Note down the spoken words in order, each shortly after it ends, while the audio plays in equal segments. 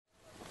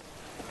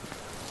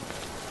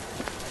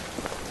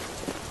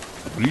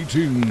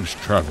Greetings,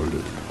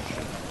 travelers.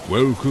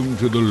 Welcome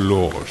to the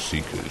Lore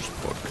Seekers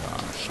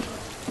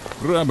podcast.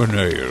 Grab an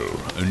ale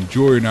and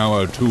join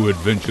our two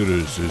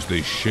adventurers as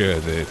they share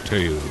their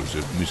tales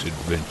of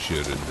misadventure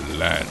in the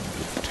land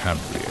of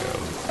Tamriel.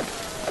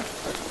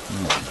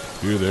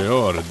 Here they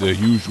are at their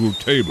usual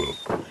table,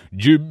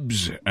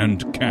 Jibs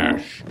and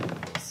Cash.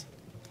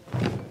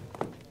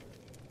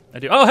 I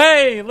do. Oh,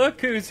 hey, look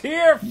who's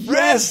here, friends.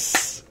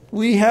 Yes!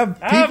 We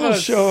have people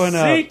showing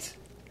up.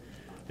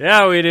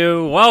 Yeah, we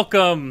do.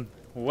 Welcome.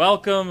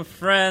 Welcome,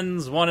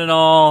 friends, one and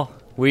all.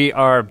 We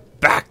are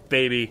back,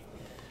 baby.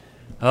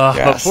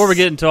 Yes. Before we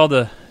get into all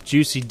the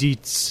juicy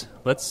deets,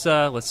 let's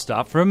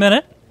stop for a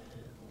minute.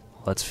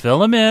 Let's fill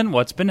them in.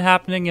 What's been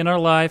happening in our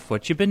life?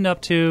 What you been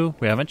up to?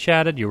 We haven't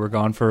chatted. You were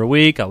gone for a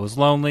week. I was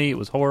lonely. It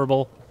was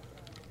horrible.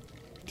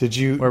 Did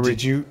you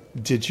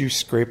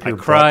scrape your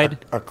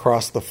cried. butt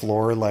across the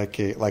floor like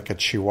a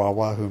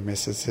chihuahua who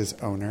misses his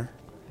owner?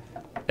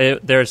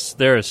 There is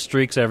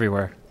streaks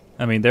everywhere.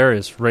 I mean, there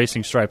is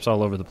racing stripes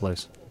all over the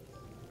place.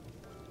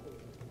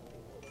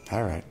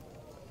 All right.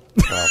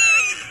 Well,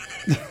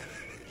 that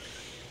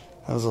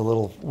was a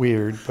little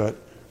weird, but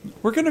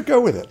we're going to go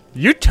with it.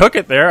 You took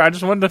it there. I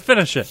just wanted to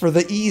finish it. For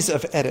the ease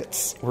of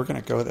edits, we're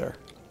going to go there.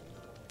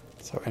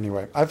 So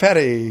anyway, I've had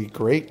a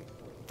great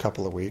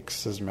couple of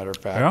weeks, as a matter of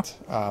fact.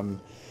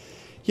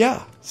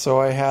 Yeah.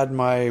 So I had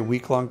my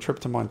week-long trip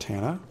to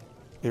Montana.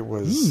 It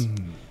was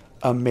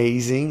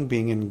amazing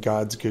being in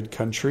God's good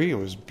country. It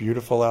was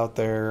beautiful out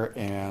there,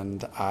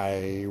 and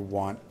I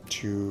want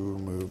to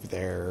move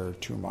there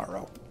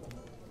tomorrow.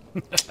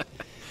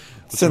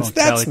 Since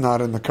that's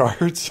not in the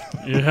cards.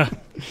 Yeah.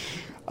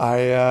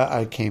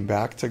 I came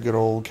back to good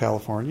old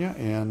California,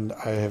 and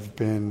I have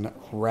been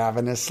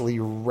ravenously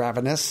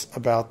ravenous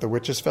about the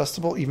Witches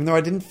Festival, even though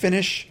I didn't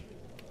finish.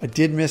 I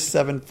did miss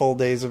 7 full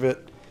days of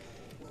it,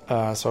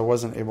 so I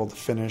wasn't able to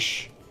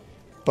finish.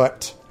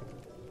 But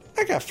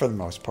I got, for the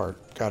most part,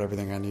 got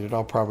everything I needed.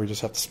 I'll probably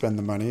just have to spend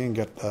the money and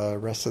get the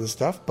rest of the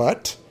stuff.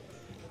 But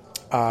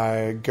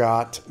I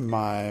got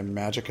my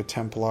Magicka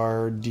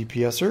Templar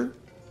DPSer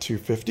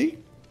 250.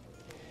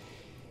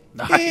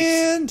 Nice.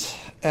 And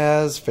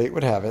as fate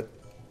would have it,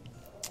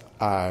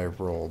 I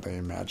rolled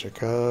a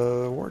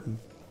Magicka Warden.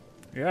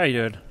 Yeah, you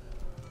did.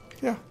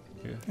 Yeah.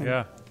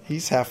 Yeah.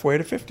 He's halfway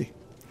to 50.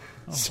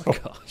 Oh, my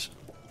gosh.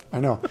 I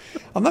know.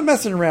 I'm not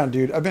messing around,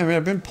 dude. I've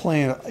been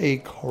playing a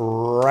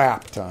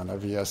crap ton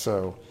of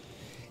ESO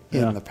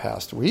in the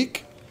past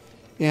week,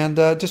 and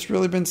just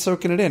really been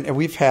soaking it in. And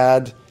we've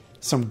had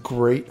some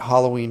great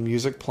Halloween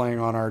music playing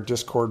on our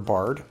Discord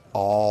Bard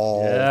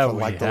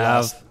the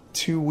last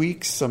 2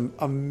 weeks. Some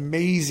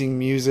amazing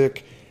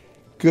music,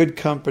 good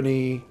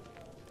company.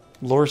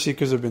 Lore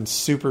Seekers have been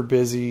super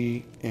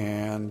busy,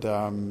 and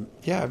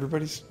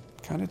everybody's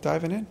kind of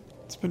diving in.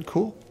 It's been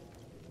cool.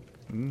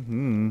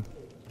 Mm-hmm.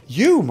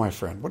 You, my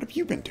friend, what have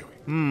you been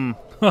doing?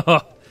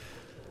 Well,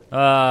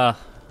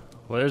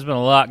 there's been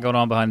a lot going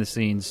on behind the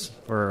scenes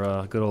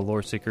for good old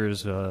Lore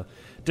Seekers.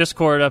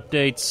 Discord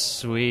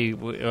updates.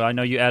 I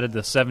know you added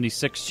the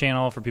 76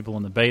 channel for people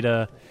in the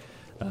beta.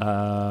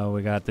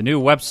 We got the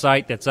new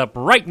website that's up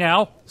right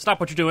now. Stop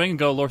what you're doing and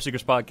go to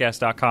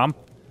loreseekerspodcast.com.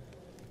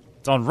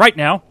 It's on right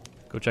now.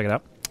 Go check it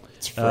out.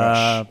 It's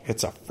fresh.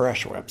 It's a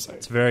fresh website.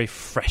 It's very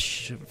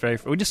fresh.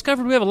 We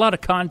discovered we have a lot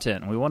of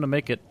content, and we want to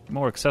make it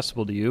more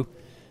accessible to you.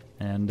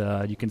 And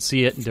you can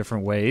see it in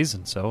different ways,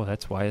 and so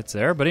that's why it's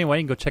there. But anyway,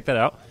 you can go check that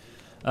out.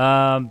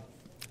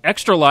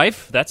 Extra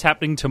Life, that's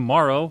happening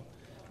tomorrow.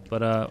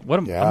 But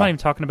I'm not even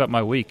talking about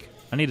my week.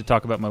 I need to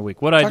talk about my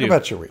week. What I do. Talk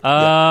about your week.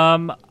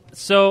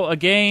 So a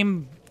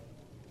game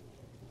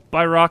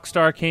by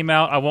Rockstar came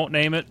out. I won't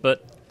name it,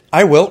 but...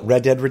 I will.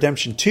 Red Dead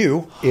Redemption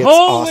 2. It's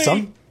Holy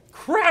awesome.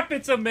 Crap,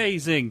 it's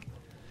amazing.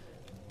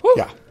 Woo.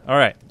 Yeah. All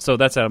right, so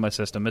that's out of my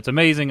system. It's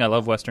amazing. I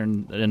love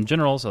Western in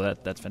general, so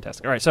that's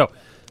fantastic. All right, so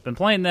been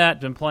playing that,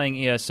 been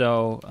playing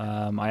ESO.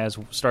 I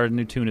started a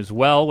new tune as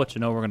well, which I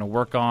know we're going to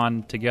work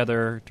on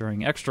together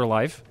during Extra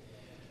Life.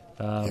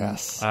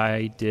 Yes.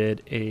 I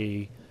did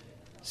a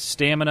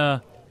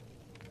stamina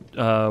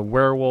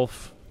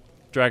werewolf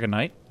Dragon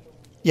Knight.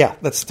 Yeah,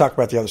 let's talk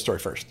about the other story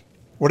first.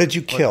 What did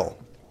you kill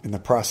in the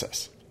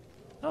process?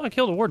 Oh, I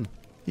killed a warden.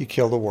 You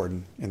killed a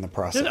warden in the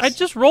process. I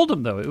just rolled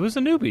him, though. It was a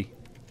newbie.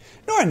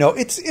 No, I know.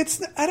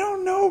 It's. I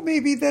don't know.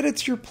 Maybe that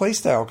it's your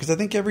playstyle, because I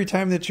think every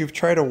time that you've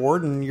tried a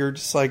warden, you're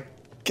just like,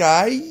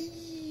 guy,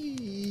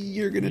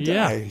 you're gonna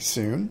die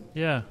soon.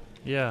 Yeah.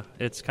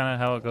 It's kind of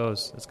how it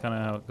goes.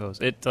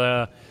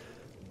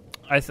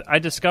 I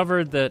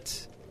discovered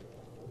that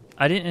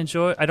I don't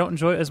enjoy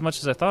it as much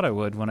as I thought I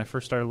would when I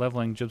first started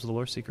leveling Jibs the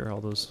Lore Seeker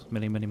all those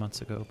many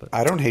months ago. But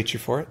I don't hate you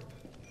for it.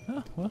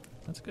 Oh, well,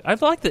 that's good. I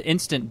like the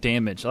instant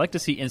damage. I like to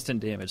see instant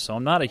damage, so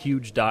I'm not a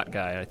huge dot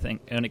guy, I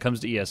think, when it comes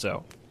to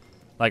ESO.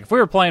 Like, if we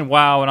were playing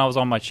WoW and I was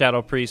on my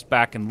Shadow Priest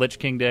back in Lich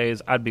King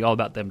days, I'd be all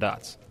about them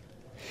dots.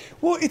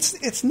 Well,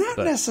 it's not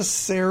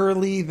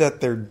necessarily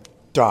that they're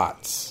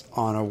dots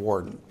on a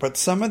warden, but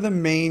some of the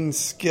main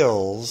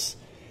skills,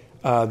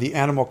 the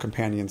animal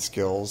companion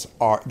skills,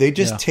 they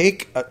just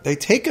take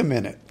a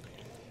minute.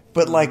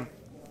 But like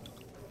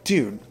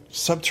dude,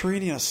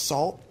 Subterranean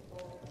Assault,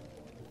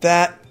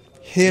 that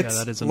hits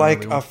that is an like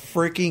early a one.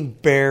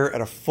 freaking bear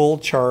at a full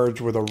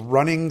charge with a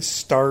running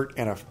start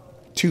and a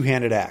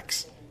two-handed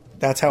axe.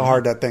 That's how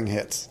hard that thing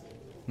hits.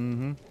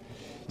 Mm-hmm.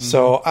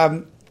 So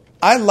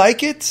I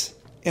like it.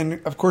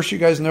 And, of course, you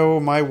guys know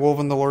my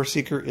Wolven the Lore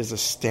Seeker is a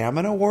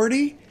stamina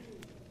wardy,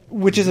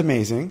 which is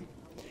amazing.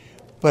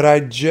 But I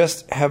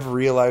just have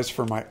realized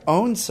for my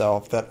own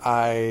self that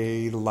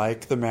I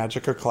like the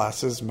Magicka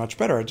classes much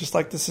better. I just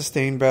like the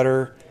sustain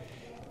better.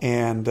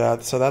 And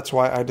so that's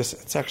why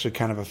it's actually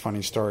kind of a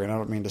funny story. And I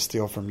don't mean to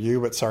steal from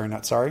you, but sorry,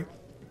 not sorry.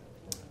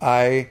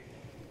 I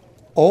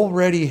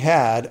already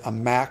had a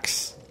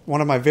max.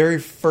 One of my very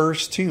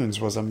first tunes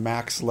was a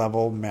max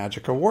level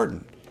Magicka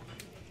Warden.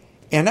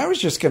 And I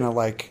was just going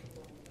to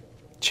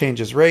change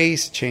his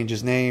race, change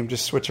his name,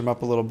 just switch him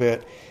up a little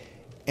bit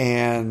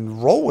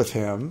and roll with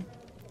him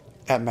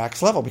at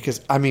max level. Because,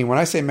 I mean, when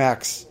I say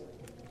max,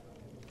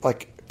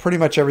 pretty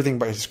much everything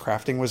but his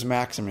crafting was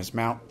max. I mean, his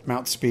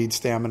mount speed,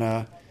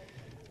 stamina,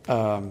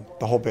 the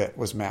whole bit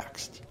was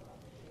maxed.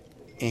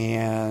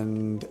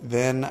 And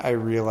then I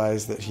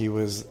realized that he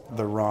was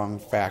the wrong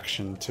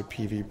faction to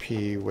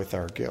PvP with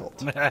our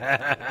guild.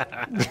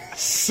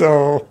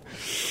 So,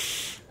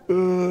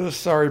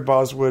 sorry,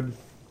 Boswood,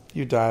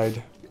 you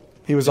died.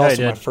 He was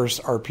also my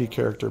first RP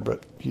character,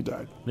 but he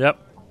died. Yep.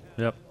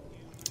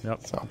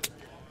 So,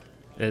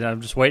 and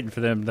I'm just waiting for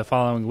them the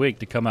following week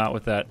to come out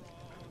with that.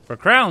 For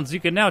crowns,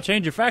 you can now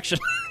change your faction.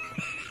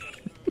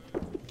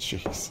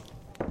 jeez.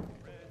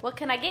 What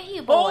can I get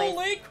you, boys?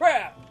 Holy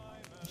crap!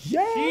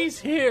 Yeah. She's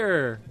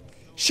here.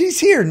 She's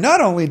here.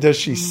 Not only does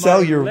she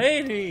sell your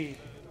lady.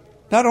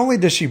 Not only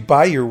does she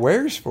buy your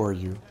wares for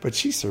you, but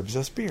she serves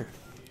us beer.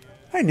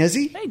 Hi,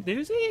 Nizzy. Hey,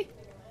 Doozy.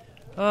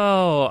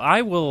 Oh,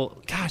 I will.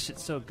 Gosh,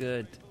 it's so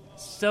good.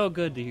 So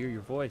good to hear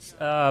your voice.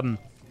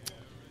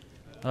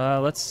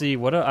 Let's see.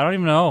 What I don't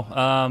even know.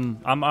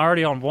 I'm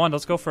already on one.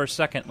 Let's go for a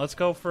second. Let's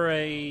go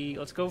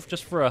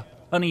just for a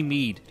honey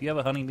mead. Do you have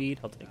a honey mead?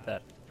 I'll take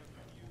that.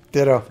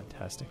 Ditto.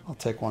 Fantastic. I'll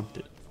take one.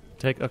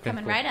 Okay.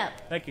 Coming cool. right up.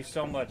 Thank you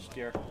so much,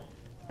 dear.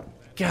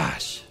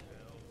 Gosh,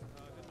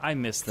 I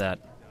missed that.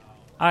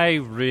 I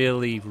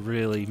really,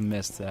 really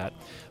missed that.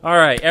 All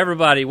right,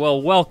 everybody.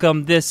 Well,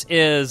 welcome. This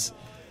is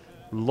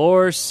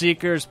Lore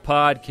Seekers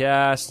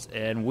Podcast,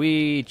 and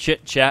we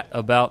chit-chat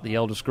about the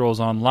Elder Scrolls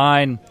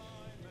Online.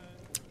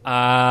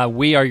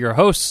 We are your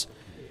hosts.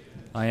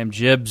 I am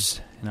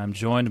Jibs, and I'm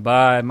joined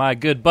by my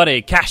good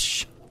buddy,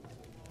 Cash.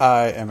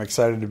 I am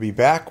excited to be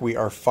back. We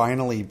are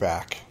finally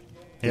back.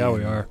 Yeah,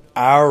 we are.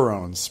 Our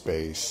own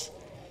space.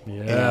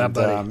 Yeah, and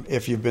buddy.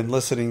 if you've been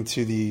listening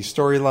to the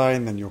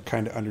storyline, then you'll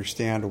kind of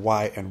understand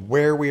why and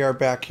where we are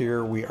back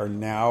here. We are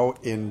now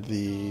in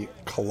the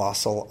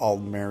Colossal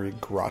Aldmeri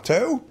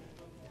Grotto.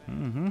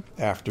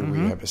 After we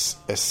have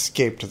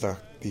escaped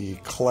the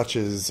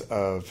clutches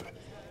of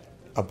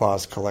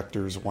Abaz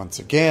collectors once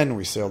again.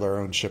 We sailed our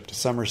own ship to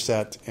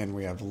Somerset, and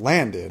we have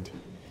landed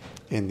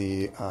in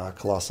the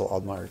Colossal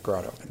Aldmeri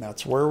Grotto. And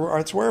that's where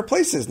our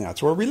place is now.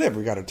 It's where we live.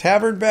 We got a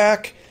tavern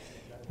back.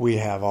 We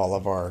have all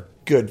of our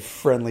good,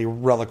 friendly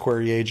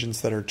reliquary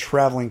agents that are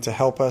traveling to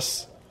help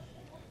us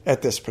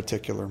at this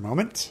particular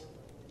moment.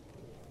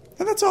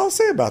 And that's all I'll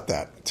say about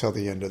that until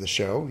the end of the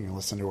show. You can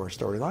listen to our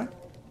storyline.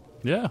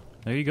 Yeah,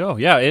 there you go.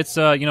 Yeah, it's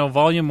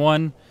Volume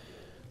 1.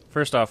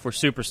 First off, we're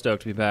super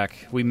stoked to be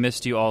back. We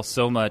missed you all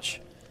so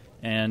much,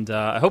 and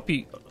I hope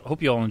you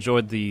all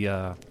enjoyed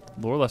the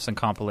lore lesson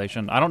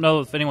compilation. I don't know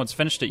if anyone's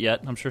finished it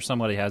yet. I'm sure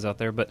somebody has out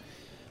there, but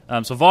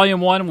so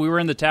Volume 1, we were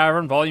in the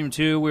tavern. Volume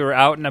 2, we were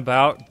out and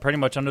about, pretty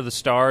much under the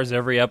stars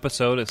every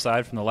episode,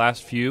 aside from the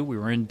last few. We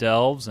were in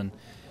Delves, and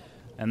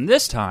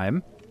this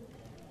time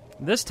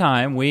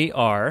we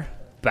are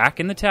back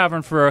in the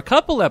tavern for a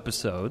couple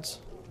episodes.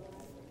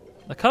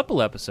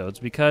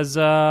 Because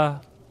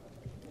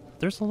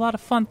there's a lot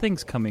of fun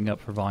things coming up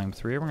for Volume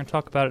 3. We're going to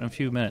talk about it in a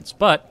few minutes.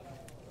 But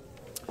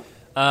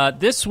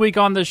this week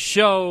on the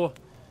show,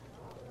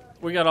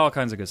 we got all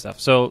kinds of good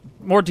stuff. So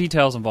more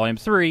details on Volume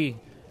 3.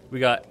 We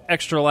got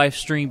Extra Life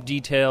stream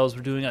details.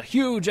 We're doing a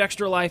huge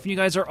Extra Life, and you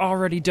guys are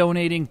already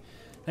donating.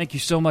 Thank you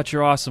so much.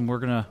 You're awesome. We're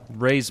going to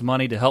raise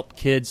money to help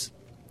kids,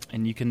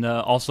 and you can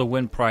also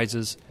win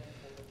prizes.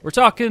 We're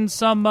talking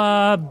some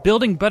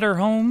building better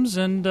homes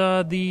and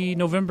the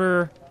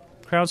November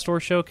Crown Store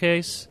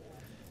Showcase.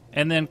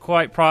 And then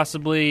quite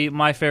possibly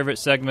my favorite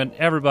segment,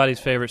 everybody's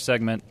favorite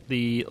segment,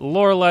 the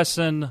lore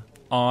lesson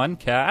on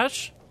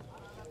Cash.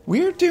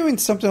 We're doing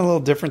something a little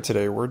different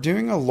today. We're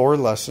doing a lore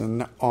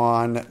lesson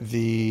on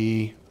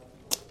the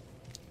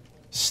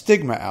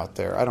stigma out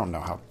there. I don't know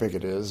how big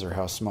it is or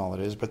how small it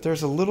is, but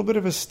there's a little bit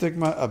of a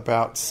stigma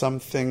about some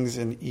things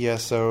in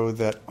ESO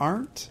that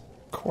aren't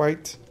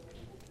quite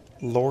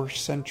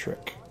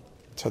lore-centric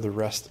to the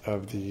rest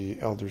of the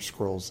Elder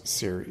Scrolls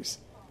series.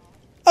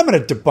 I'm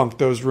going to debunk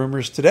those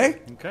rumors today.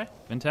 Okay,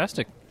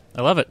 fantastic.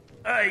 I love it.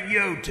 Hey,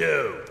 you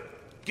two,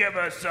 give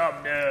us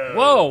some news.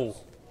 Whoa!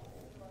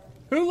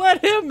 Who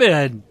let him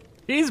in?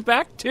 He's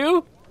back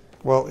too?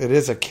 Well, it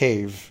is a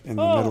cave in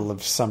the middle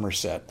of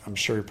Somerset. I'm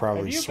sure he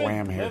probably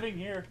swam here. Living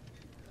here?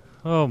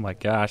 Oh my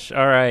gosh.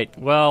 All right.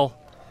 Well,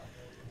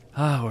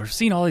 we're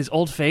seeing all these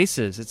old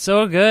faces. It's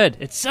so good.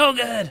 It's so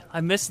good.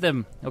 I miss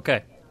them.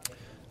 Okay.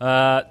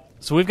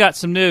 So we've got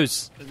some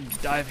news.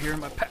 Dive here in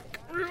my pack.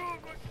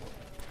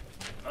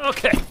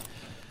 Okay.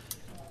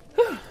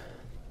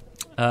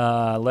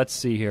 Let's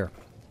see here.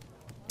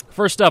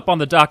 First up on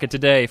the docket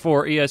today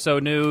for ESO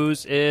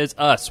News is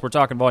us. We're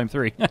talking Volume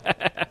 3.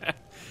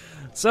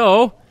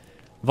 So,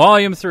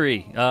 Volume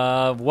 3.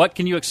 What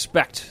can you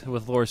expect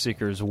with Lore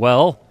Seekers?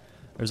 Well,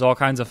 there's all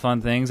kinds of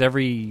fun things.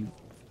 Every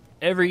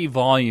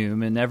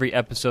volume and every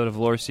episode of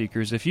Lore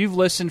Seekers, if you've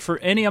listened for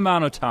any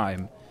amount of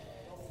time,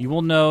 you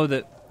will know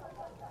that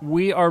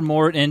we are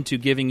more into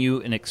giving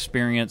you an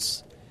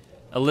experience,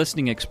 a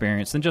listening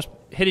experience, than just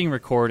hitting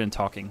record and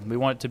talking. We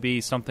want it to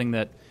be something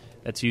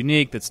that's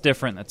unique, that's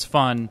different, that's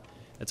fun,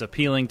 that's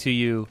appealing to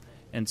you.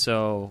 And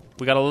so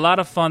we got a lot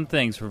of fun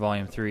things for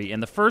Volume 3.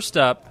 And the first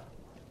up,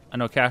 I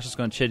know Cash is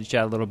going to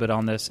chit-chat a little bit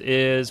on this,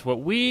 is what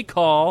we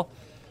call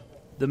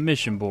the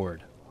mission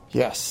board.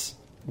 Yes.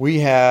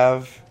 We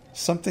have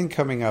something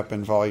coming up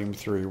in Volume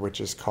 3,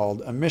 which is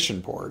called a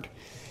mission board.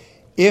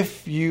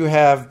 If you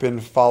have been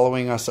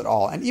following us at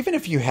all, and even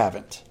if you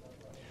haven't,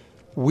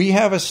 we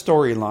have a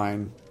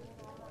storyline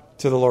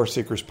to the Lore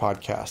Seekers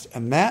podcast,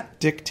 and that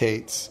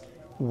dictates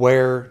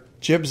where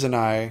Jibs and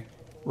I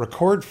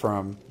record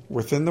from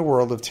within the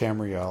world of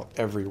Tamriel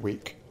every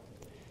week.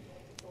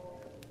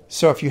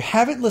 So if you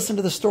haven't listened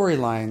to the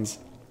storylines,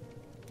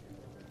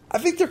 I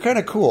think they're kind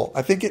of cool.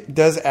 I think it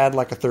does add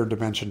like a third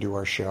dimension to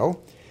our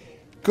show.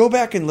 Go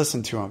back and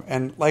listen to them.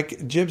 And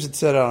like Jibs had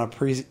said on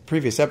a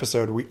previous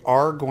episode, we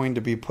are going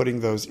to be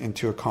putting those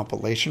into a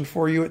compilation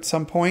for you at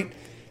some point,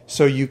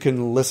 so you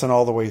can listen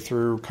all the way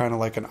through, kind of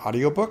like an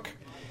audiobook.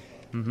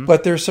 Mm-hmm.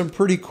 But there's some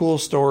pretty cool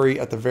story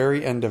at the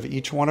very end of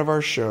each one of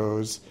our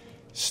shows,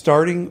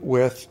 starting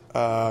with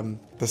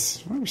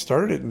this. We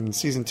started it in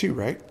Season 2,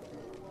 right?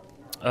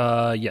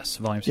 Yes,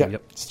 Volume 2.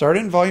 Yep.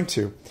 Started in Volume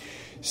 2.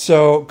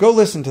 So go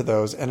listen to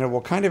those, and it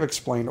will kind of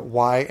explain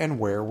why and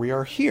where we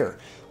are here.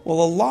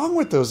 Well, along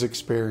with those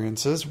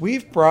experiences,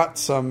 we've brought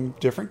some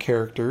different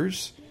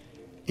characters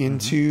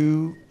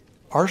into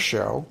our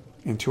show,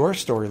 into our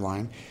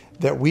storyline,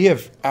 that we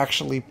have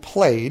actually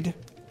played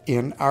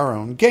in our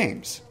own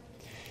games.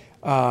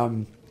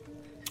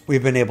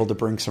 We've been able to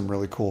bring some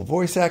really cool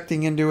voice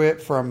acting into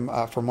it from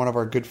one of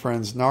our good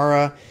friends,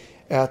 Nara,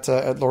 at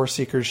Lore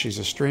Seekers. She's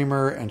a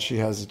streamer, and she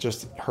has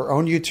just her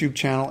own YouTube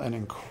channel, an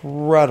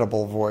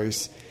incredible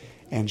voice,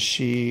 and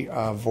she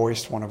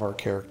voiced one of our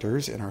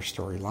characters in our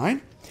storyline.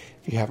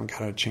 If you haven't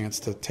got a chance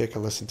to take a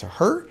listen to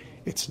her,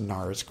 it's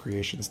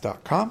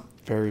narascreations.com.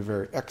 Very,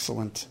 very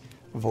excellent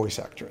voice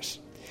actress.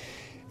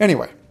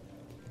 Anyway,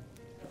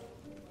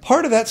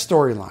 part of that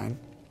storyline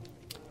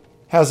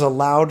has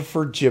allowed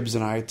for Jibs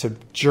and I to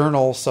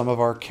journal some of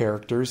our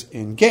characters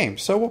in game.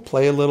 So we'll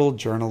play a little,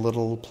 journal a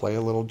little, play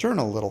a little,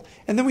 journal a little.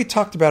 And then we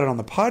talked about it on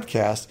the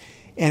podcast,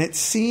 and it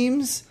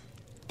seems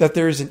that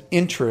there's an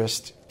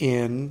interest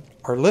in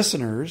our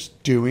listeners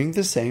doing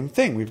the same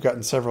thing. We've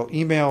gotten several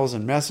emails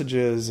and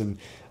messages and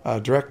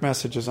direct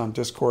messages on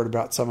Discord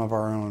about some of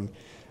our own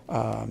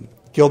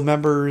guild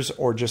members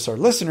or just our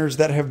listeners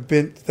that have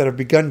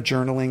begun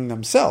journaling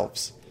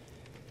themselves.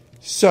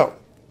 So,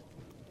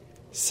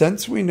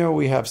 since we know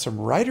we have some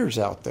writers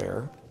out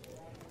there,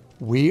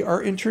 we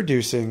are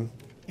introducing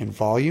in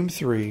Volume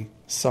 3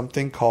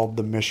 something called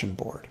the Mission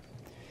Board.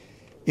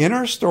 In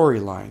our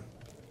storyline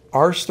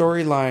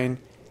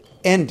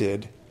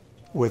ended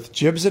with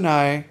Jibs and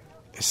I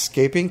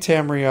escaping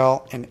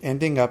Tamriel and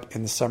ending up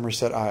in the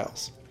Somerset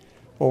Isles.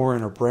 Well, we're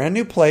in a brand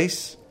new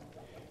place.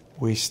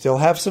 We still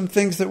have some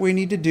things that we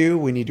need to do.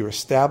 We need to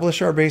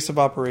establish our base of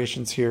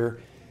operations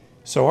here.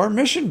 So our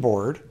mission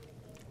board,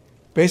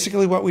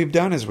 basically what we've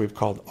done is we've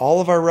called all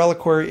of our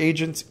reliquary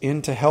agents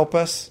in to help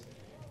us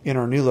in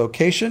our new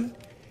location,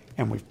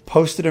 and we've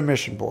posted a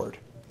mission board.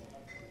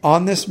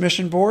 On this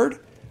mission board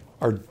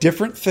are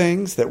different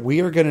things that we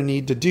are going to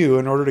need to do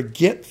in order to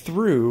get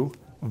through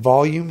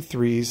Volume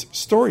 3's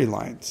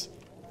storylines.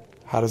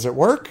 How does it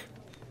work?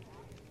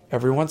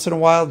 Every once in a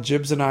while,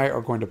 Jibs and I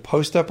are going to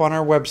post up on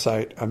our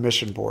website a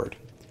mission board.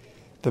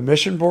 The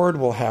mission board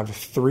will have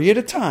 3 at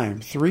a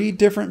time, 3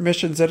 different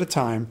missions at a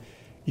time.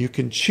 You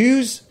can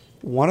choose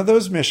one of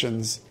those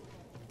missions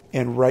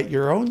and write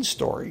your own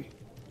story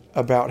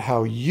about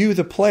how you,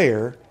 the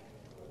player,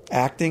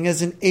 acting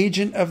as an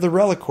agent of the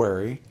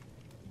reliquary,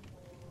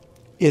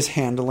 is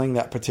handling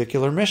that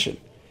particular mission.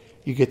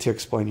 You get to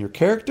explain your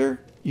character,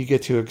 you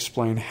get to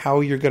explain how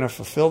you're going to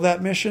fulfill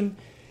that mission,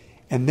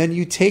 and then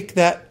you take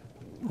that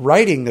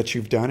writing that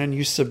you've done and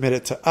you submit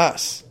it to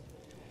us.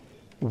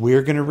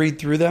 We're going to read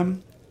through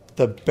them.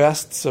 The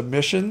best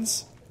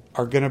submissions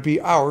are going to be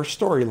our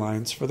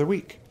storylines for the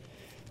week.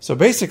 So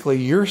basically,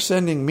 you're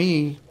sending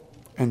me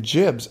and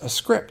Jibs a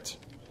script.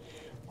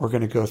 We're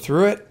going to go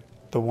through it.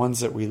 The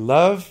ones that we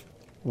love,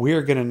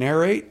 we're going to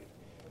narrate.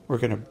 We're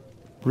going to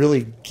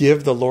really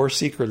give the Lore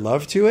Seeker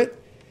love to it.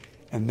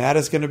 And that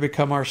is going to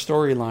become our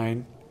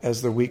storyline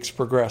as the weeks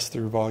progress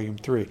through Volume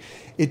 3.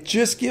 It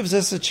just gives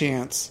us a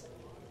chance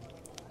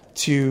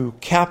to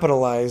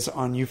capitalize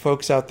on you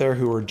folks out there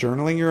who are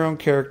journaling your own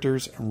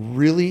characters and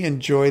really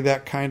enjoy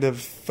that kind of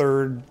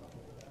third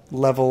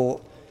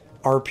level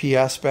RP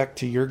aspect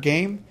to your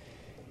game.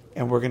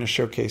 And we're going to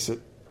showcase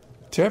it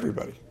to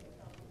everybody.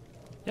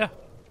 Yeah.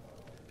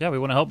 Yeah, we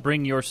want to help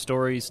bring your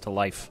stories to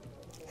life.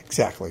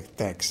 Exactly.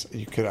 Thanks.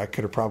 I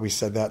could have probably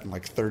said that in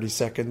like 30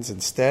 seconds.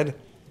 Instead,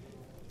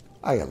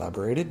 I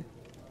elaborated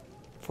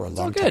for a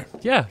long time.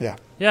 Good. Yeah. Yeah.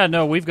 Yeah,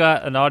 no, we've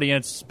got an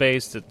audience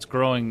base that's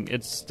growing.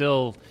 It's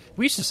still,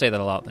 we used to say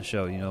that a lot in the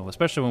show,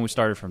 especially when we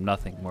started from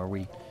nothing,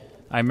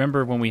 I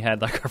remember when we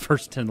had like our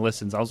first 10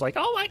 listens, I was like,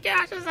 oh my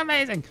gosh, this is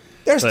amazing.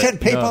 There's 10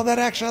 people that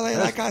actually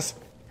like us.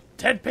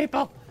 10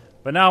 people.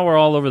 But now we're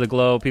all over the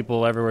globe,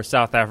 people everywhere,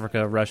 South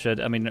Africa, Russia,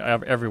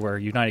 everywhere,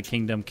 United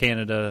Kingdom,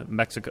 Canada,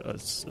 Mexico,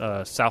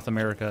 South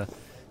America.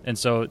 And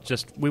so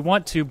we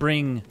want to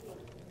bring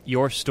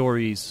your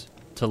stories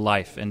to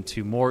life and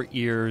to more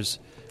ears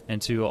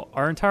and to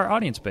our entire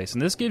audience base.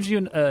 And this gives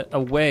you a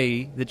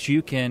way that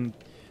you can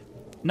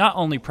not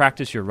only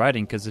practice your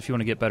writing, because if you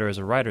want to get better as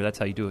a writer, that's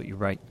how you do it, you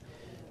write.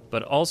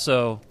 But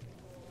also,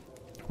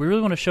 we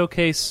really want to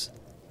showcase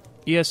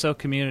ESO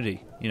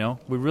community,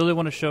 We really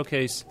want to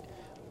showcase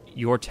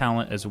your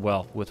talent as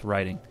well with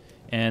writing.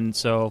 And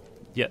so,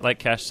 yeah, like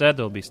Cash said,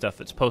 there'll be stuff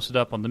that's posted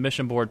up on the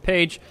mission board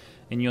page,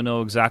 and you'll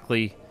know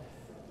exactly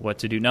what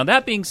to do. Now,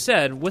 that being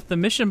said, with the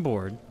mission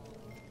board,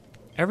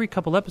 every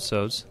couple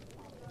episodes,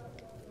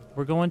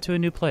 we're going to a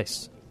new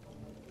place.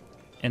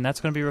 And that's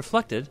going to be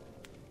reflected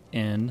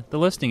in the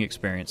listening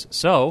experience.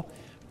 So,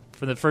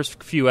 for the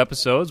first few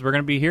episodes, we're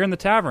going to be here in the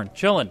tavern,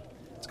 chilling.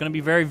 It's going to be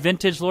very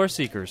vintage Lore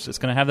Seekers. It's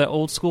going to have that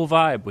old school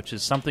vibe, which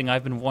is something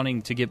I've been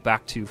wanting to get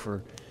back to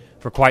for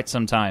quite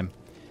some time.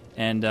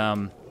 And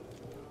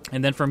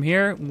then from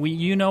here,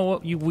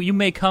 you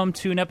may come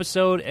to an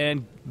episode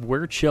and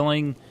we're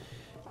chilling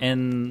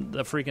in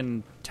the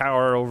freaking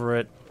tower over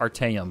at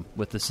Artaeum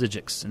with the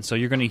Sijics. And so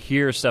you're going to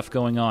hear stuff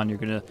going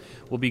on.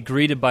 We'll be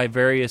greeted by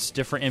various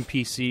different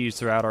NPCs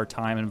throughout our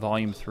time in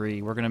Volume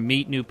 3. We're going to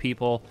meet new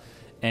people,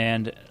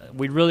 and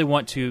we really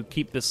want to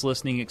keep this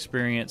listening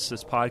experience,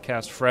 this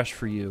podcast, fresh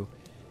for you.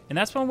 And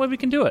that's one way we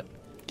can do it.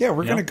 Yeah,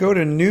 we're going to go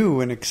to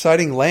new and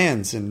exciting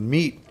lands and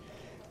meet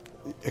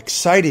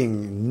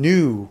exciting,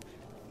 new,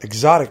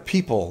 exotic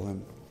people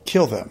and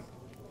kill them.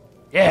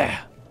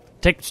 Yeah.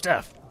 Take the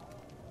stuff.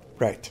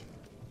 Right.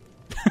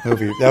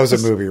 That was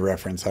a movie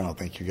reference. I don't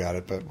think you got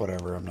it, but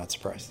whatever. I'm not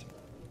surprised.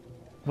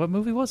 What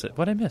movie was it?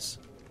 What did I miss?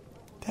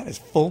 That is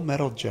Full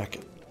Metal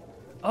Jacket.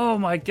 Oh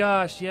my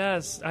gosh,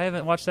 yes. I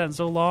haven't watched that in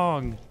so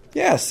long.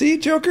 Yeah, see,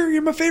 Joker,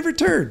 you're my favorite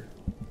turd.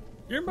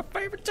 You're my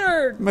favorite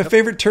turd. My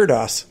favorite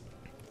turdos.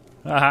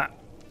 Uh-huh.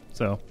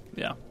 So,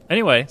 yeah.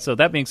 Anyway, so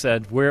that being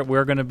said,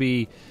 we're going to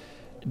be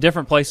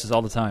different places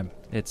all the time.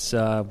 It's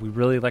we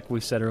really, like we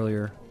said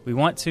earlier, we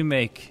want to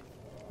make,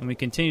 and we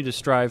continue to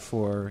strive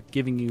for,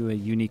 giving you a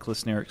unique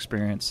listener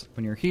experience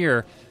when you're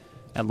here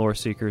at Lore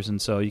Seekers,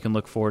 and so you can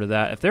look forward to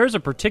that. If there's a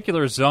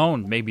particular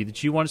zone maybe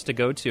that you want us to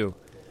go to,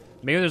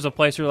 maybe there's a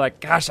place where you're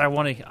like, gosh, I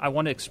want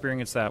to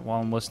experience that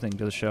while I'm listening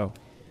to the show,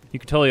 you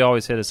can totally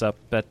always hit us up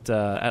at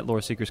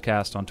Lore Seekers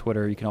Cast on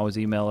Twitter. You can always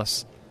email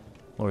us,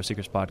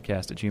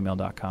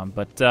 loreseekerspodcast@gmail.com.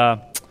 But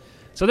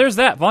so there's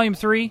that, Volume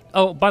 3.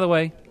 Oh, by the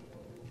way,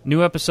 new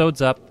website's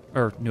up,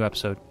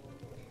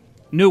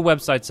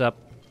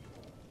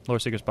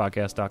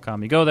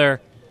 loreseekerspodcast.com. You go there,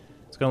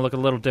 it's going to look a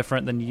little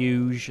different than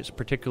usual,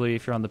 particularly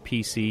if you're on the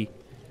PC.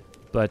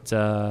 But,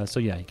 so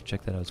yeah, you can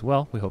check that out as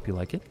well. We hope you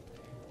like it.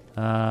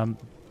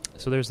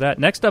 So there's that.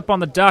 Next up on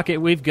the docket,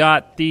 we've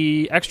got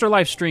the Extra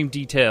Life stream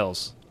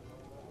details.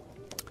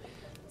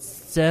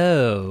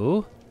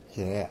 So,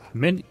 yeah,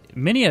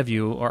 many of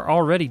you are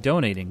already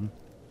donating,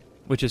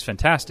 which is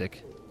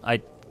fantastic.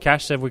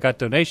 Cash said we got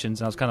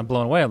donations, and I was kind of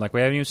blown away. I'm like,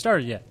 we haven't even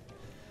started yet.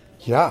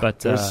 Yeah, but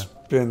there's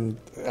been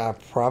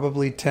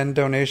probably 10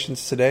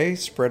 donations today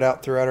spread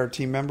out throughout our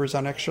team members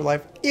on Extra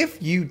Life.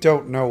 If you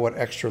don't know what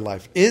Extra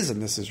Life is,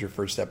 and this is your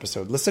first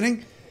episode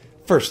listening,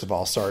 first of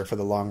all, sorry for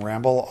the long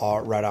ramble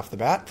right off the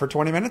bat for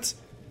 20 minutes.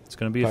 It's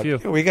going to be a few.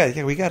 We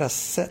got to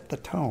set the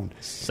tone.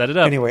 Set it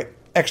up. Anyway,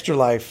 Extra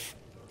Life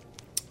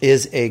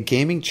is a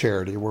gaming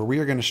charity where we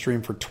are going to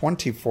stream for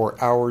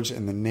 24 hours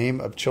in the name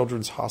of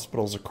children's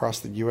hospitals across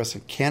the U.S.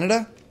 and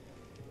Canada.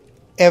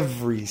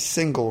 Every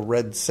single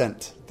red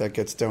cent that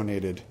gets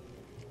donated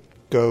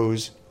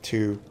goes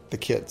to the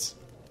kids.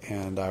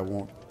 And I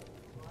won't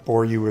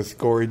bore you with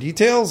gory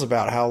details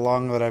about how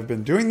long that I've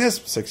been doing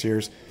this, 6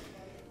 years.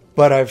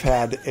 But I've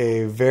had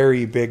a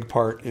very big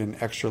part in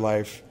Extra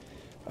Life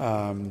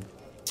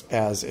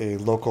as a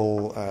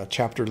local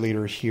chapter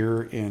leader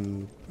here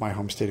in my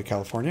home state of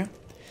California.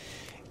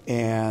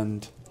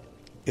 And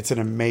it's an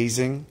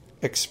amazing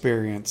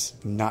experience,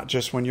 not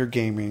just when you're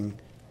gaming,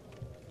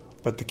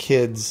 but the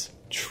kids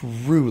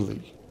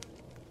truly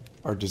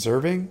are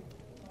deserving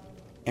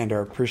and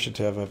are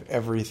appreciative of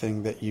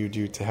everything that you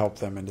do to help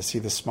them. And to see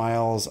the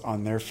smiles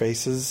on their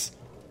faces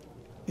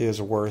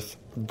is worth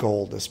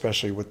gold,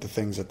 especially with the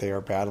things that they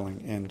are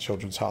battling in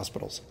children's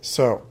hospitals.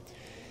 So,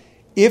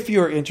 if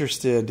you're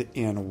interested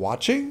in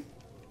watching,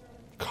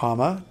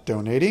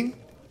 donating,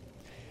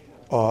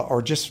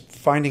 or just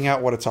finding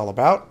out what it's all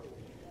about,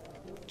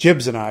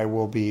 Jibs and I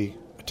will be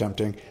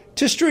attempting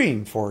to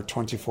stream for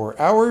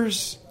 24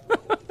 hours,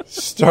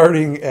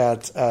 starting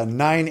at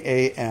 9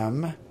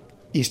 a.m.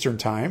 Eastern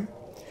Time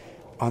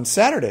on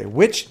Saturday,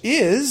 which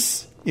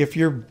is, if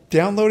you're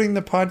downloading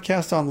the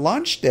podcast on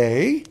launch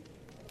day,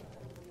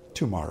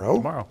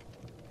 tomorrow.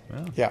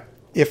 Yeah.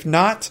 If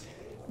not,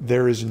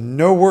 there is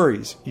no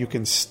worries. You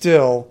can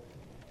still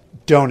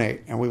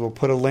donate. And we will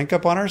put a link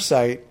up on our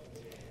site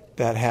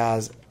that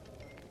has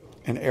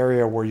an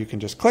area where you can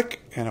just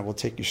click and it will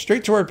take you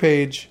straight to our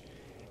page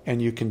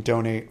and you can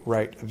donate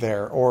right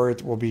there. Or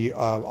it will be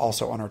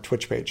also on our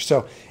Twitch page.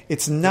 So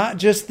it's not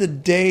just the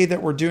day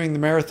that we're doing the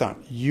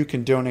marathon. You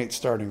can donate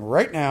starting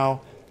right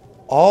now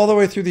all the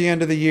way through the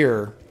end of the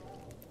year.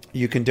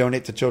 You can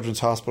donate to children's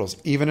hospitals.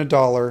 Even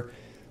 $1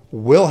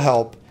 will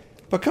help.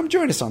 But come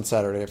join us on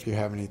Saturday if you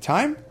have any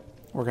time.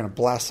 We're going to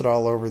blast it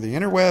all over the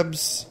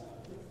interwebs.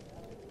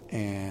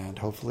 And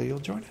hopefully you'll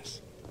join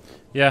us.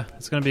 Yeah,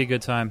 it's going to be a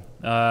good time.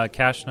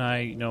 Cash and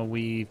I,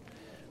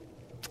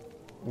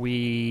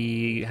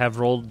 we have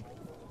rolled,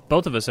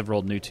 both of us have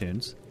rolled new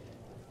tunes.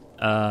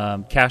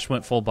 Cash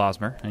went full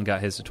Bosmer and got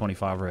his to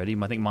 25 already.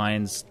 I think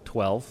mine's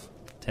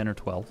 10 or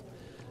 12.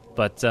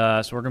 But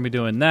so we're going to be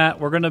doing that.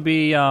 We're going to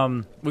be,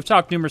 we've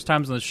talked numerous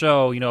times on the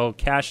show,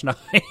 Cash and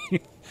I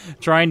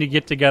trying to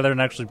get together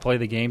and actually play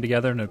the game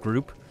together in a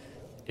group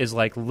is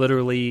like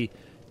literally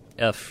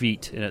a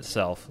feat in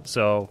itself.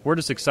 So we're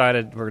just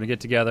excited. We're going to get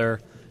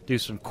together, do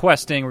some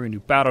questing. We're going to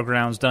do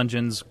battlegrounds,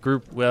 dungeons,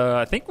 group.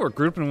 I think we're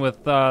grouping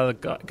with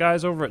the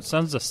guys over at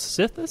Sons of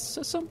Sithis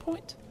at some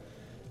point.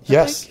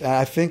 Yes,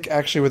 I think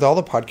actually with all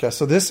the podcasts.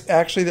 So this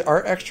actually,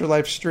 our Extra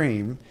Life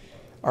stream,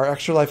 our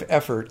Extra Life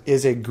effort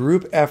is a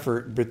group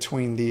effort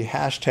between the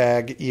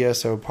hashtag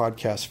ESO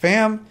Podcast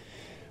Fam,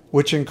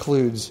 which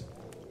includes,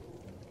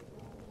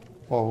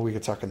 we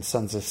could talk in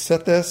Sons of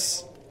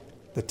Sithis,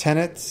 the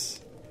Tenets,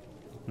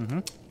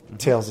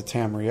 Tales of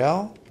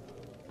Tamriel.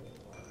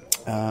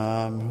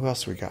 Who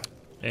else we got?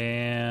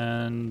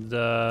 And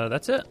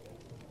that's it.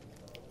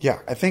 Yeah,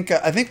 I think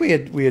we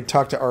had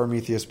talked to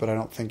Aramithius, but I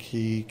don't think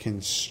he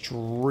can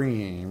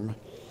stream.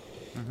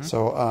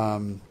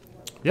 So,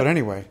 but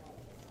anyway,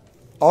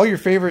 all your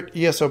favorite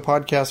ESO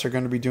podcasts are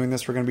going to be doing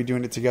this. We're going to be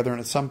doing it together, and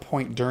at some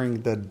point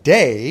during the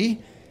day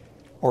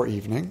or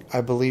evening,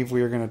 I believe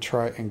we are going to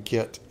try and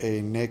get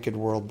a Naked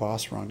World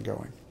boss run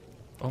going.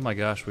 Oh my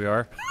gosh, we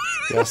are.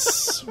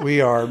 Yes,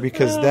 we are,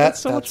 because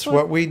that's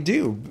what we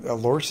do.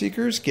 Lore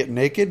Seekers get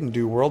naked and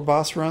do world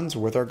boss runs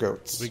with our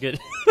goats. We get.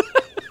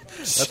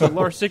 That's what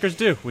Lore Seekers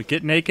do. We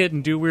get naked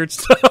and do weird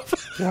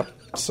stuff. Yep.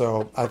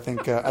 So I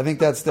think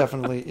that's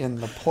definitely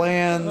in the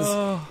plans.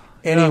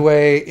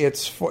 Anyway,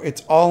 it's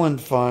all in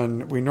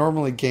fun. We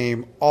normally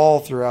game all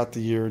throughout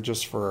the year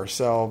just for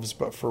ourselves,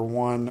 but for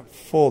one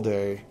full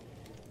day,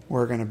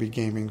 we're going to be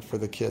gaming for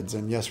the kids.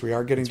 And yes, we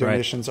are getting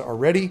donations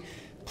already.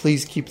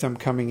 Please keep them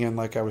coming in.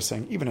 Like I was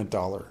saying, even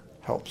 $1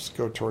 helps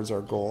go towards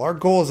our goal. Our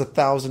goal is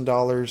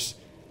 $1,000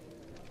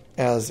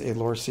 as a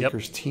Lore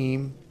Seekers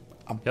team.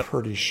 I'm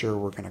pretty sure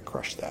we're going to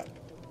crush that.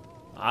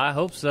 I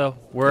hope so.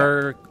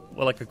 We're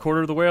like a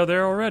quarter of the way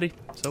there already,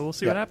 so we'll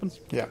see what happens.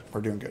 Yeah,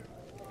 we're doing good.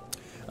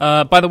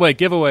 By the way,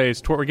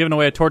 giveaways. We're giving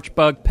away a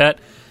Torchbug pet,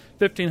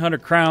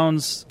 1,500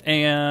 crowns,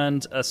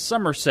 and a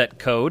Somerset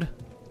code.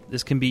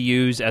 This can be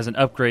used as an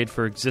upgrade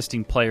for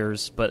existing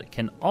players, but it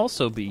can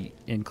also be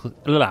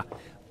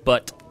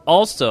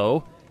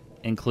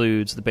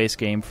includes the base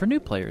game for new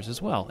players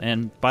as well.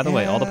 And by the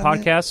way, all the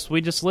podcasts we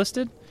just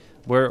listed,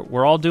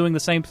 we're all doing the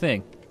same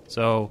thing.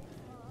 So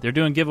they're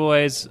doing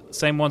giveaways,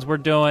 same ones we're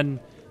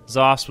doing.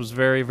 Zos was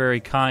very, very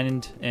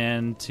kind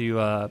and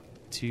to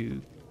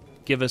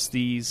give us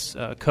these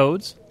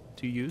codes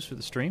to use for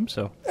the stream.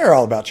 So they're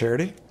all about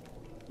charity.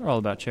 They're all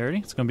about charity.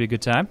 It's going to be a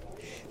good time.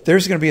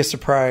 There's going to be a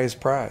surprise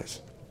prize.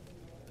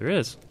 There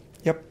is.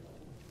 Yep.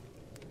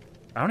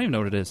 I don't even know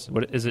what it is.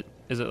 What is it?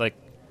 Is it like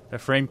a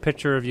framed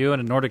picture of you in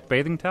a Nordic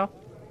bathing towel?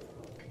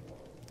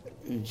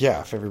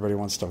 Yeah, if everybody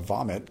wants to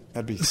vomit,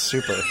 that'd be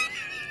super.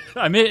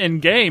 I meant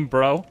in game,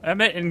 bro. I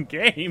meant in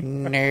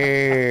game.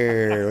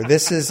 No,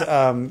 this is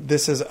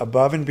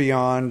above and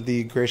beyond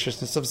the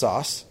graciousness of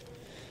Zos.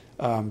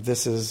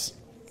 This is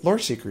Lore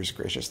Seekers'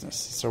 graciousness.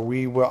 So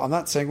we will. I'm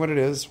not saying what it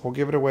is. We'll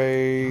give it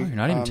away. Oh, you're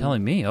not even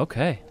telling me.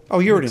 Okay. Oh,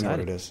 you already know what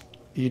it is.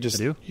 You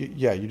just I do?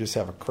 You just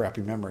have a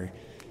crappy memory.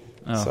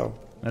 Oh, so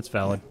that's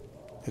valid.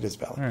 Yeah, it is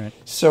valid. All right.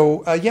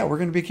 So we're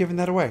going to be giving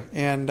that away,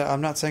 and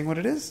I'm not saying what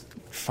it is.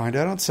 Find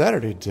out on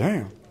Saturday.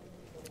 Damn.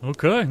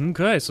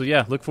 Okay. So,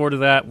 look forward to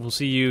that. We'll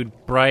see you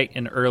bright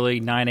and early,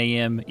 9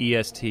 a.m.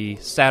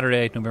 EST,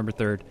 Saturday, November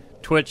 3rd,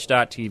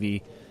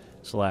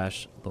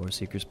 twitch.tv/Lore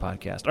Seekers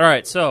Podcast. All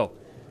right, so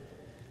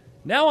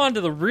now on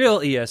to the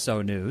real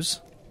ESO news.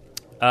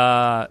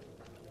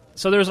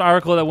 So there's an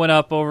article that went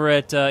up over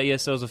at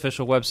ESO's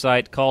official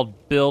website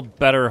called Build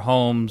Better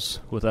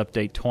Homes with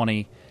Update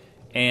 20.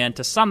 And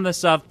to sum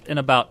this up in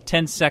about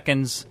 10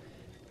 seconds,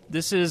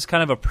 this is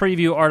kind of a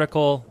preview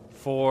article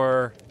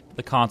for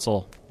the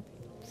console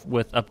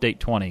with Update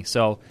 20.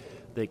 So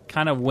they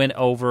kind of went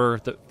over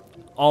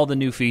all the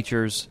new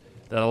features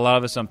that a lot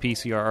of us on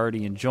PC are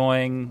already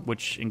enjoying,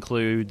 which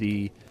include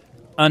the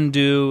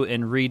undo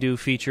and redo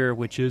feature,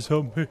 which is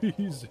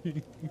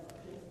amazing.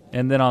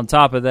 And then on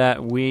top of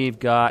that, we've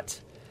got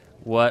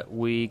what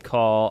we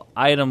call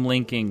item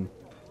linking.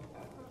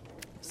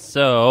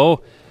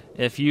 So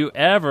if you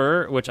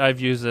ever, which I've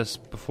used this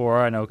before,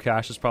 I know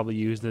Cash has probably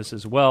used this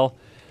as well,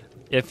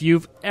 if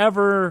you've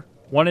ever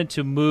wanted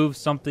to move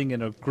something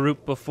in a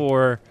group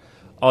before,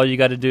 all you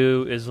got to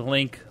do is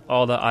link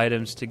all the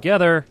items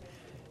together,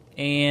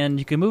 and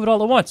you can move it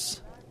all at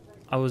once.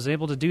 I was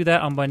able to do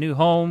that on my new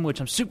home, which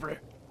I'm super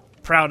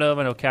proud of.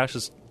 I know Cash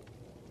has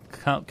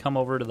come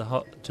over to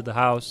the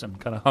house and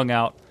kind of hung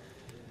out,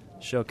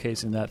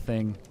 showcasing that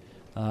thing.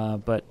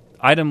 But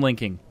item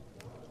linking,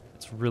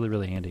 it's really,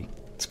 really handy.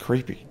 It's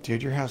creepy.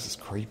 Dude, your house is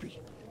creepy.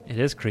 It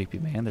is creepy,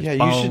 man. There's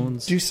bones. You should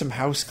bones. do some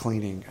house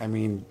cleaning. I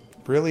mean,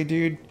 really,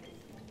 dude?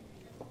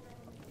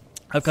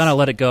 I've kind of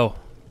let it go.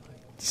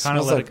 It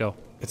smells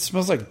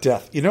like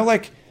death. You know,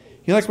 like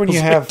when you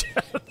have,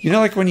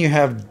 like when you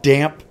have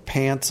damp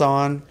pants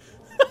on.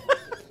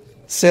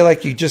 Say,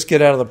 like you just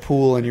get out of the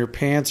pool and your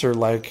pants are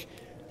like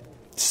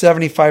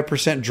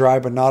 75% dry,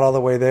 but not all the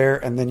way there,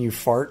 and then you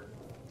fart.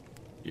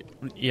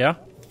 Yeah,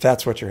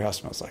 that's what your house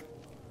smells like.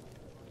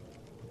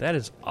 That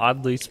is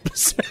oddly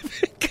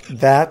specific.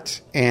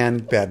 That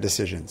and bad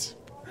decisions.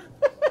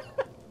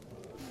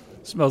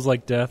 Smells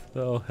like death.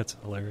 Oh, that's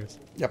hilarious.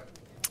 Yep.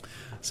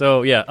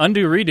 So, yeah,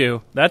 undo,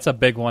 redo, that's a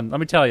big one. Let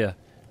me tell you,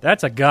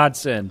 that's a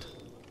godsend.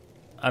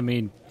 I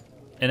mean,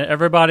 and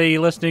everybody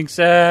listening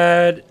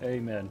said,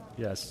 amen.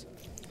 Yes.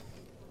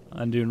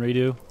 Undo and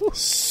redo. Woo.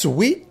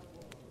 Sweet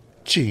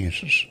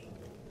Jesus.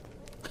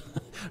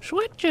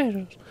 Sweet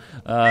Jesus.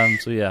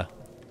 So, yeah,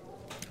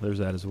 there's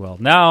that as well.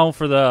 Now,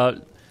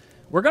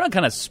 we're going to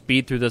kind of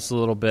speed through this a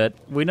little bit.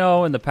 We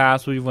know in the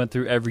past we went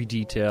through every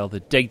detail, the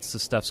dates the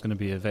stuff's going to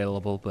be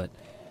available, but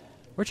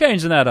we're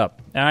changing that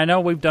up. And I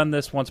know we've done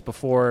this once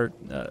before,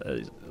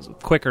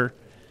 quicker,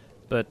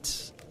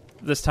 but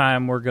this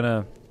time we're going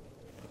to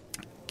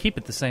keep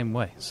it the same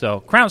way. So,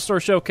 Crown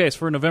Store Showcase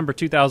for November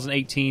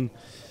 2018.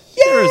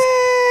 Yay!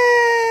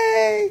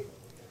 There's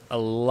a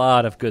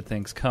lot of good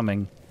things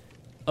coming.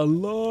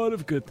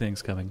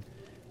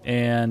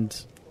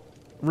 And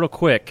real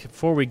quick,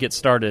 before we get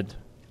started,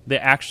 they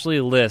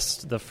actually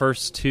list the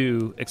first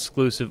 2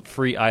 exclusive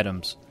free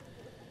items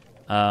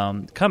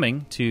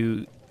coming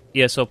to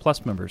ESO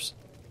Plus members.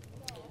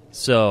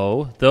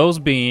 So, those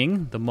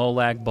being the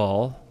Molag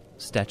Bal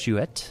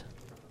statuette.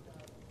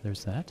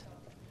 There's that.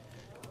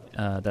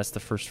 That's the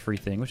first free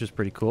thing, which is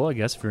pretty cool, I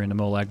guess. If you're into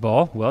Molag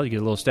Bal, well, you get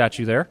a little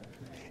statue there.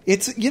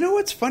 It's, you know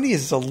what's funny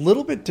is it's a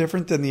little bit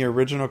different than the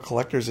original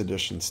collector's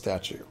edition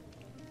statue.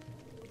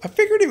 I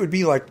figured it would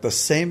be like the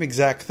same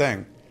exact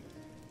thing.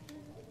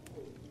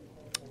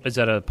 Is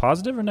that a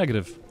positive or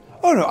negative?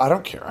 Oh, no, I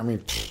don't care. I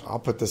mean, I'll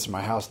put this in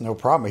my house, no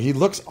problem. He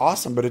looks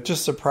awesome, but it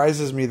just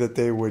surprises me that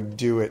they would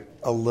do it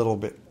a little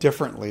bit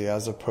differently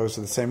as opposed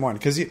to the same one.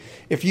 Because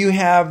if you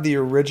have the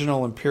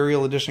original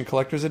Imperial Edition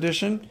Collector's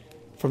Edition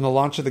from the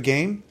launch of the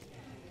game,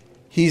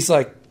 he's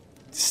like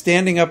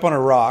standing up on a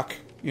rock,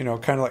 you know,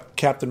 kind of like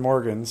Captain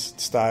Morgan's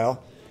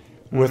style.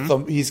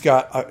 With he's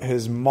got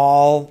his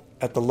maul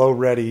at the low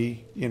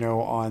ready, you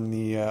know,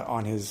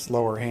 on his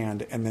lower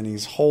hand, and then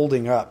he's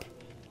holding up.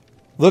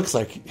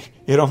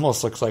 It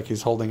almost looks like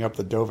he's holding up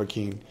the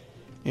Dovahkiin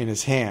in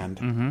his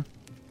hand,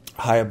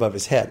 high above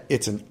his head.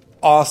 It's an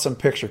awesome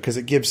picture because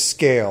it gives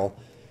scale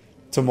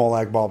to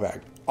Molag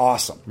Bal.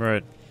 Awesome.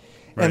 Right.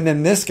 And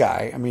then this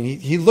guy, I mean,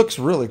 he looks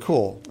really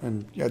cool.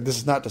 And this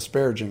is not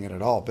disparaging it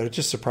at all, but it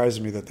just surprises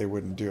me that they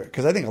wouldn't do it.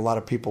 Because I think a lot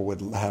of people would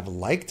have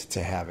liked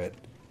to have it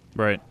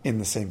in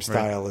the same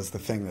style as the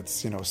thing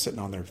that's, you know, sitting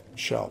on their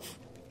shelf.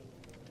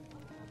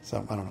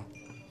 So, I don't know.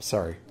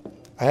 Sorry.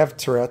 I have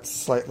Tourette's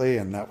slightly,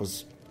 and that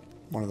was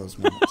one of those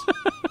moments.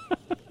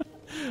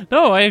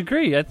 No, I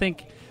agree. I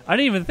didn't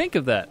even think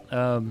of that.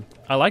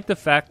 I like the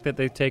fact that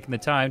they've taken the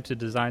time to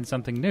design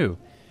something new.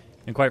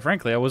 And quite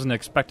frankly, I wasn't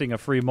expecting a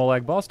free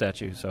Molag Bal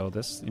statue, so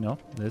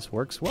this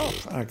works well.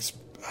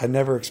 I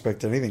never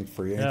expect anything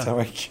free. Anytime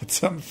I get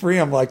something free,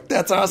 I'm like,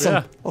 that's awesome.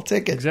 Yeah. I'll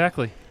take it.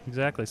 Exactly.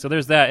 So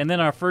there's that. And then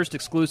our first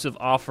exclusive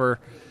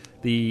offer,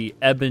 the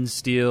Ebon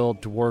Steel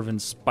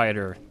Dwarven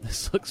Spider.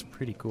 This looks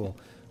pretty cool.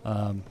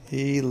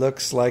 He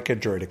looks like a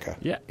droideka.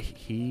 Yeah,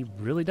 he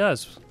really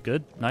does.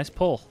 Good, nice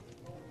pull.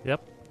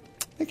 Yep.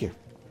 Thank you.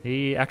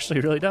 He actually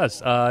really does.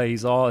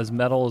 His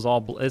metal is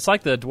all. It's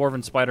like the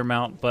Dwarven Spider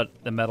mount, but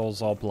the metal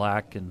is all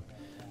black, and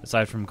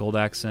aside from gold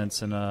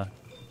accents and a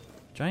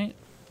giant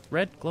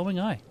red glowing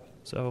eye.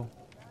 So,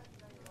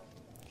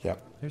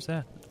 yep, there's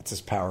that. It's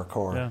his power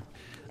core.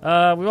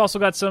 Yeah. We've also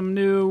got some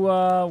new.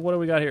 What do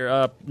we got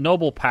here?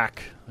 Noble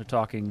Pack. They're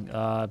talking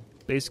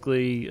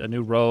basically a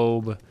new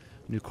robe.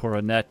 New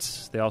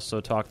coronet. They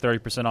also talk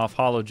 30% off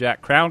Hollow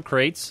Jack crown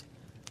crates.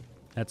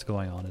 That's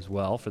going on as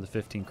well for the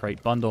 15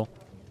 crate bundle.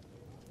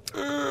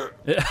 You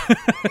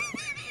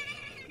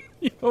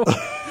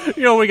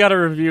know, we got a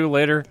review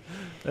later.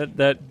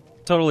 That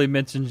totally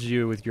mentions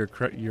you with your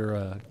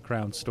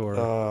Crown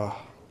Store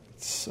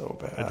It's so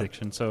bad.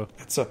 addiction. So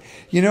It's so.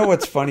 You know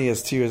what's funny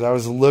is I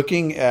was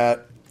looking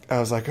at. I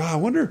was like, I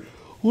wonder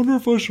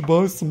if I should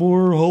buy some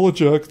more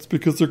Holojackets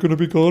because they're going to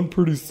be gone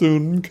pretty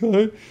soon.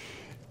 Okay.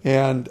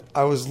 And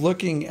I was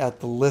looking at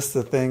the list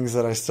of things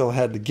that I still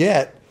had to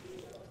get.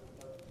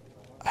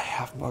 I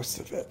have most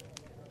of it.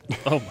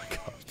 oh my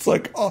god, It's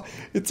like,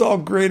 it's all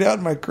grayed out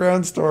in my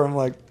Crown Store. I'm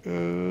like,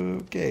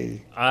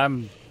 okay.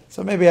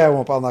 So maybe I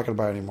won't. I'm not going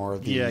to buy any more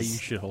of these. Yeah, you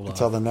should hold on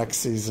until the next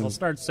season. I'll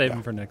start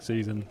saving for next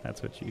season.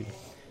 That's what you.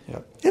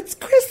 Yep. It's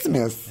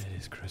Christmas. It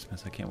is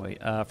Christmas. I can't wait.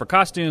 For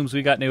costumes,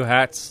 we got new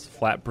hats,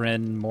 flat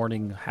brim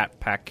morning hat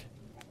pack.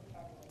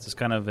 This is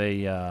kind of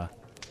a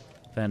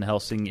Van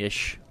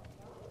Helsing-ish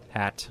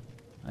hat,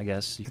 I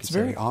guess you could It's say.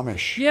 very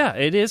Amish. Yeah,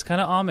 it is kind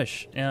of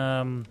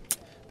Amish.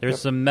 There's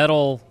some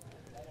metal,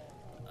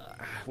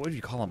 what do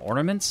you call them,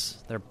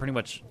 ornaments? They're pretty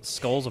much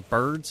skulls of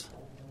birds.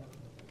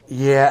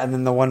 Yeah, and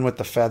then the one with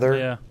the feather.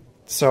 Yeah.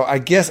 So I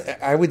guess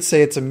I would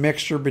say it's a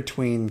mixture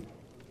between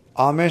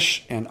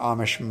Amish and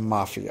Amish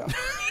Mafia.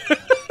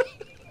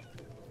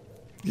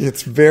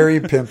 It's very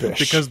pimpish.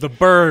 Because the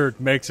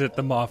bird makes it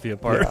the mafia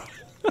part. Yeah.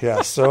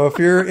 Yeah. So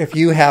if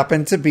you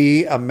happen to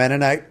be a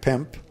Mennonite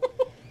pimp,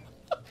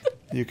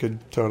 you could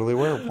totally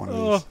wear one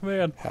of these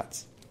man.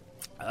 hats.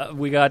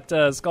 We got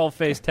skull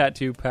face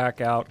tattoo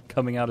pack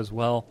coming out as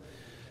well.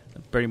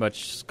 Pretty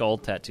much skull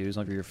tattoos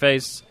over your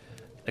face,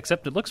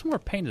 except it looks more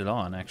painted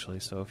on, actually.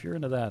 So if you're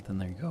into that, then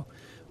there you go.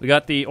 We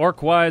got the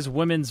Orc-Wise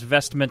women's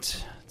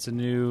vestment. It's a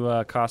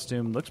new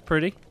costume. Looks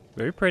pretty.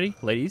 Very pretty.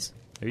 Ladies,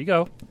 there you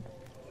go.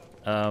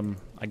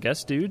 I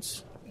guess,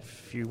 dudes,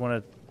 if you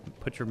want to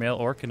put your male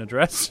orc in a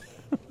dress.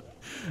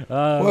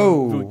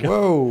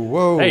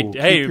 Whoa. Hey, Keep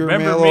your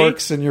remember male me?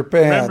 orcs in your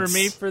pants. Remember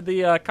me for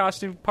the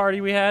costume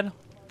party we had?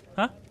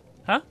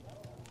 Huh?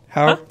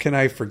 How can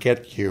I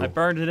forget you? I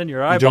burned it in your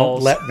You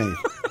eyeballs. don't let me.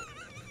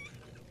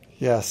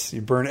 Yes,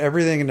 you burn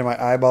everything into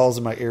my eyeballs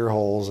and my ear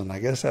holes, and I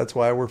guess that's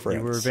why we're friends.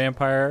 You were a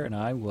vampire, and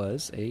I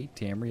was a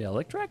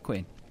Tamrielic drag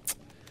queen.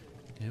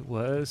 It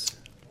was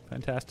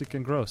fantastic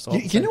and gross. all at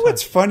the You same know time.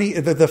 what's funny?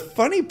 The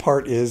funny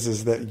part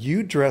is that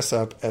you dress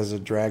up as a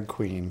drag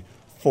queen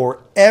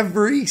for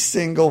every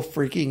single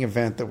freaking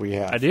event that we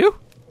have. I do?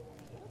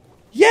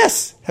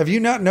 Yes. Have you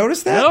not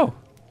noticed that? No.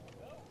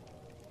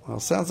 Well,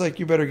 sounds like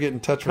you better get in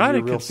touch with Kind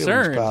your of real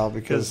concerned. feelings, pal.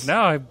 Because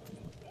now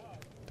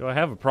do I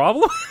have a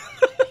problem?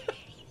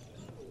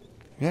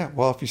 yeah,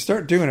 well, if you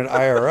start doing it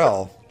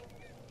IRL,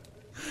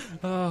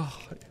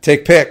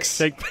 take pics.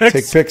 Take pics.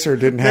 Take pics, or it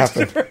didn't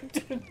happen.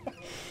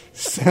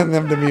 Send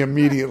them to me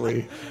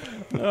immediately.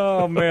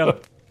 Oh, man.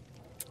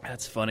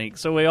 That's funny.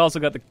 So we also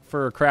got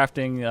for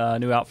crafting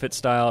new outfit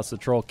style. It's the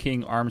Troll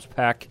King Arms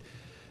Pack.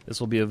 This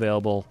will be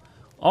available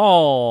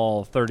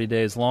all 30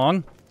 days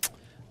long.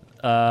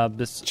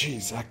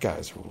 Jeez, that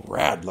guy's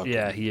rad looking.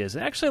 Yeah, he is.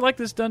 I actually like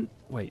this done.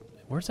 Wait,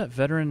 where's that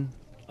veteran?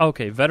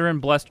 Okay, Veteran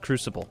Blessed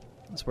Crucible.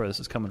 That's where this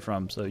is coming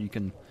from. So you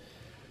can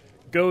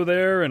go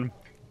there and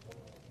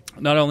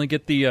not only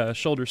get the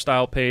shoulder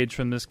style page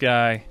from this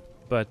guy,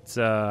 but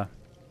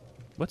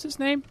what's his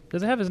name?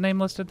 Does it have his name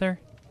listed there?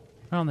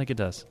 I don't think it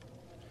does.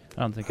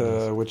 I don't think it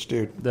does. Which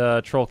dude?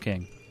 The Troll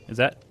King. Is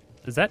that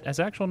his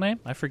actual name?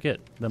 I forget.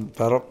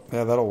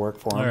 That'll work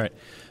for him. All right.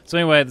 So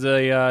anyway,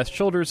 the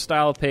shoulder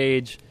style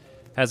page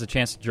has a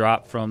chance to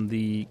drop from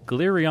the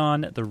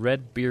Galerion, the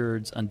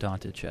Redbeard's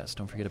Undaunted chest.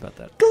 Don't forget about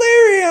that.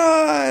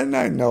 Galerion!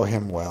 I know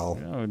him well.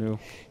 Oh, no.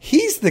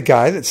 He's the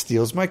guy that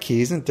steals my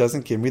keys and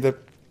doesn't give me the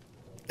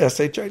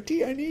SHIT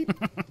I need.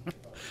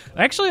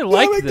 I actually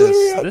like my this.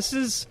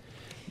 Galerion.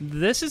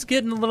 This is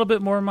getting a little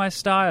bit more my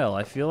style.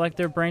 I feel like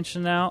they're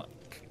branching out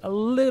a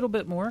little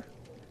bit more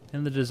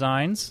in the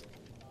designs.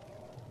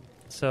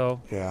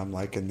 So Yeah, I'm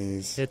liking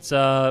these. it's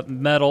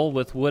metal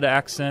with wood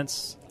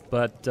accents,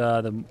 but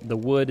the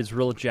wood is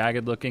real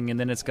jagged looking, and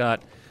then it's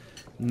got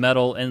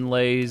metal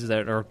inlays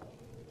that are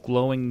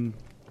glowing.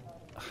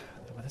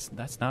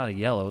 That's not a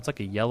yellow. It's like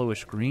a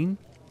yellowish green,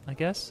 I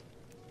guess.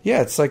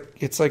 Yeah, it's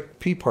like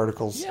pea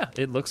particles. Yeah,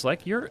 it looks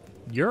like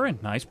urine.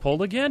 Nice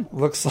pull again.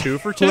 Looks like 2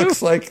 for 2.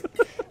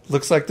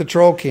 Looks like the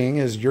Troll King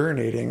is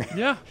urinating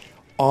Yeah.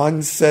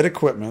 on said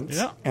equipment.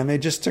 Yeah. And they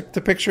just took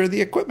the picture of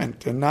the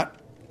equipment and not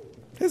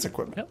his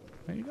equipment. Yep,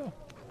 there you go.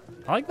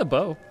 I like the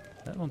bow.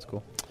 That one's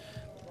cool.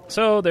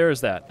 So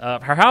there's that.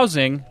 For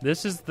housing,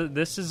 this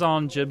is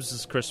on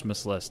Jibs'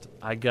 Christmas list.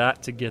 I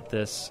got to get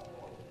this.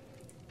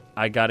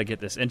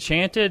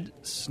 Enchanted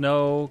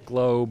Snow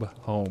Globe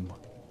Home.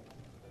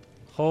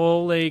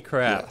 Holy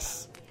crap.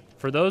 Yes.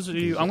 For those of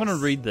you, I'm going to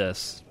read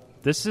this.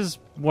 This is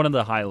one of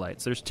the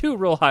highlights. There's 2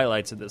 real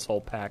highlights of this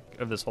whole pack,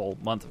 of this whole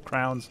month of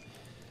Crowns.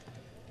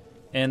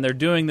 And they're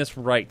doing this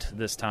right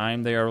this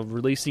time. They are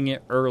releasing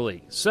it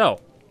early. So,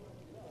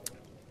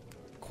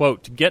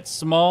 quote, get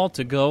small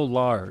to go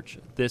large.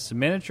 This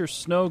miniature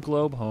snow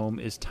globe home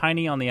is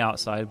tiny on the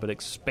outside, but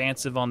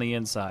expansive on the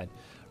inside,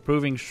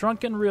 proving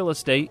shrunken real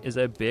estate is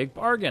a big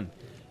bargain.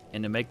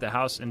 And to make the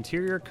house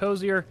interior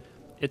cozier,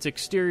 its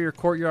exterior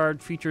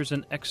courtyard features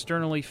an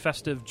externally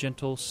festive,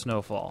 gentle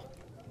snowfall.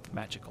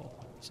 magical.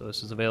 So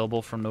this is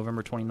available from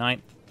November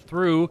 29th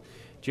through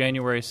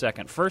January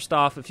 2nd. First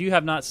off, if you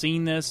have not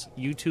seen this,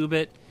 YouTube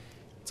it.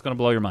 It's going to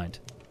blow your mind.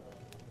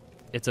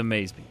 It's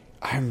amazing.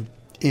 I'm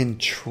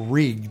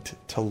intrigued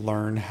to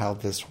learn how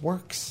this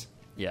works.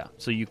 Yeah.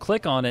 So you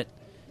click on it,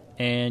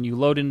 and you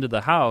load into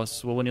the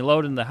house. Well, when you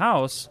load into the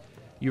house,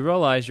 you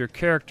realize your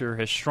character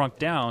has shrunk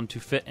down to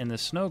fit in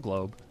this snow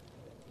globe.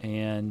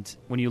 And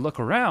when you look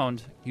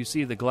around, you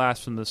see the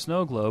glass from the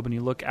snow globe, and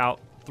you look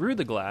out through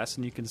the glass,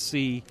 and you can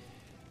see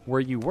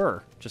where you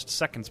were just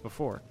seconds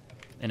before.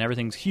 And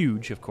everything's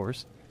huge, of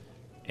course.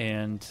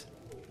 And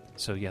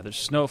so, yeah, there's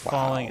snow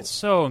falling. It's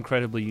so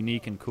incredibly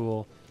unique and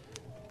cool.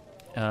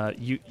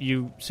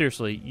 You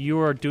seriously, you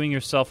are doing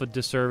yourself a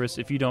disservice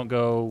if you don't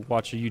go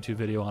watch a YouTube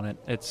video on it.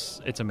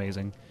 It's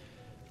amazing.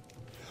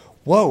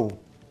 Whoa.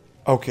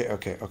 Okay.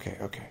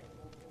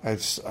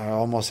 I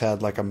almost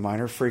had like a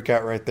minor freak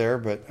out right there,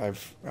 but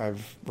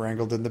I've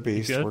wrangled in the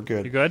beast. We're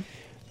good. You good?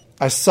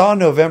 I saw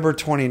November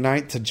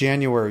 29th to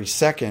January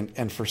 2nd,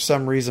 and for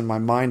some reason my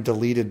mind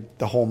deleted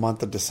the whole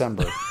month of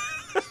December.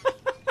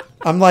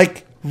 I'm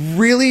like,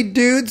 really,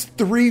 dudes?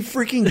 3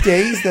 freaking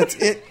days? That's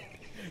it?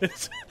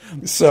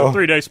 So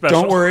 3-day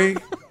special. Don't worry.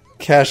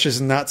 Cash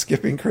is not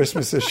skipping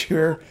Christmas this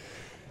year.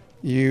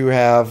 You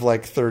have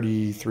like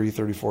 33,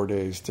 34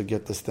 days to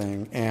get this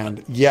thing.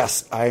 And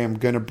yes, I am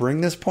going to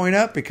bring this point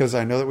up because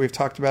I know that we've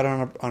talked about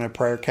it on a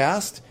prior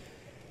cast.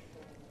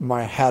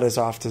 My hat is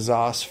off to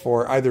Zos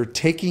for either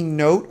taking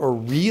note or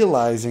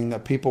realizing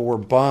that people were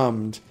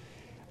bummed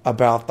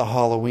about the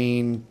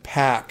Halloween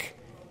pack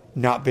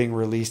not being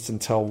released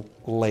until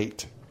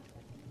late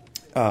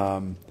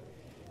October.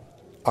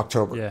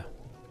 Yeah.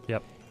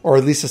 Yep. Or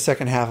at least the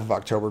second half of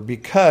October.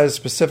 Because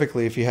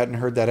specifically, if you hadn't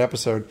heard that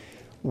episode,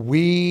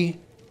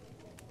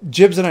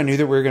 Jibs and I knew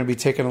that we were going to be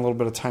taking a little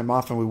bit of time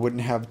off and we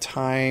wouldn't have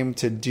time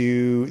to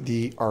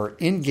do our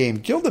in-game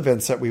guild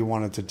events that we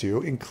wanted to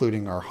do,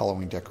 including our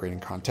Halloween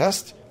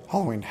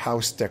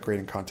house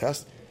decorating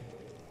contest,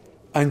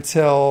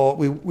 until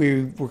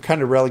we were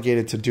kind of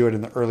relegated to do it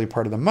in the early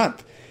part of the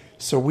month.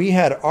 So we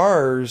had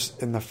ours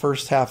in the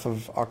first half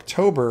of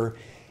October,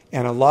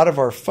 and a lot of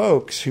our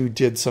folks who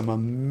did some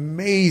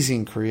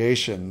amazing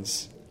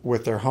creations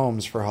with their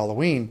homes for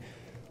Halloween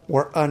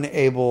were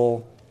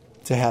unable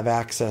to have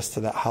access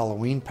to that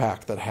Halloween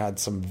pack that had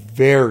some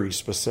very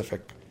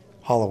specific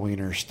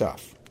Halloweener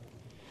stuff.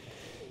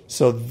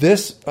 So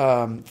this,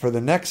 for the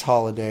next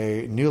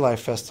holiday, New Life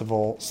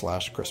Festival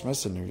 /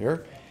 Christmas and New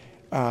Year,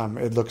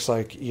 it looks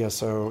like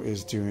ESO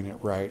is doing it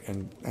right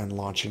and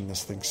launching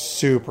this thing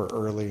super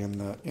early in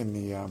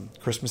the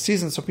Christmas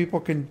season so people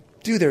can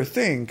do their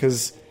thing.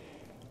 Because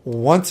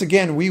once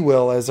again, we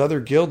will, as other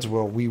guilds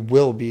will, we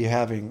will be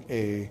having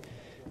a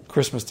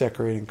Christmas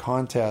decorating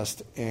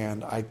contest,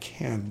 and I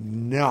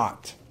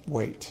cannot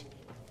wait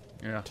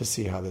to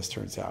see how this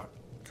turns out.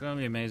 It's going to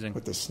be amazing.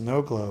 With the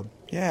snow globe.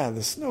 Yeah,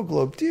 the snow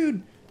globe.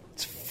 Dude,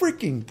 it's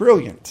freaking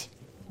brilliant.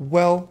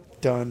 Well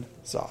done,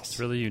 Zos. It's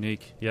really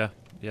unique. Yeah.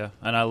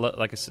 And I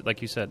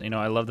like you said,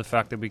 I love the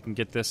fact that we can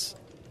get this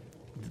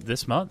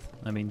month.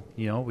 I mean,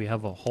 we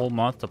have a whole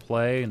month to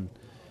play and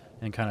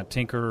kind of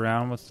tinker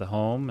around with the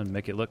home and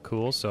make it look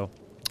cool. So,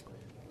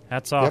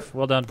 hats off. Yep.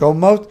 Well done. Go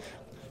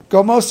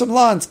mow some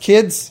lawns,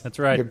 kids. That's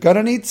right. You're going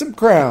to need some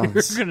crowns.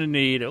 You're going to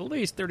need at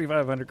least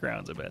 3,500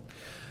 crowns, I bet.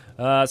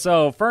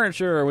 So,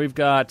 furniture, we've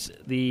got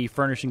the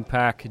Furnishing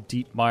Pack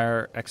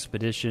Deepmire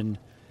Expedition.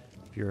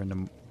 If you're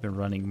been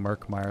running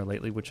Murkmire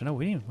lately, which I know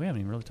we haven't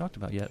even really talked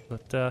about yet.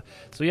 But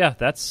so, yeah,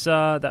 that's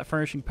that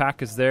Furnishing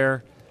Pack is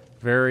there.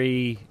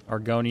 Very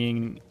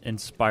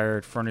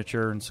Argonian-inspired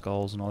furniture and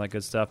skulls and all that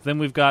good stuff. Then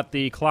we've got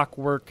the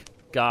Clockwork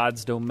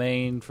God's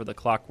Domain for the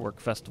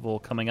Clockwork Festival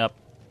coming up,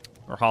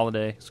 or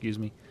holiday, excuse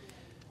me.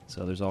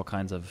 So there's all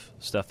kinds of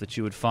stuff that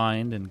you would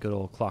find in good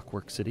old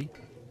Clockwork City.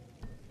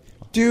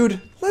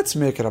 Dude, let's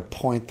make it a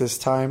point this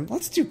time.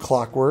 Let's do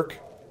Clockwork.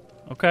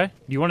 Okay.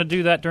 Do you want to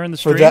do that during the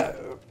stream?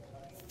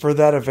 For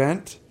that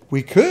event?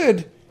 We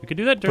could. We could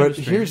do that during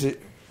the stream.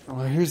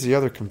 But here's the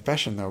other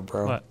confession, though,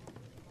 bro. What?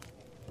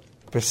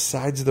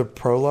 Besides the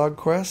prologue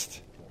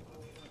quest,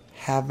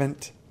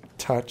 haven't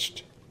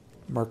touched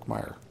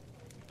Murkmire.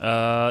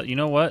 You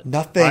know what?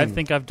 Nothing. I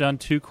think I've done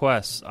 2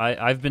 quests.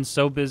 I've been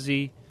so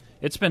busy.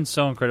 It's been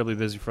so incredibly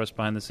busy for us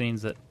behind the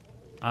scenes that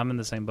I'm in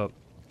the same boat.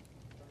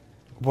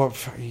 Well,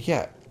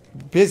 yeah.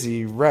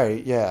 Busy,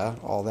 right, yeah,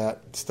 all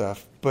that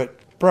stuff. But,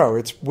 bro,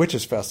 it's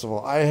Witches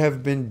Festival. I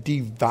have been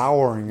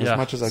devouring as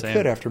much as I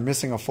could after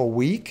missing a full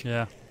week.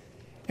 Yeah.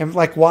 And,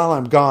 like, while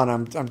I'm gone,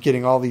 I'm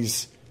getting all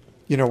these,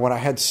 when I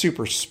had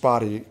super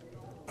spotty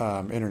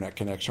internet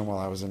connection while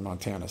I was in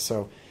Montana.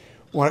 So,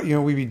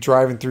 we'd be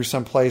driving through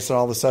some place and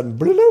all of a sudden,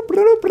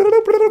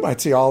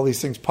 I'd see all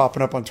these things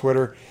popping up on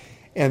Twitter.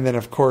 And then,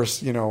 of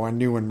course, I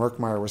knew when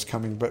Murkmire was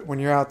coming. But when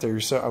you're out there,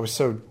 I was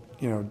so,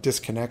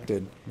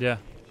 disconnected. Yeah.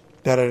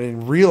 That I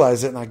didn't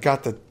realize it. And I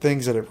got the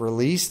things that it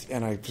released.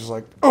 And I was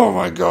like, oh,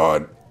 my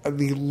God. I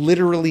mean,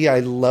 literally, I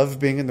love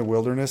being in the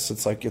wilderness.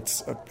 It's like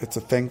it's a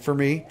thing for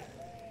me.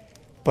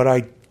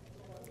 But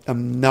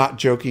am not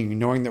joking.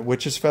 Knowing that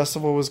Witches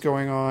Festival was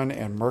going on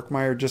and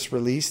Murkmire just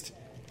released,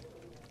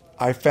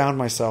 I found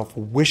myself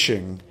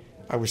wishing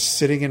I was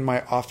sitting in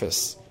my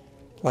office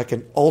like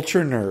an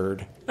ultra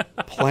nerd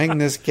playing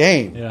this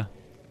game. Yeah.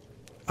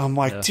 I'm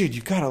like, dude,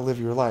 you got to live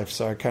your life.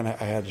 So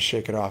I had to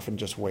shake it off and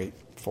just wait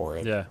for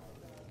it. Yeah.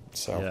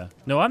 So yeah.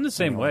 No, I'm the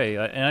same way.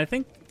 And I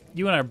think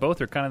you and I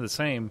both are kind of the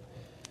same.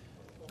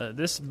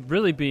 This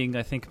really being,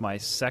 I think, my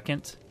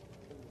second,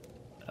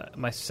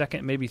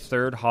 maybe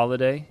third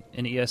holiday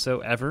in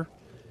ESO ever.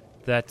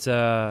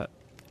 That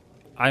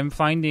I'm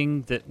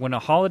finding that when a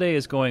holiday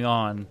is going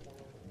on,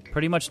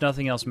 pretty much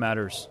nothing else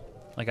matters.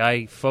 Like,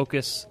 I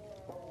focus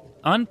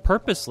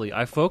unpurposely.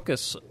 I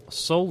focus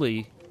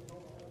solely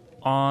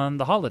on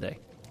the holiday.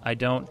 I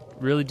don't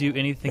really do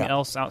anything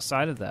else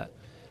outside of that.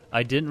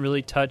 I didn't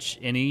really touch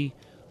any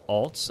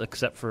alts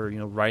except for,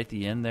 right at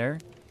the end there.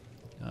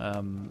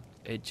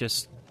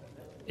 It's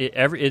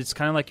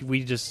kind of like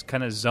we just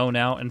kind of zone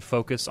out and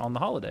focus on the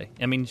holiday.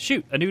 I mean,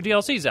 shoot, a new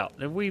DLC's out.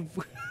 We're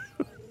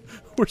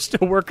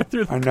still working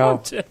through the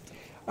content.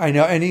 I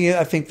know, and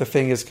I think the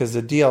thing is because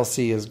the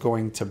DLC is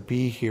going to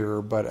be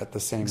here, but at the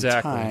same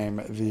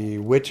time, the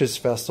Witches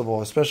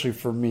Festival, especially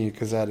for me,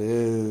 because that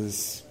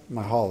is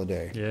my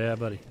holiday. Yeah,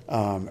 buddy.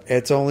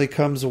 It only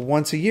comes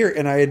once a year,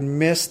 and I had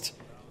missed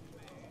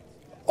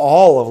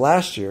all of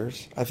last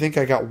year's. I think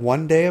I got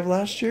one day of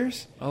last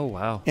year's. Oh,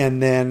 wow.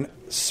 And then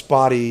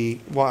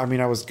spotty. Well, I mean,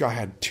 I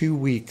had 2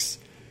 weeks,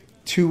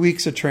 2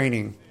 weeks of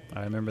training.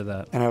 I remember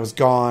that. And I was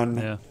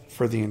gone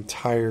for the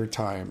entire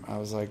time. I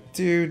was like,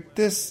 dude,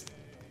 this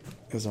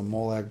is a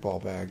Molag ball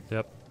bag.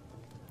 Yep.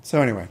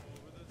 So anyway.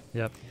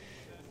 Yep.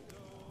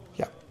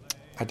 Yeah.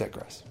 I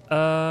digress.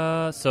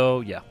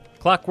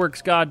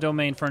 Clockwork's God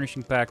Domain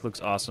Furnishing Pack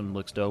looks awesome.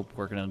 Looks dope.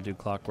 We're going to do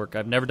Clockwork.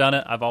 I've never done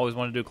it. I've always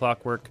wanted to do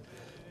Clockwork.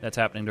 That's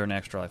happening during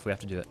Extra Life. We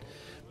have to do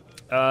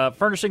it.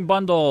 Furnishing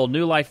Bundle,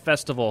 New Life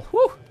Festival.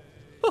 Woo!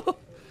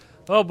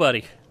 Oh,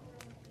 buddy.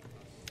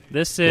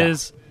 This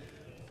is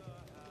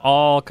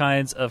all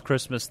kinds of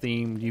Christmas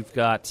themed. You've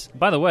got,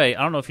 by the way,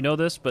 I don't know if you know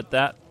this, but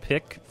that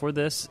pick for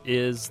this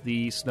is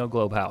the Snow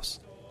Globe house.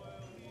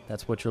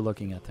 That's what you're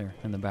looking at there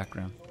in the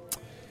background.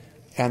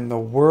 And the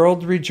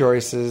world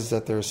rejoices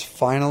that there's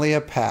finally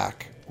a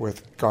pack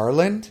with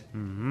garland,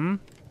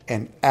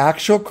 an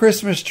actual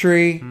Christmas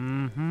tree,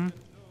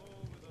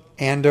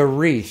 and a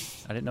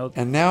wreath. I didn't know.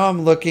 And now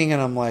I'm looking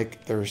and I'm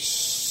like, there's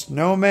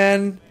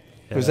snowmen.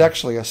 Yeah. There's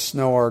actually a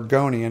snow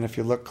Argonian if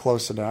you look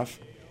close enough.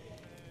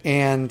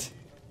 And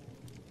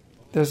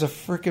there's a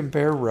freaking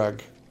bear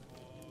rug.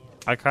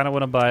 I kind of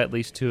want to buy at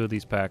least 2 of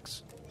these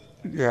packs.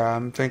 Yeah,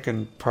 I'm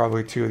thinking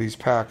probably 2 of these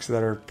packs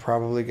that are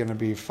probably going to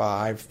be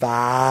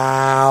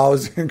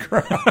 5,000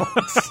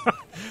 crowns.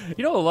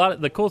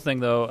 The cool thing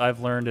though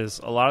I've learned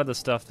is a lot of the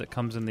stuff that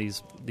comes in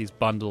these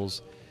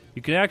bundles,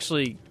 you can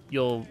actually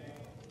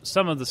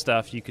some of the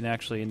stuff you can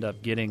actually end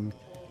up getting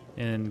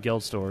in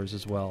guild stores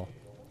as well.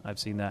 I've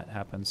seen that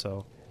happen.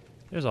 So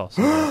there's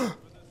also that.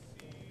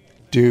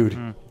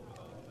 Dude,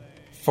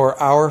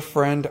 for our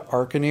friend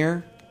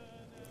Arcaneer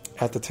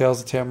at the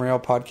Tales of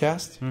Tamriel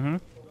podcast.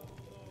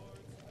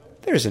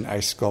 There's an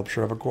ice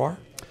sculpture of a Guar.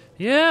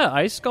 Yeah,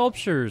 ice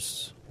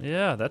sculptures.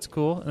 Yeah, that's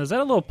cool. Is that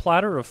a little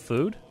platter of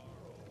food?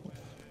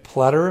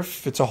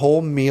 It's a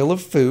whole meal of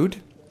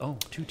food. Oh,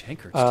 2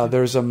 tankards.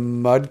 There's a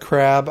mud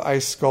crab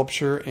ice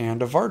sculpture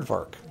and a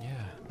Vardvark. Yeah,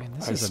 man,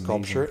 this ice is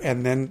sculpture. amazing.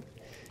 And then,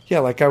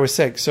 like I was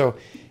saying, so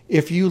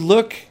if you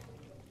look,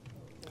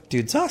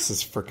 dude, Zos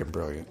is freaking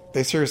brilliant.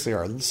 They seriously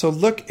are. So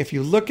if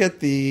you look at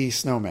the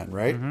snowmen,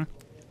 right?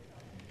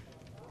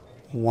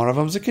 One of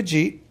them's a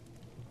Khajiit.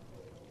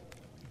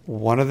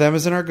 One of them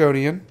is an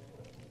Argonian,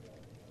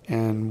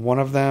 and one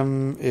of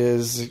them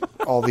is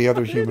all the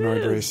other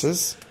humanoid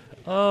races.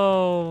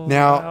 Oh,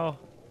 now, wow.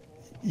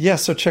 Yeah,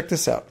 so check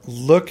this out.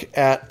 Look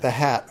at the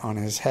hat on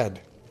his head.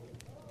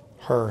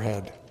 Her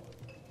head.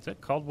 Is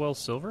that Caldwell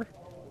Silver?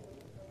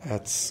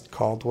 That's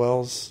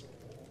Caldwell's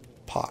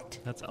pot.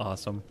 That's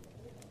awesome.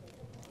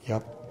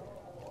 Yep.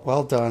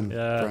 Well done,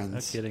 Yeah, friends.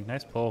 no kidding.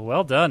 Nice pull.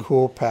 Well done.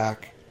 Cool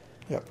pack.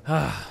 Yep.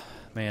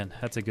 Man,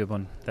 that's a good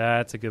one.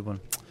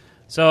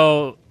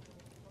 So,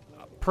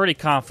 pretty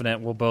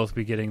confident we'll both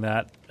be getting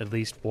that at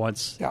least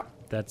once. Yeah.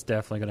 That's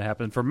definitely going to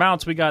happen. For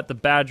mounts, we got the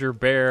Badger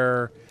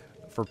Bear.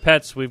 For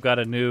pets, we've got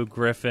a new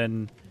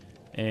Griffin.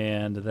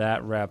 And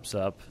that wraps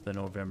up the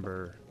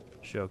November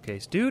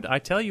showcase. Dude, I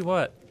tell you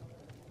what.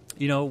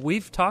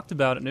 We've talked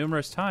about it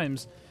numerous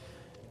times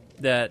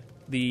that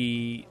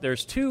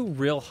there's 2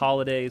 real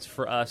holidays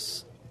for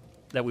us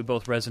that we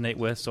both resonate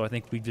with. So I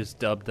think we just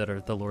dubbed that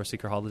are the Lore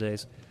Seeker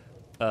holidays.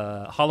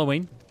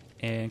 Halloween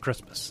and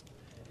Christmas.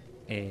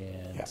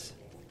 And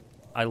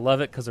I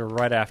love it because they're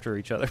right after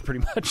each other,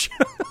 pretty much.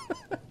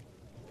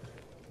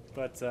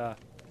 But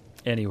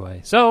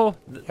anyway, so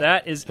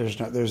that is...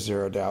 There's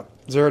zero doubt.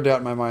 Zero doubt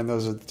in my mind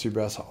those are the 2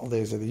 best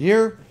holidays of the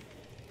year.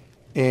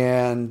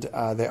 And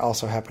they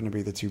also happen to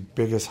be the 2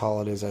 biggest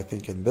holidays, I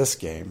think, in this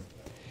game.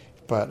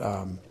 But,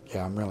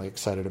 I'm really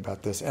excited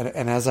about this.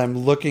 And as I'm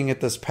looking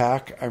at this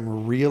pack,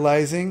 I'm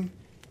realizing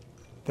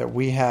that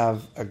we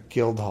have a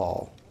guild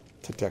hall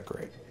to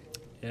decorate.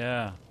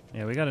 Yeah.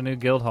 Yeah, we got a new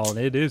guild hall, and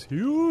it is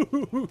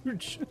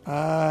huge.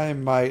 I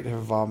might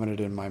have vomited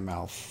in my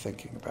mouth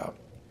thinking about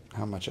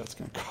how much that's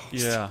going to cost.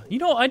 Yeah. You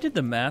know, I did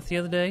the math the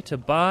other day. To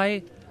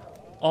buy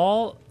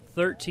all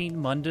 13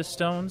 Mundus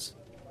stones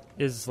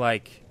is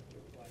like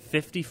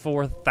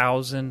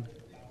 54,000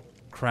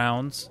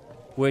 crowns,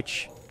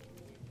 which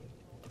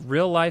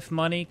real life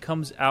money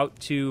comes out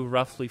to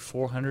roughly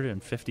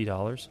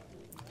 $450.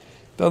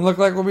 Doesn't look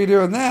like we'll be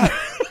doing that.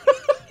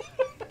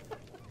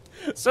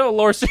 So,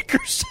 lore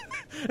seekers,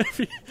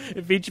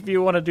 if each of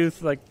you want to do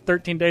like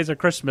 13 days of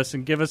Christmas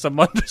and give us a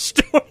Mundus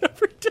stone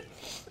every day.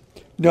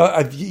 No,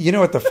 you know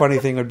what the funny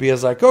thing would be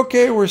is like,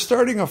 okay, we're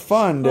starting a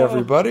fund,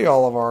 everybody,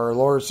 all of our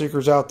lore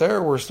seekers out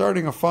there. We're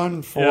starting a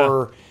fund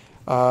for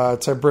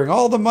to bring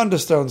all the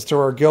Mundus stones to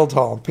our guild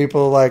hall.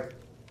 People are like,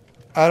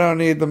 I don't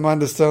need the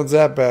Mundus stones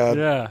that bad.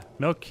 Yeah,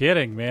 no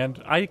kidding, man.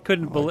 I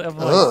couldn't believe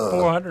like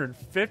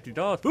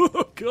 $450.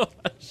 Oh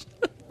gosh.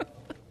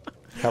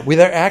 Yeah, we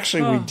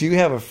do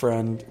have a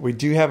friend. We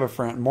do have a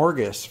friend,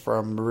 Morgus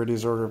from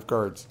Meridia's Order of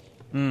Guards.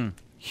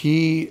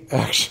 He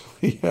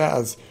actually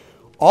has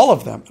all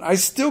of them. I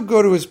still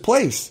go to his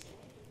place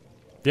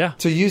to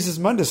use his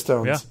Mundus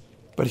stones. Yeah.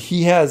 But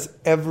he has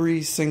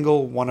every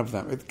single one of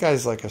them. The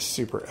guy's like a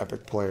super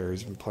epic player.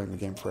 He's been playing the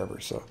game forever.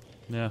 So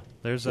Yeah,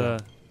 that's a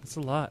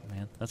lot,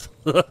 man. That's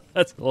a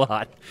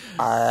lot.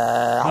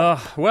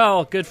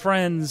 Well, good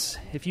friends,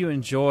 if you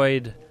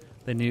enjoyed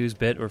the news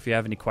bit, or if you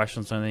have any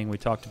questions on anything we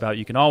talked about,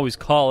 you can always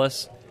call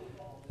us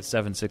at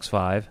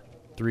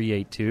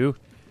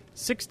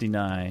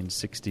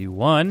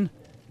 765-382-6961. You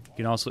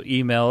can also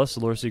email us,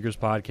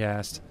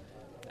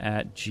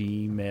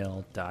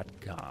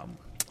 loreseekerspodcast@gmail.com.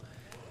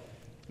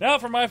 Now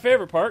for my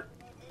favorite part.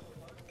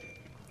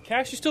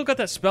 Cash, you still got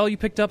that spell you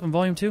picked up in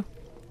Volume 2?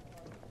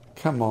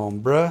 come on,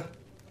 bruh.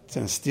 It's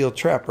in a steel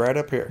trap right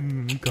up here.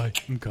 Okay.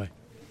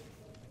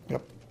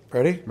 Yep.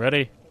 Ready?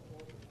 Ready.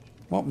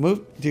 Won't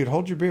move. Dude,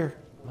 hold your beer.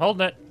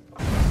 Holding it.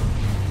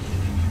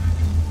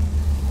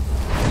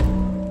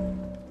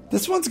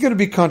 This one's going to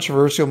be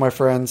controversial, my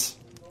friends.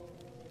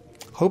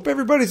 Hope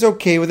everybody's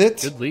okay with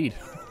it. Good lead.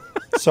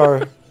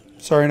 Sorry,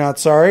 not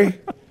sorry.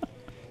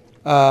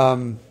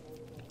 Yeah,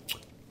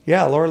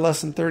 lore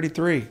lesson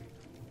 33.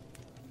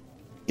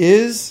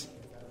 Is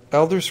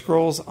Elder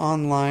Scrolls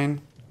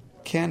Online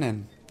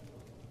canon?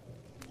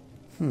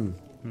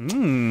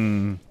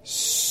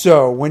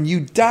 So, when you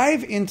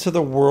dive into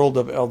the world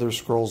of Elder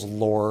Scrolls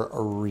lore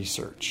or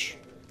research,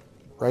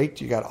 right?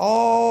 You got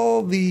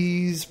all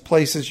these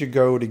places you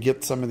go to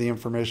get some of the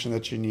information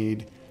that you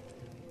need.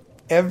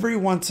 Every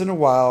once in a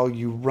while,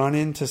 you run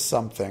into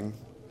something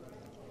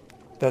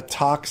that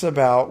talks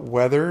about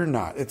whether or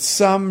not it's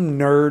some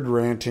nerd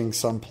ranting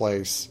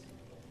someplace.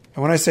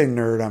 And when I say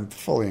nerd, I'm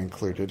fully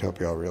included. Hope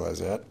you all realize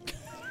that.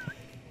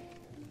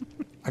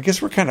 I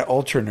guess we're kind of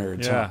ultra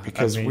nerds, huh?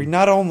 Because we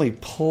not only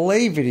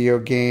play video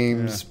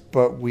games,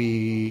 but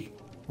we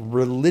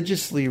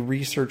religiously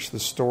research the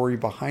story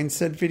behind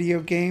said video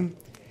game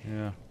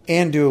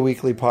and do a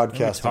weekly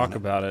podcast talk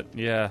about it.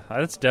 Yeah,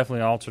 that's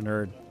definitely ultra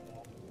nerd.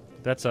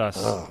 That's us.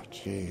 Oh,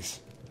 jeez.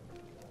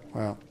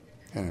 Well,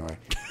 anyway.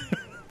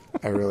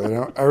 I really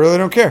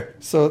don't care.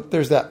 So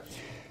there's that.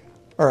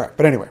 All right.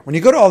 But anyway, when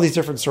you go to all these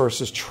different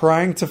sources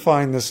trying to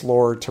find this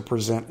lore to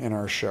present in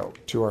our show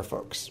to our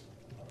folks,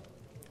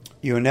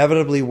 you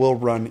inevitably will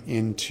run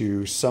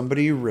into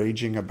somebody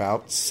raging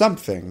about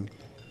something,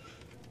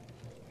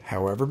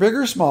 however big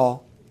or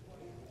small,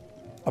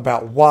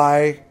 about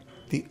why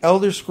the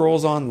Elder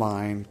Scrolls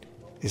Online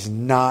is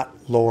not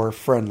lore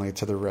friendly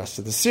to the rest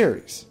of the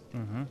series.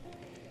 Mm-hmm.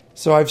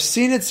 So I've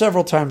seen it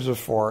several times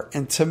before,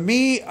 and to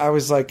me, I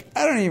was like,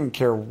 I don't even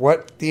care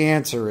what the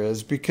answer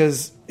is,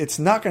 because it's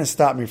not going to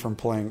stop me from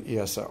playing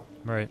ESO.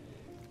 Right.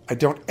 I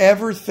don't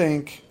ever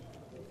think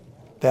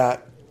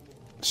that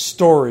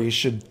story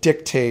should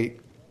dictate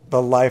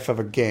the life of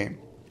a game.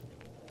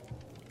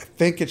 I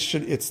think it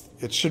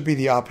should be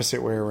the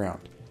opposite way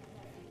around.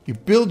 You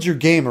build your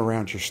game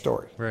around your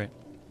story. Right.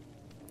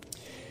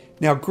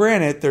 Now,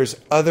 granted, there's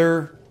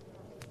other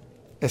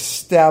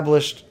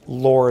established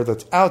lore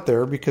that's out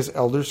there because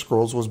Elder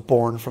Scrolls was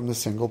born from the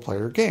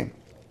single-player game.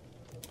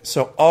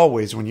 So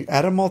always, when you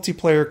add a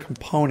multiplayer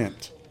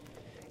component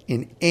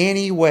in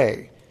any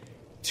way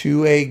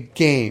to a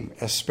game,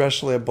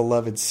 especially a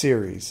beloved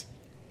series,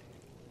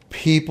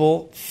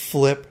 people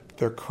flip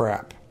their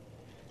crap.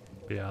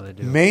 Yeah, they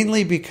do.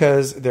 Mainly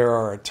because there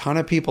are a ton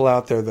of people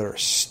out there that are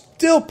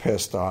still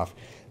pissed off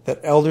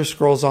that Elder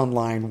Scrolls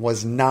Online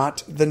was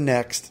not the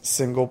next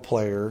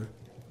single-player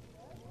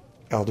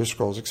Elder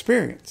Scrolls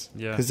experience.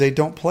 Yeah. Because they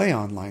don't play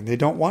online. They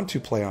don't want to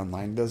play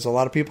online. There's a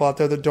lot of people out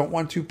there that don't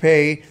want to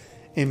pay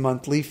a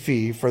monthly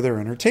fee for their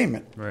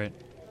entertainment. Right.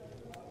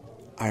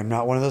 I am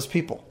not one of those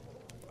people.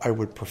 I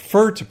would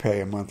prefer to pay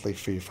a monthly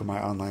fee for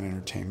my online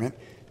entertainment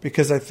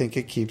because I think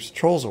it keeps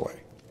trolls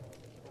away.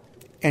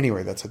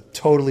 Anyway, that's a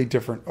totally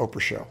different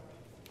Oprah show.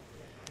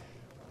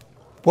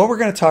 What we're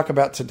going to talk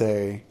about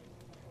today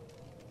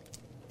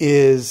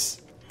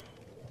is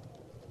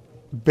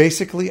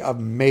basically a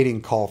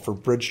mating call for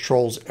bridge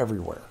trolls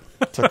everywhere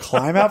to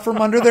climb out from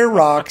under their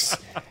rocks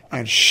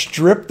and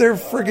strip their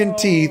friggin'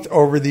 teeth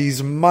over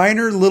these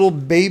minor little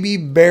baby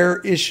bear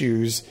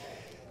issues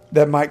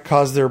that might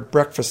cause their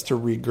breakfast to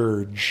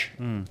regurge.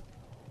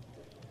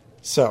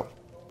 So,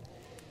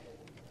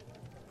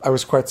 I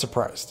was quite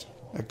surprised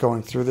at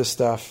going through this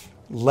stuff.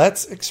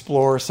 Let's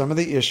explore some of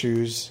the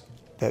issues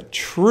that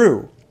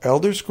true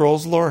Elder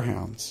Scrolls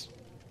lorehounds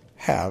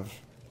have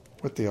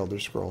with the Elder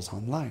Scrolls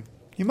Online.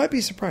 You might be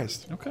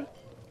surprised. Okay.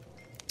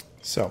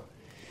 So,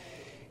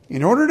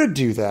 in order to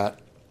do that,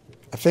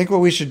 I think what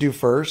we should do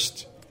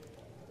first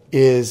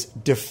is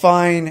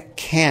define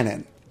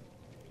canon.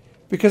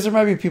 Because there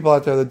might be people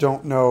out there that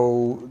don't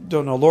know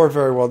lore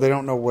very well. They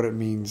don't know what it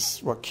means,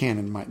 what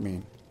canon might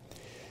mean.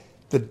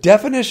 The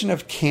definition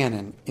of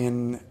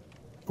canon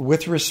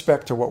with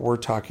respect to what we're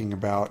talking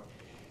about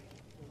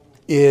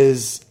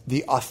is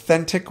the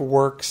authentic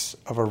works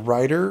of a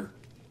writer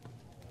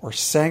or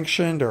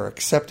sanctioned or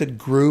accepted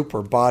group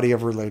or body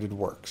of related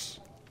works.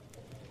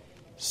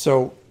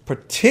 So,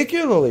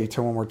 particularly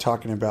to when we're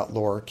talking about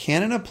lore,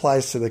 canon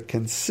applies to the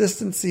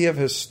consistency of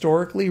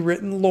historically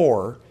written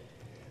lore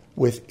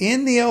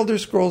within the Elder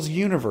Scrolls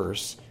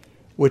universe,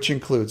 which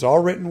includes all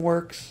written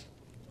works,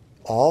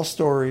 all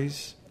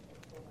stories,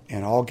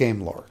 and all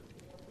game lore.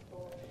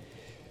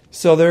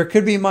 So there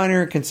could be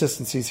minor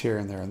inconsistencies here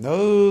and there, and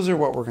those are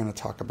what we're going to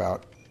talk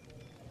about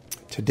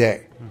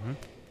today.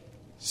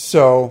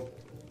 So,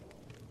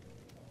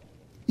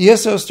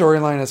 ESO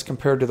storyline as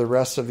compared to the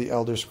rest of the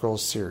Elder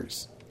Scrolls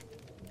series.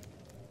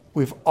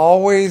 We've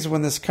always,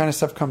 when this kind of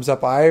stuff comes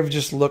up, I've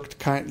just looked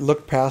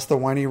past the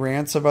whiny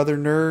rants of other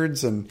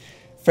nerds and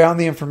found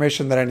the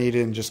information that I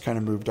needed and just kind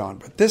of moved on.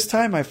 But this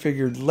time I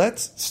figured,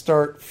 let's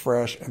start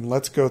fresh and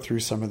let's go through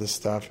some of this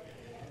stuff.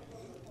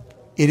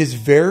 It is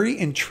very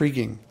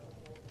intriguing,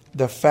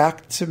 the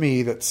fact to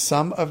me that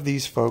some of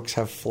these folks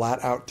have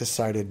flat out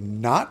decided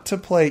not to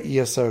play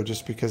ESO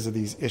just because of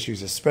these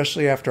issues,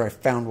 especially after I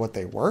found what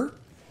they were.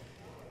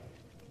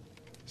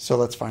 So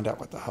let's find out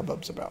what the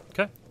hubbub's about.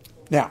 Okay.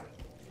 Now,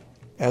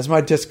 as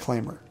my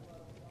disclaimer,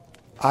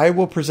 I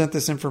will present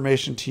this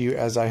information to you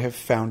as I have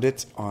found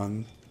it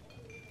on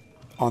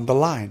the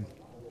line.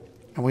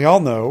 And we all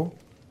know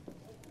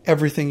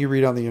everything you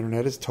read on the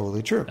internet is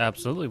totally true.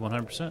 Absolutely,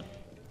 100%.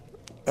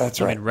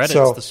 That's right. I mean,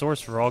 Reddit's the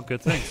source for all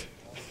good things.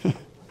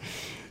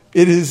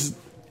 It is...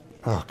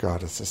 Oh,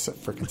 God, it's a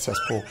freaking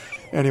cesspool.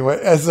 Anyway,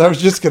 as I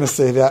was just going to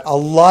say that, a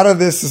lot of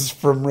this is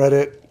from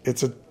Reddit.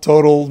 It's a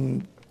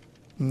total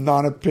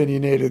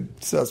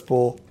non-opinionated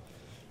cesspool.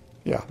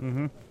 Yeah.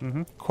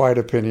 Quite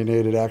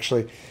opinionated,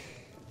 actually.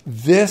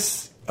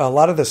 A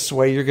lot of the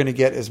sway you're going to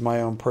get is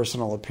my own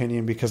personal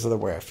opinion because of the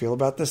way I feel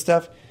about this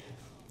stuff.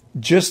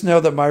 Just know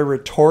that my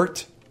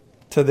retort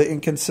to the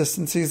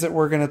inconsistencies that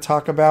we're going to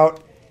talk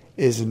about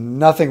is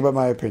nothing but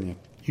my opinion.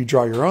 You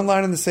draw your own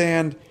line in the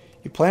sand,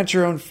 you plant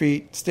your own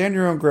feet, stand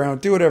your own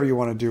ground, do whatever you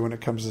want to do when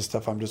it comes to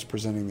stuff. I'm just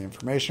presenting the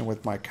information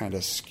with my kind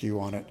of skew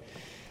on it.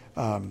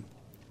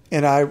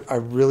 And I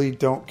really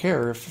don't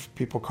care if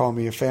people call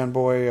me a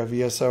fanboy of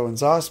ESO and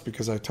ZOS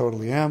because I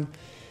totally am.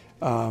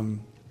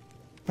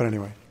 But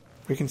anyway,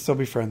 we can still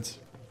be friends.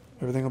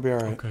 Everything will be all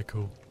right. Okay,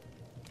 cool.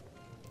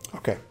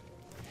 Okay.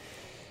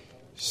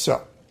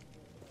 So,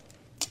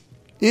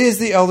 is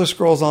the Elder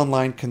Scrolls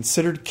Online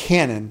considered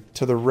canon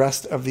to the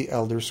rest of the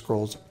Elder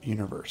Scrolls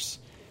universe?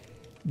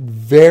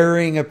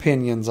 Varying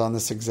opinions on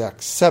this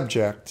exact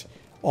subject.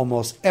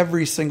 Almost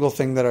every single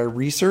thing that I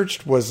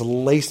researched was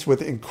laced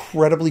with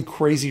incredibly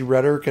crazy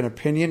rhetoric and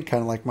opinion, kind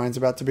of like mine's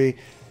about to be.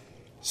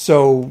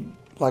 So,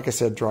 like I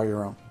said, draw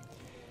your own.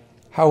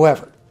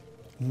 However,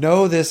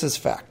 know this as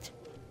fact.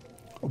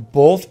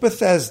 Both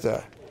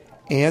Bethesda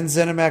and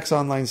ZeniMax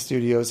Online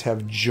Studios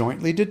have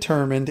jointly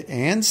determined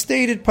and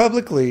stated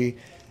publicly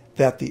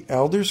that the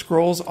Elder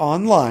Scrolls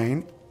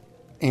Online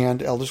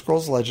and Elder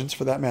Scrolls Legends,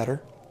 for that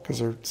matter, because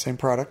they're the same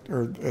product,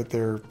 or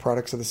they're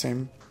products of the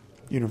same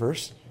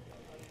universe,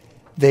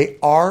 they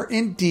are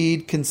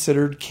indeed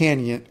considered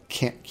canon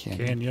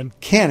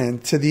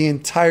to the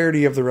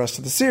entirety of the rest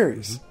of the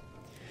series.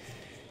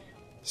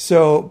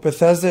 So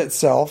Bethesda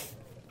itself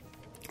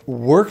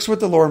works with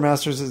the lore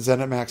masters at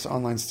ZeniMax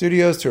Online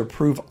Studios to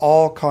approve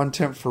all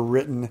content for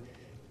written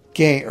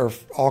game, or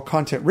all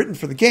content written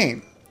for the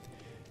games,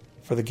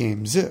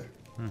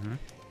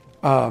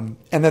 and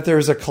that there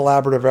is a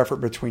collaborative effort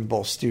between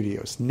both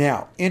studios.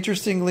 Now,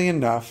 interestingly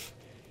enough,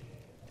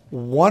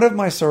 one of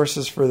my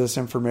sources for this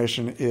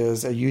information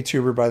is a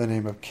YouTuber by the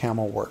name of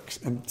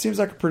CamelWorks, and seems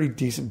like a pretty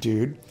decent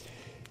dude.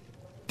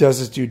 Does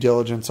his due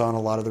diligence on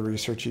a lot of the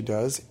research he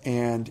does,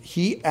 and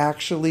he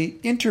actually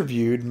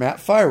interviewed Matt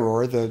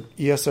Firor, the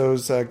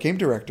ESO's game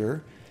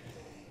director,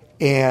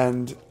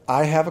 and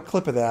I have a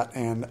clip of that,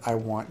 and I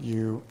want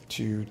you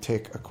to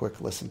take a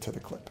quick listen to the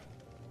clip.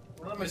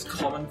 One of the most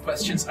common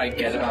questions I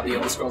get about the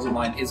Elder Scrolls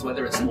Online is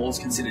whether its lore is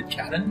considered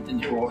canon in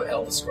the broader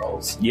Elder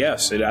Scrolls.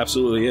 Yes, it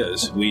absolutely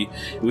is. We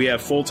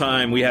have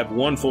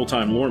one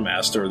full-time lore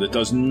master that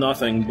does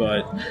nothing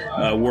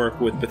but work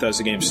with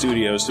Bethesda Game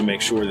Studios to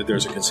make sure that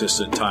there's a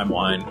consistent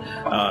timeline.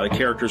 The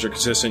characters are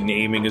consistent,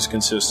 naming is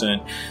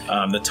consistent.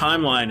 The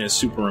timeline is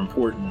super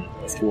important,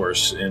 of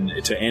course,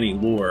 to any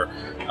lore.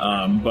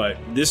 But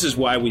this is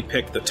why we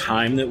picked the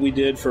time that we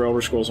did for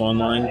Elder Scrolls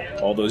Online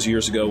all those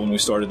years ago when we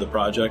started the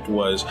project.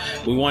 Was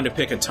we wanted to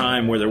pick a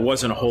time where there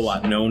wasn't a whole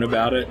lot known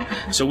about it,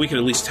 so we could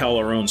at least tell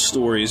our own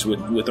stories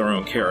with our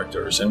own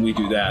characters, and we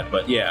do that.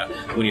 But yeah,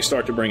 when you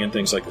start to bring in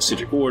things like the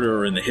Psijic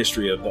Order and the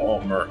history of the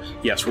Altmer,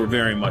 yes, we're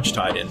very much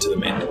tied into the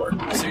main lore.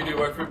 So you do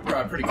work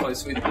pretty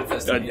closely with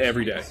Bethesda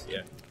every day,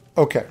 yeah.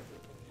 Okay.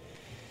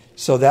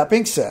 So that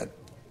being said,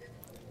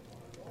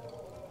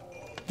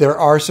 there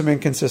are some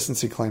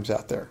inconsistency claims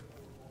out there.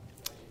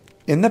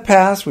 In the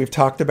past, we've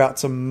talked about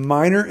some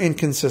minor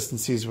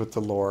inconsistencies with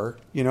the lore.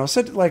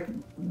 So like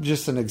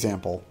just an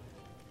example,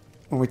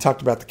 when we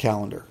talked about the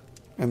calendar,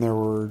 and there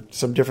were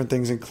some different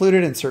things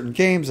included in certain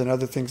games and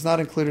other things not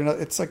included.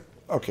 It's like,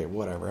 okay,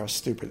 whatever, how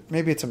stupid.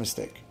 Maybe it's a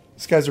mistake.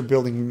 These guys are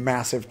building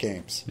massive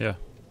games. Yeah.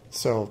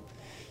 So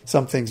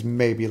some things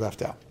may be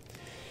left out.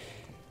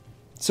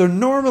 So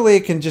normally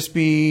it can just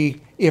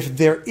be, if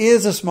there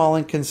is a small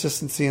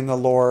inconsistency in the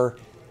lore,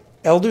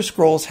 Elder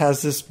Scrolls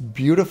has this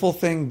beautiful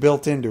thing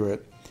built into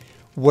it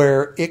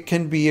where it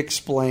can be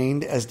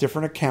explained as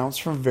different accounts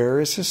from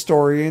various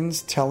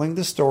historians telling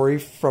the story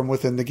from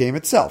within the game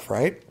itself,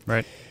 right?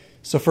 Right.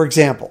 So, for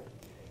example,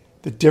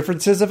 the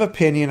differences of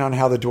opinion on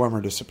how the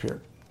Dwemer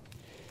disappeared.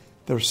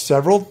 There are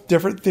several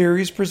different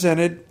theories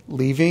presented,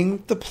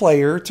 leaving the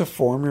player to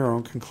form your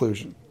own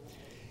conclusion.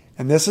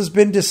 And this has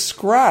been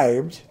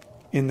described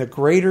in the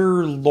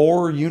greater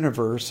lore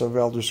universe of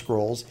Elder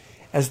Scrolls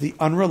as the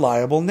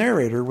unreliable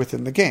narrator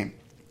within the game.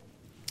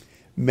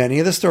 Many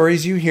of the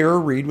stories you hear or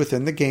read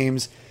within the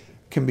games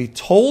can be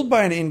told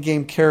by an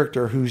in-game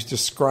character who's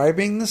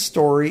describing the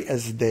story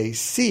as they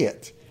see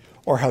it,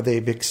 or how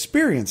they've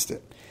experienced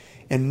it,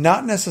 and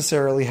not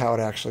necessarily how it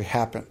actually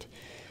happened.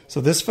 So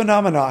this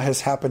phenomenon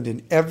has happened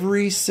in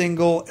every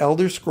single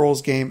Elder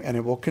Scrolls game, and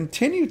it will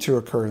continue to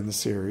occur in the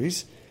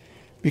series,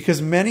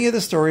 because many of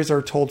the stories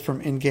are told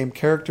from in-game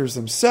characters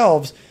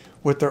themselves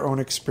with their own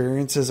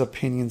experiences,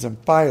 opinions,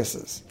 and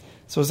biases.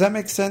 So does that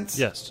make sense?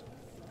 Yes.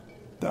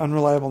 The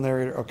unreliable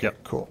narrator? Okay,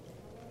 Yep. Cool.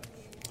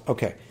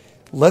 Okay,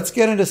 let's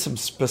get into some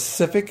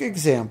specific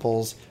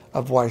examples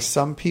of why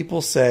some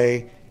people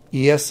say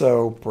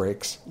ESO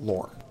breaks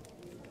lore.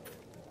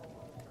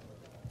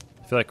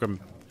 I feel like I'm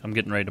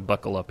getting ready to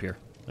buckle up here.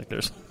 Like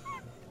there's.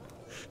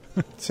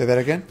 Say that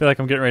again? I feel like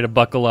I'm getting ready to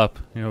buckle up.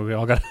 We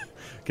all got to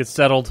get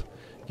settled.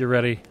 Get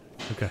ready.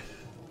 Okay.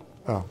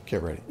 Oh,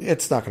 get ready.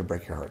 It's not going to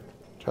break your heart.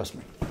 Trust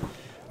me.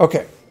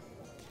 Okay.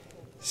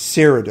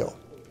 Cyrodiil,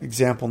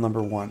 example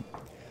number 1.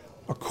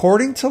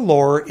 According to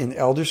lore in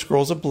Elder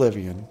Scrolls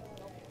Oblivion,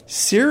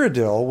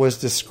 Cyrodiil was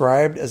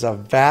described as a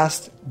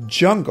vast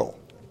jungle.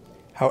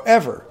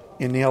 However,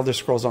 in the Elder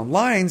Scrolls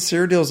Online,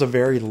 Cyrodiil is a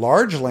very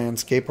large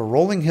landscape of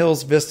rolling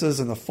hills, vistas,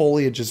 and the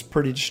foliage is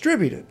pretty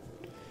distributed.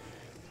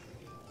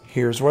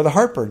 Here's where the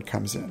heartburn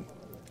comes in.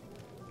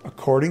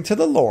 According to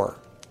the lore,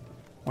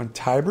 when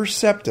Tiber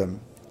Septim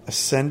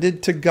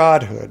ascended to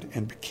godhood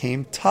and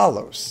became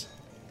Talos,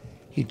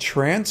 he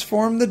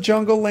transformed the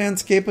jungle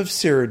landscape of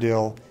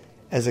Cyrodiil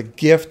as a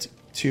gift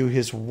to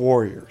his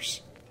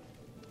warriors.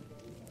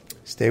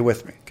 Stay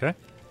with me. Okay.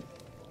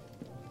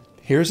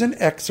 Here's an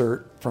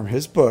excerpt from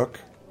his book,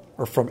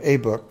 or from a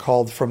book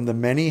called From the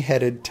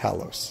Many-Headed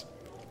Talos.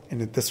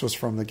 And this was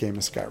from the game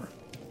of Skyrim.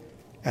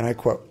 And I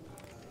quote,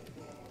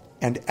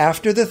 "And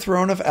after the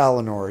throne of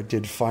Alinor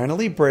did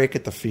finally break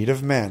at the feet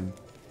of men,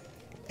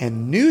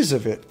 and news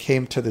of it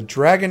came to the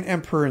Dragon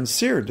Emperor in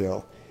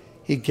Cyrodiil,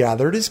 he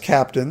gathered his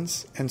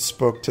captains and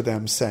spoke to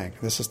them, saying,"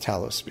 this is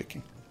Talos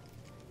speaking,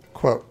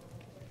 quote,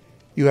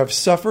 "You have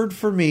suffered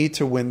for me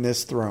to win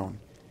this throne,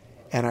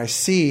 and I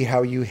see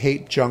how you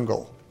hate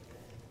jungle.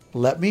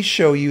 Let me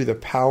show you the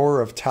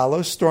power of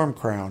Talos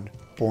Stormcrown,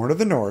 born of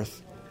the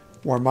north,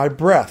 where my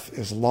breath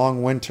is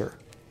long winter.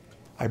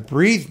 I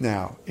breathe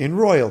now in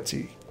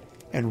royalty,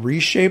 and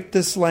reshape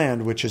this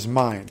land which is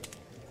mine.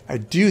 I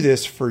do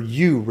this for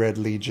you, Red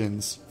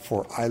Legions,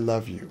 for I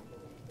love you."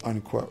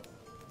 Unquote.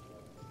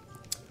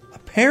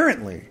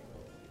 Apparently,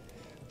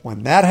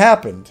 when that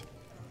happened,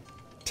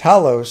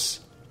 Talos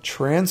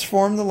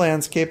transformed the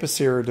landscape of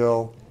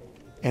Cyrodiil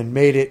and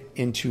made it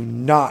into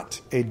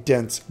not a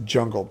dense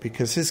jungle,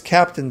 because his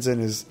captains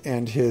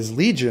and his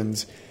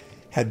legions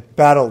had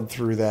battled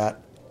through that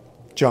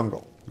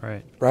jungle.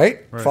 Right.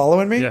 Right?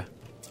 Following me? Yeah.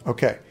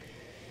 Okay.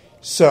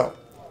 So,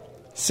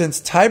 since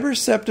Tiber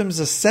Septim's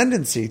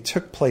ascendancy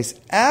took place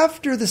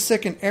after the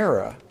Second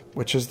Era,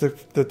 which is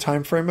the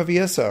time frame of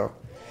ESO,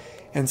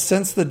 and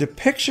since the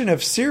depiction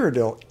of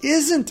Cyrodiil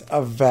isn't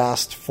a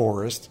vast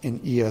forest in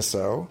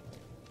ESO,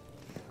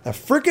 the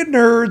frickin'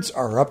 nerds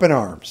are up in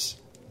arms.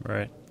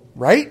 Right.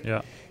 Right?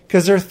 Yeah.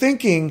 Because they're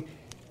thinking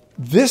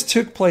This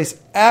took place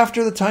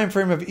after the time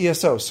frame of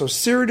ESO, so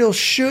Cyrodiil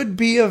should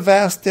be a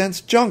vast, dense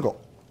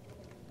jungle.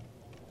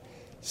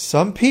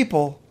 Some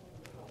people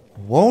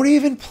won't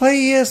even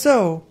play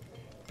ESO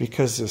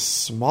because this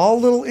small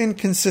little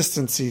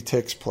inconsistency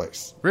takes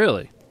place.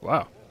 Really?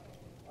 Wow.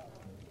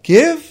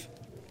 Give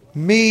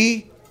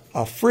me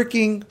a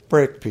freaking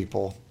break,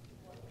 people.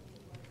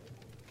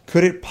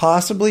 Could it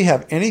possibly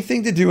have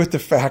anything to do with the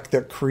fact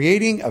that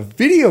creating a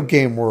video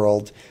game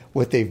world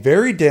with a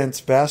very dense,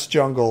 vast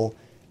jungle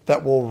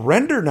that will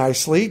render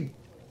nicely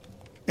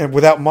and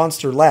without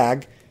monster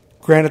lag,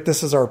 granted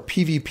this is our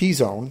PvP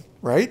zone,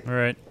 right? All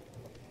right.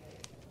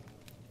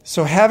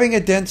 So having a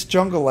dense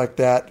jungle like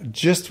that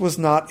just was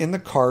not in the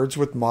cards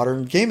with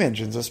modern game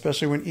engines,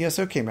 especially when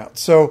ESO came out.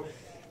 So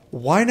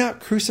why not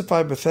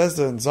crucify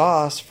Bethesda and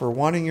ZOS for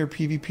wanting your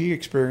PvP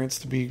experience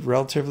to be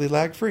relatively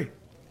lag-free?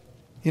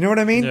 You know what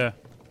I mean? Yeah.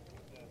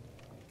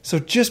 So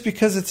just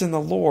because it's in the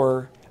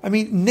lore, I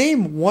mean,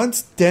 name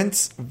once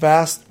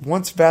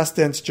vast,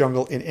 dense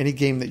jungle in any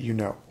game that you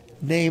know.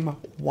 Name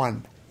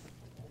one.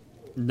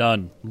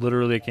 None.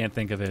 Literally, I can't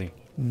think of any.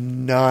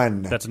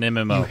 None. That's an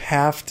MMO. You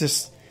have to,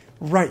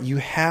 right? You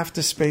have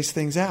to space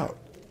things out.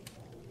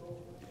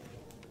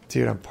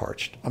 Dude, I'm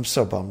parched. I'm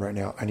so bummed right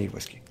now. I need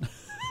whiskey.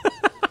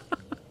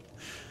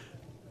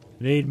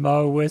 Need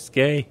more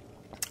whiskey.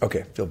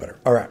 Okay, feel better.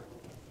 All right.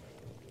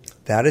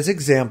 That is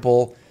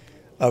example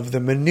of the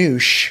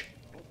minutiae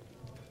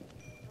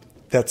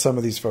that some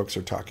of these folks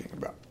are talking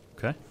about.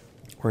 Okay.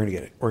 We're going to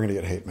get it. We're going to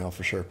get hate mail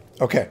for sure.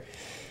 Okay.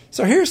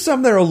 So here's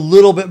some that are a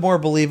little bit more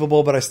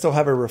believable, but I still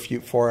have a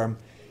refute for them.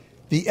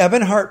 The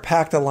Ebonheart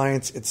Pact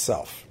Alliance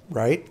itself,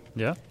 right?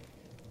 Yeah.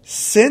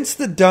 Since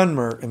the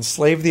Dunmer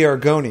enslaved the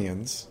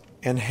Argonians,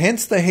 and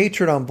hence the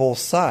hatred on both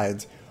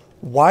sides,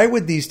 why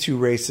would these two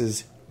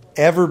races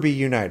ever be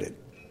united?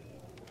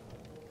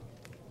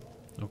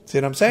 See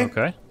what I'm saying?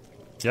 Okay.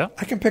 Yeah.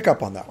 I can pick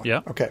up on that one. Yeah.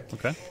 Okay.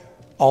 Okay.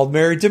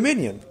 Aldmeri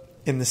Dominion.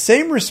 In the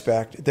same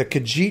respect, the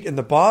Khajiit and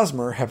the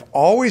Bosmer have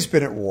always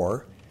been at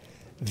war.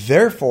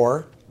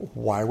 Therefore,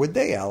 why would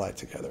they ally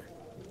together?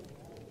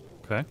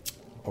 Okay.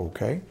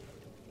 Okay.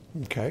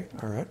 Okay.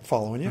 All right.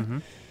 Following you. Mm-hmm.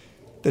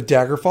 The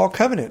Daggerfall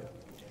Covenant.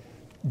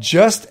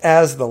 Just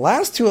as the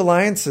last two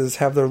alliances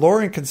have their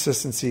lore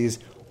inconsistencies,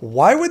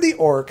 why would the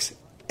Orcs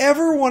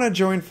ever want to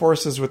join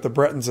forces with the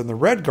Bretons and the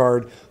Red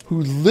Guard,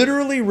 who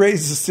literally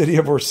razed the city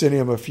of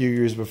Orsinium a few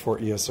years before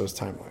ESO's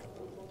timeline?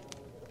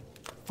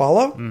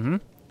 Follow? Mm-hmm.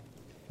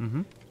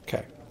 Mm-hmm.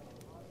 Okay.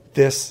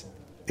 This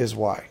is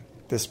why.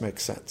 This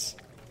makes sense.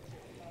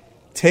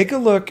 Take a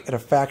look at a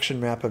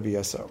faction map of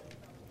ESO.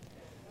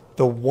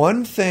 The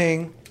one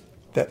thing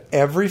that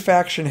every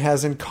faction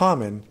has in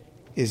common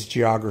is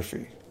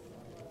geography.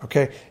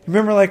 Okay? You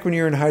remember like when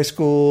you were in high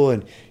school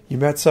and you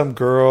met some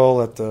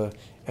girl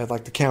at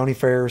like the county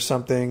fair or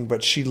something,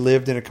 but she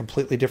lived in a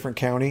completely different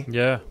county?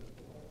 Yeah.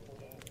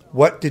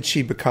 What did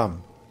she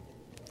become?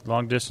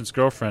 Long distance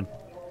girlfriend.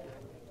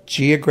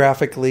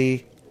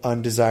 Geographically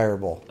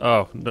undesirable.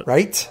 Oh.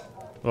 Right?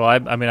 Well,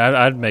 I mean,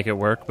 I'd make it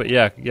work, but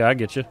yeah, I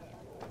get you.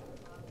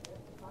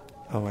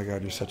 Oh my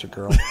God, you're such a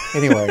girl.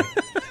 Anyway.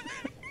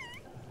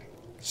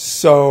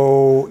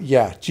 So,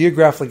 yeah,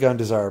 geographically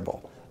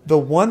undesirable. The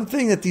one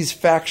thing that these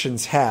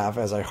factions have,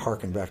 as I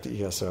hearken back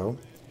to ESO,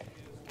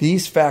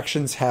 these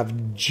factions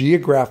have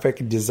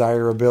geographic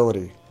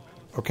desirability.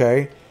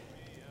 Okay?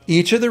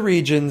 Each of the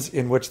regions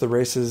in which the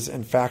races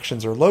and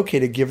factions are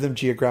located give them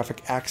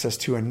geographic access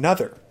to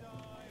another.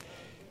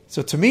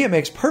 So to me, it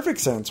makes perfect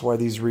sense why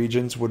these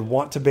regions would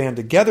want to band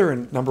together,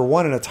 in, number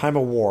one, in a time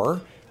of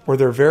war, where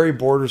their very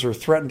borders are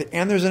threatened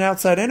and there's an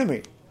outside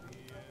enemy.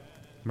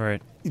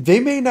 Right. They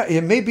may not.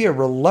 It may be a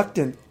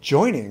reluctant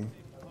joining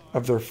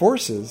of their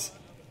forces,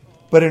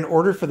 but in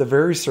order for the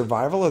very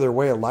survival of their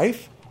way of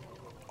life,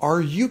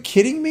 are you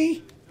kidding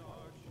me?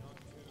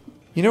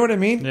 You know what I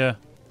mean? Yeah.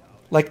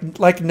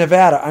 Like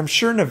Nevada. I'm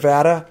sure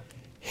Nevada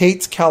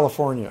hates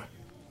California.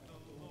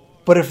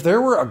 But if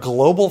there were a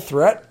global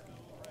threat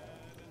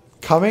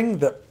coming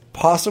that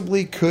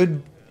possibly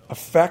could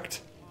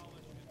affect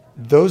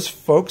those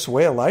folks'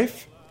 way of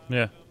life,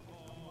 Yeah.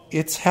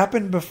 it's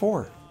happened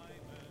before.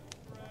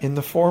 In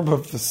the form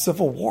of the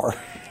Civil War.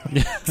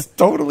 It's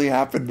totally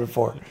happened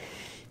before.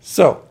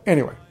 So,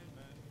 anyway,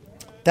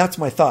 that's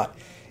my thought.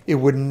 It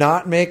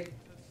wouldn't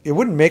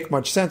make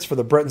much sense for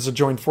the Bretons to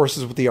join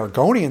forces with the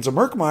Argonians of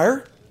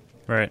Murkmire.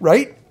 Right.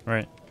 Right?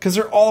 Right. Because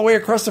they're all the way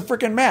across the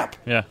freaking map.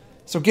 Yeah.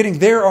 So getting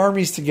their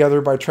armies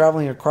together by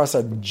traveling across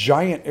a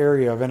giant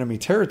area of enemy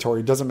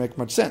territory doesn't make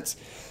much sense.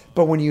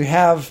 But when you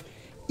have,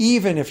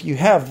 even if you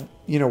have,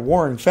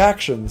 warring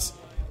factions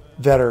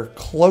that are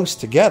close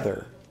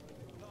together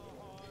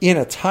in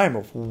a time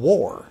of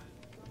war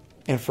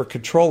and for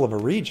control of a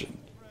region,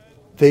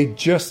 they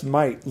just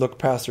might look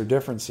past their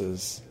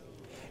differences.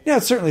 Now,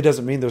 it certainly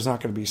doesn't mean there's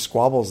not going to be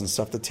squabbles and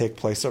stuff that take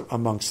place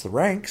amongst the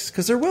ranks,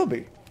 because there will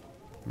be,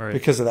 Right.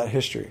 because of that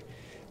history.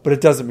 But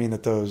it doesn't mean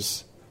that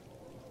those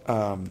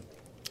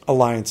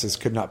alliances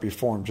could not be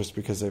formed just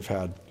because they've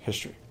had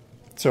history.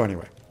 So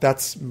anyway,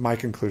 that's my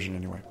conclusion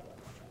anyway.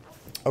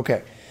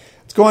 Okay,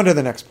 let's go on to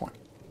the next point.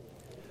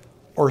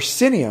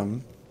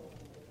 Orsinium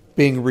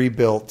being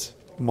rebuilt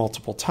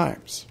multiple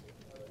times.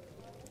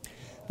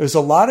 There's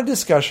a lot of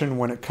discussion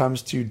when it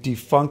comes to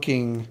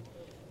defunking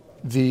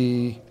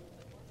the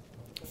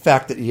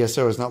fact that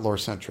ESO is not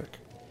lore-centric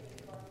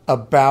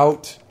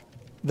about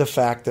the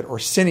fact that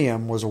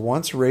Orsinium was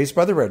once raised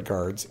by the Red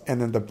Guards,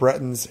 and then the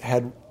Bretons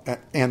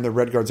and the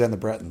Red Guards and the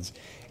Bretons,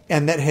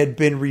 and that had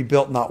been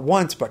rebuilt not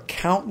once but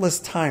countless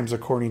times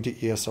according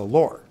to ESO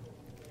lore.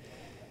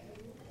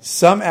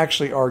 Some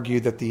actually argue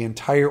that the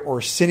entire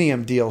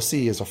Orsinium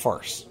DLC is a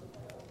farce.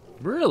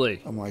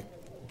 Really? I'm like,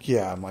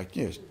 yeah,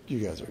 you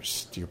guys are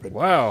stupid.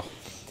 Wow.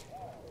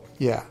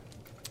 Yeah.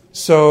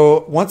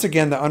 So, once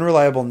again, the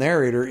unreliable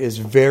narrator is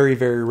very,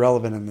 very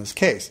relevant in this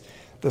case.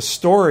 The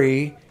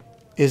story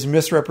is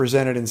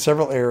misrepresented in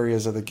several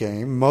areas of the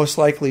game, most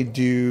likely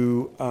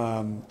due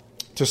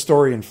to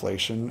story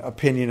inflation,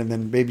 opinion, and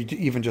then maybe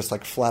even just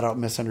like flat-out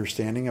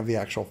misunderstanding of the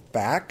actual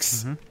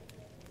facts. Mm-hmm.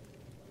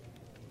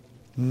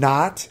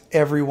 Not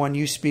everyone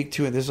you speak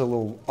to, and this is a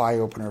little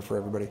eye-opener for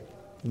everybody,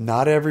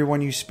 not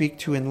everyone you speak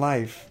to in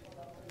life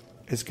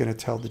is going to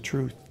tell the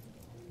truth.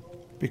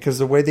 Because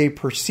the way they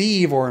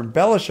perceive or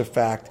embellish a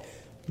fact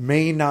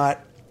may not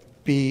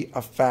be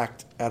a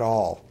fact at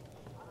all.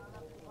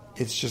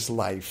 It's just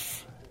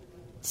life.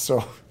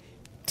 So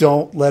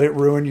don't let it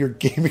ruin your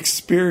game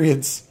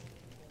experience.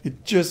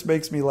 It just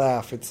makes me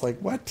laugh. It's like,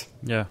 what?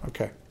 Yeah.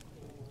 Okay.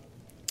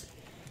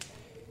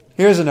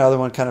 Here's another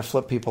one, kind of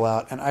flip people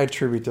out, and I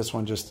attribute this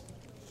one just,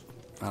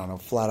 I don't know,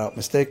 flat out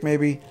mistake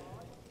maybe.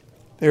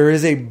 There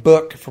is a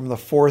book from the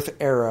 4th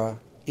era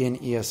in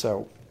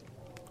ESO.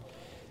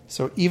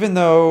 So even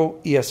though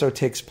ESO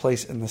takes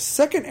place in the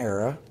 2nd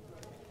era,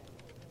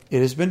 it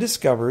has been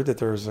discovered that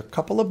there's a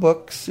couple of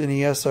books in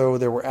ESO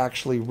that were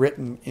actually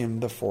written in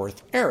the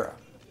 4th era.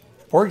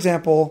 For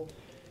example,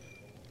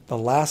 The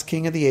Last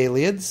King of the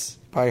Aelids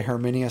by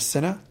Herminia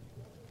Cinna,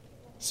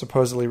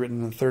 supposedly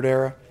written in the 3rd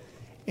era,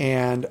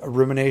 and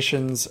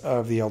Ruminations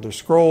of the Elder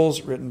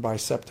Scrolls, written by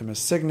Septimus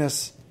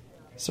Signus,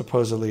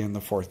 supposedly in the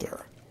 4th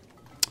era.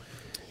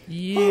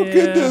 Yeah. How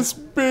could this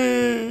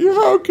be?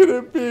 How could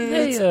it be?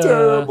 It's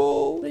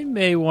terrible. They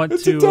may want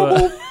It's to. a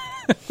double.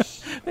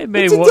 They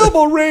may It's a want,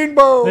 double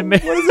rainbow. They may,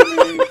 What does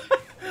it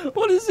mean?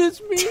 What does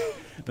this mean?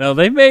 No,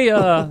 they may.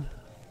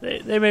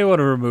 They may want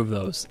to remove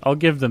those. I'll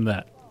give them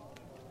that.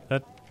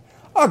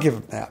 I'll give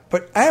them that,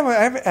 but I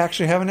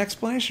actually have an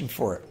explanation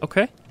for it.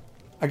 Okay.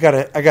 I got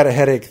a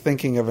headache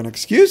thinking of an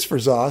excuse for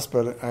Zos,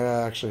 but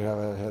I actually have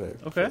a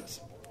headache. Okay.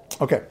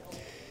 Okay.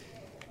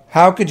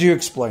 How could you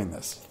explain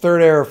this?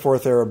 3rd era,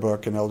 4th era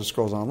book in Elder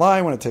Scrolls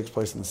Online when it takes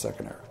place in the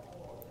 2nd era.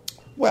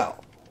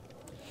 Well,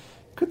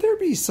 could there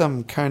be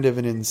some kind of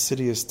an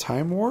insidious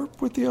time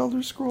warp with the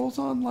Elder Scrolls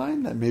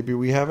Online that maybe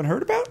we haven't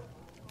heard about?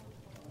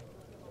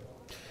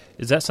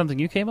 Is that something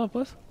you came up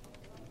with?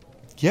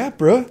 Yeah,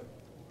 bruh.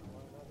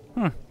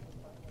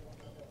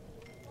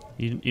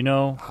 You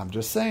know, I'm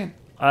just saying.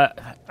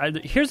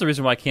 here's the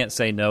reason why I can't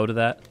say no to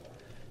that,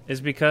 is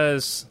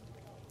because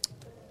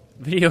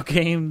video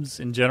games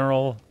in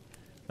general,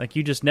 like,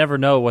 you just never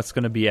know what's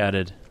going to be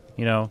added.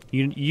 You know,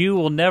 you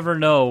will never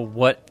know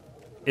what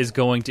is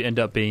going to end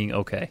up being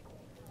okay.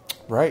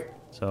 Right.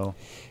 So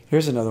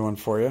here's another one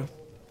for you.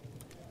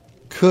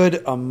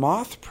 Could a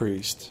moth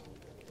priest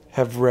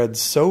have read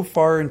so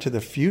far into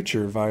the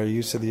future via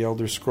use of the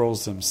Elder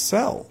Scrolls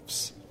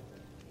themselves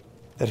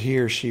that he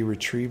or she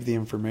retrieved the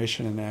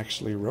information and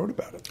actually wrote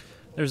about it?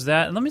 there's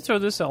that. And let me throw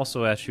this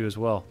also at you as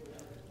well.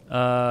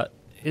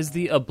 Is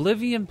the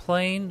Oblivion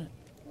plane,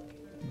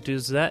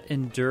 does that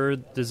endure,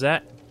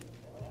 how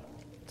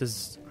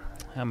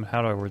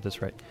do I word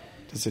this right?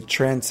 Does it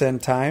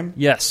transcend time?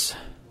 Yes.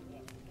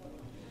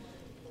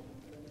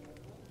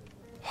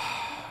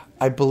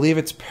 I believe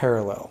it's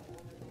parallel.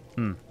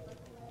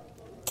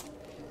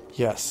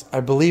 Yes.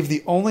 I believe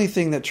the only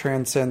thing that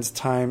transcends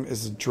time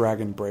is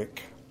Dragon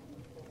Break,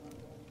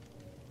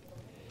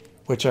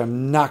 which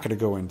I'm not going to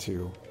go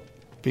into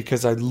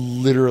because I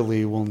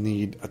literally will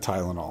need a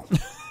Tylenol.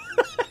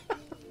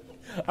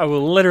 I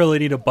will literally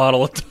need a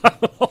bottle of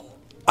Tylenol.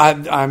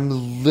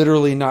 I'm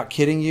literally not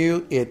kidding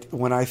you.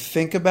 When I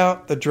think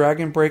about the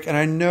Dragon Break, and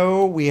I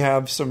know we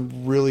have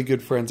some really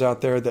good friends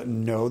out there that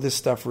know this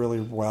stuff really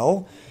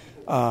well.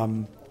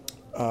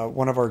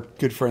 One of our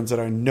good friends that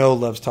I know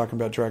loves talking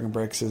about Dragon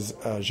Breaks is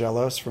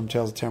Jelos from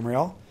Tales of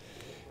Tamriel.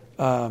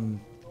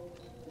 I'm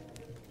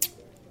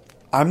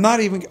not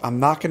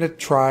going to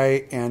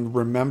try and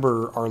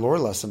remember our lore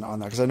lesson on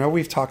that because I know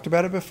we've talked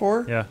about it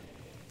before. Yeah.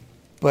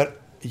 But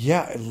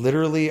yeah,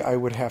 literally, I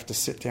would have to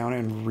sit down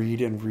and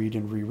read and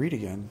reread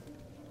again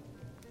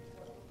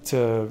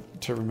to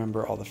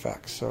remember all the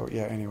facts. So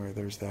yeah, anyway,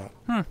 there's that.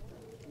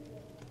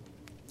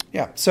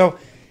 Yeah. So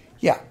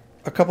yeah,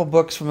 a couple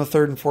books from the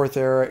 3rd and 4th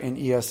era in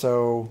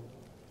ESO.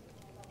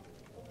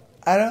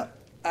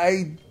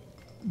 I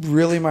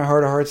really, my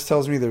heart of hearts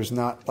tells me there's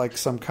not like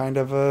some kind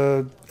of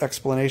a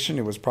explanation.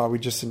 It was probably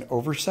just an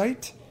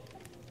oversight.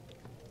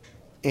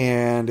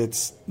 And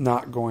it's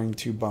not going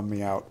to bum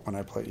me out when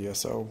I play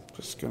ESO.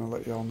 Just going to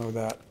let you all know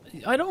that.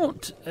 I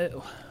don't...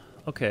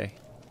 okay.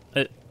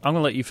 I'm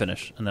gonna let you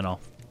finish, and then I'll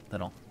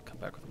come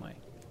back with my.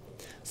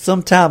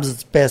 Sometimes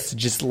it's best to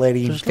just let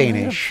him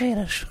finish.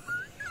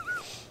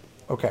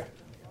 Okay.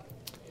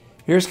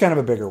 Here's kind of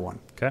a bigger one.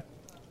 Okay.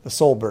 The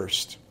Soul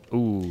Burst.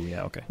 Ooh,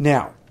 yeah, okay.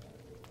 Now,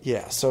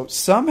 yeah, so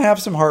some have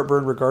some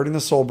heartburn regarding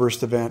the Soul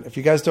Burst event. If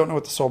you guys don't know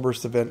what the Soul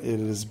Burst event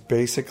is, it is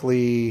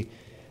basically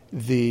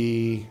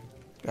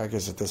I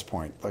guess at this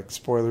point, like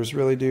spoilers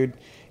really, dude.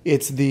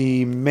 It's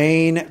the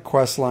main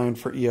quest line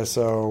for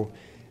ESO.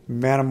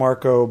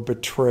 Mannimarco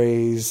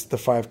betrays the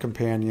 5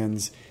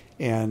 companions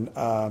and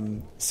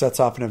sets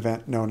off an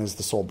event known as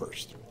the Soul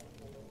Burst.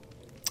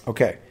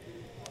 Okay.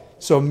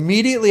 So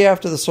immediately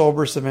after the Soul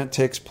Burst event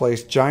takes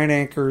place, giant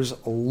anchors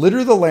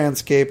litter the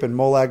landscape and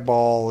Molag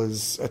Bal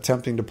is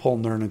attempting to pull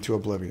Nirn into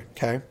oblivion.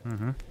 Okay?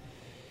 Mm-hmm.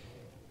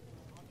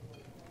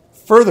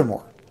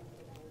 Furthermore,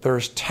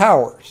 there's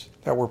towers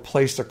that were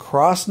placed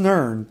across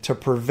Nirn to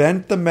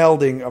prevent the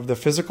melding of the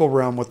physical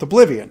realm with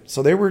Oblivion.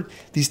 So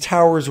these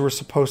towers were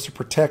supposed to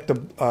protect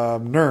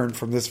Nirn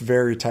from this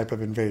very type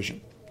of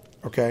invasion.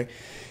 Okay?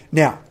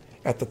 Now,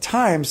 at the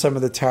time, some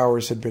of the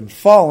towers had been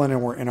fallen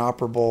and were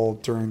inoperable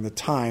during the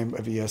time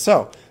of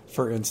ESO.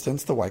 For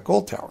instance, the White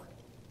Gold Tower.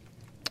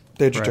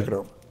 Daedra took it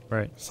over.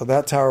 Right. So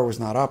that tower was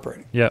not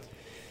operating. Yep.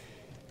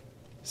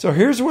 So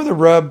here's where the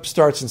rub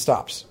starts and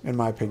stops, in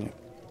my opinion.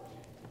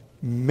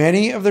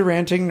 Many of the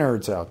ranting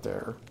nerds out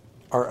there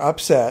are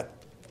upset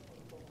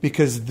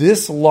because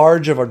this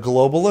large of a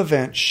global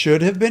event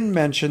should have been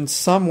mentioned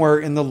somewhere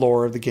in the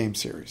lore of the game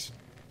series.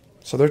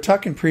 So they're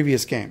talking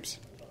previous games.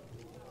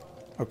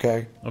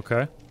 Okay?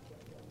 Okay.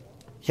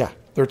 Yeah.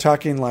 They're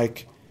talking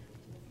like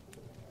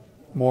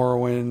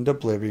Morrowind,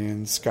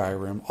 Oblivion,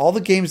 Skyrim, all the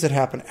games that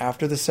happen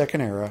after the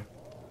Second Era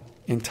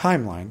in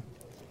timeline.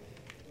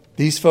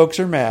 These folks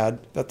are mad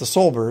that the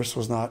Soul Burst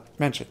was not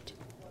mentioned.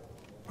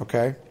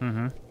 Okay?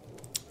 Mm-hmm.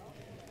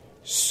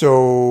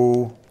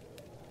 So,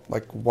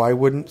 like, why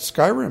wouldn't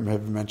Skyrim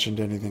have mentioned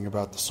anything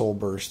about the Soul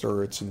Burst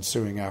or its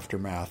ensuing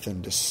aftermath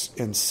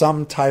in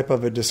some type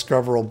of a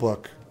discoverable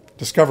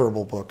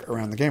book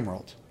around the game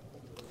world?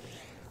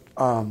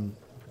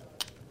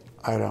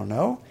 I don't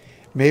know.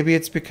 Maybe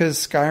it's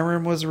because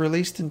Skyrim was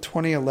released in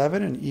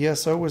 2011 and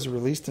ESO was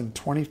released in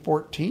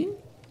 2014?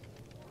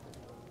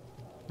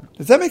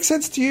 Does that make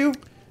sense to you?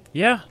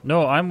 Yeah.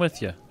 No, I'm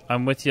with you.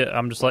 I'm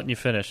just letting you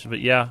finish. But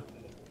yeah,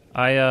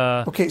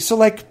 Okay, so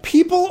like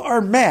people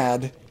are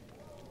mad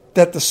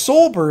that the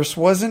Soul Burst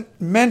wasn't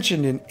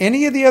mentioned in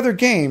any of the other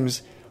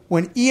games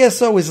when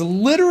ESO is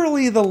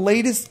literally the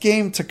latest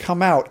game to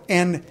come out,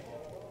 and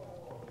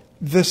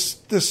the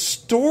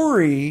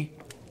story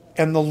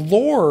and the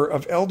lore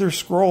of Elder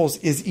Scrolls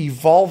is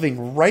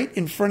evolving right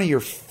in front of your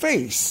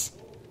face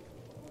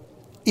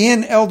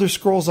in Elder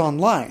Scrolls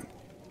Online.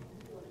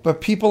 But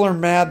people are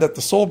mad that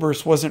the Soul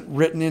Burst wasn't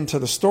written into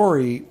the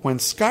story when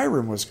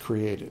Skyrim was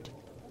created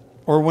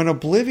or when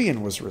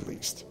Oblivion was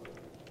released.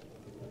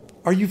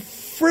 Are you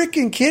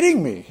freaking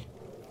kidding me?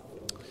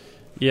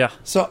 yeah.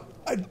 So,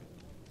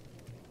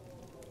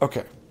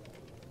 okay.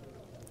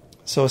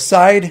 So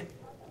aside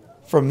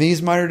from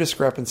these minor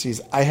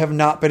discrepancies, I have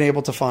not been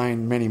able to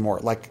find many more,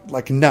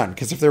 like none.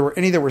 Because if there were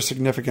any that were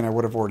significant,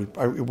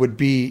 it would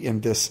be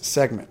in this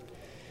segment.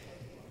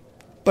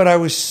 But I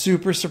was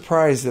super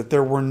surprised that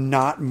there were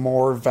not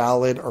more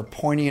valid or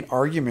poignant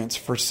arguments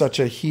for such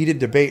a heated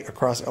debate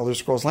across Elder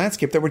Scrolls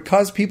landscape that would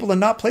cause people to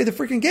not play the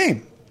freaking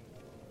game.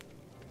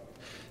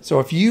 So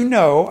if you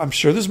know, I'm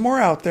sure there's more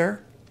out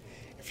there.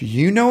 If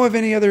you know of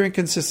any other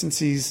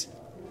inconsistencies,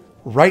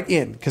 write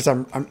in, because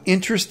I'm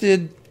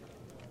interested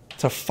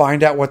to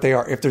find out what they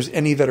are. If there's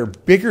any that are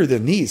bigger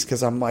than these,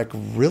 because I'm like,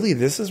 really,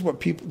 this is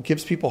what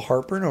gives people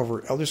heartburn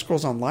over Elder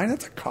Scrolls Online?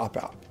 That's a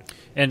cop-out.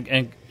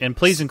 And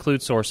please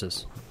include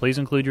sources. Please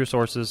include your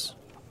sources.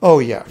 Oh,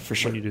 yeah, for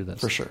sure. When you do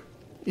this. For sure.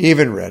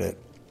 Even Reddit.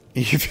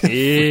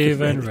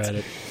 Even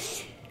Reddit.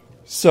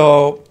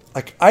 So,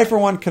 like, I, for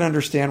one, can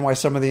understand why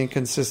some of the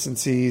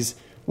inconsistencies,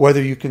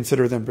 whether you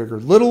consider them big or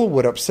little,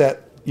 would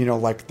upset,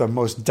 like the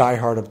most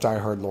diehard of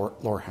diehard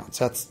lore hounds.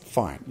 That's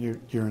fine.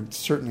 You're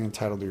certainly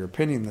entitled to your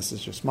opinion. This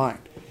is just mine.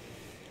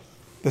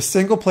 The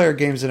single-player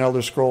games in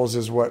Elder Scrolls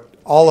is what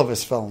all of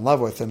us fell in love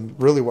with, and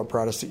really what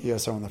brought us to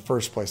ESO in the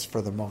first place for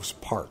the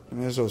most part.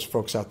 And there's those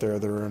folks out there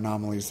that are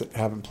anomalies that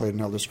haven't played an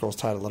Elder Scrolls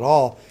title at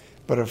all,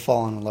 but have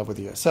fallen in love with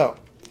ESO.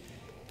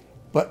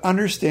 But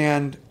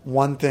understand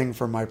one thing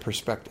from my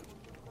perspective.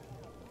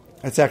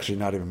 It's actually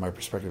not even my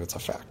perspective, it's a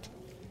fact.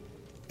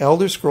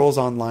 Elder Scrolls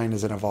Online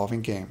is an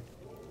evolving game.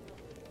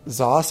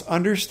 ZOS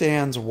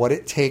understands what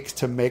it takes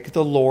to make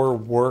the lore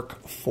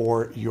work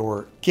for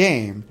your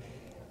game,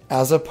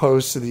 as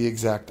opposed to the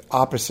exact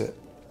opposite,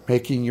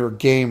 making your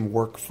game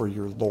work for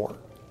your lore.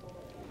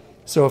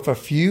 So if a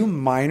few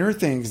minor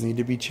things need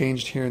to be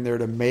changed here and there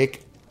to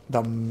make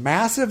the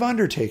massive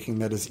undertaking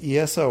that is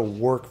ESO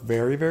work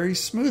very, very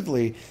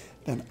smoothly,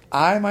 then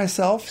I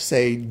myself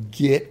say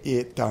get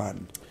it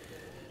done.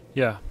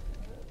 Yeah.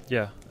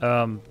 Yeah.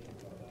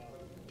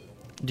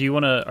 Do you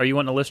want to? Are you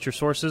wanting to list your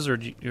sources, or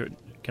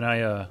can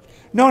I?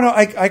 No.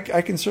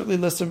 I can certainly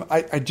list them.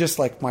 I just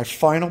like my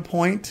final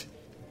point.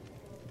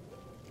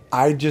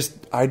 I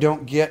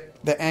don't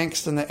get the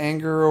angst and the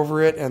anger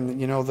over it, and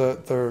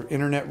the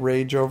internet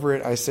rage over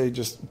it. I say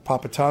just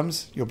pop a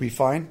Tums, you'll be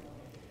fine.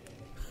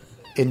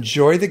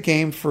 Enjoy the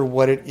game for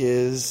what it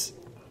is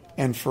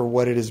and for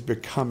what it is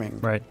becoming.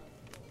 Right.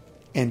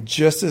 And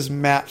just as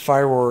Matt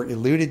Firewar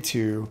alluded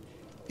to,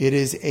 it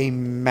is a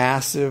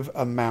massive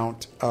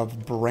amount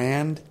of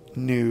brand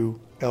new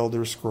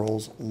Elder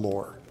Scrolls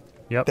lore.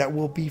 Yep. That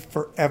will be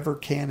forever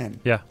canon.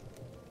 Yeah.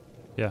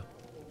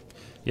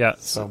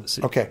 So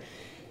okay.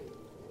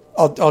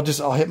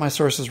 I'll hit my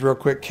sources real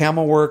quick.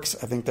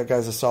 CamelWorks, I think that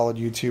guy's a solid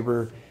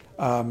YouTuber.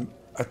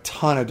 A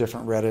ton of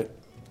different Reddit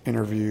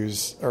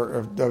interviews or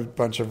a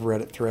bunch of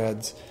Reddit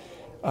threads.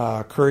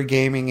 Curry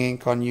Gaming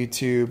Inc. on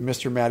YouTube.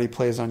 Mr. Matty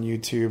Plays on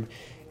YouTube.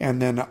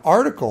 And then an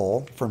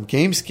article from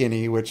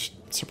GameSkinny, which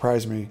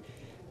surprised me.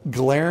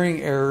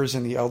 Glaring errors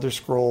in the Elder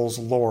Scrolls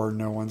lore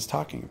no one's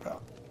talking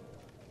about.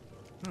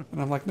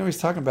 And I'm like, no, he's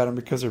talking about them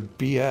because they're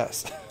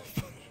BS.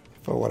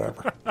 But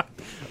whatever.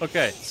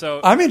 Okay,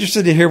 so I'm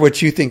interested to hear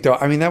what you think, though.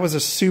 I mean, that was a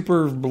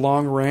super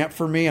long rant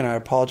for me, and I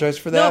apologize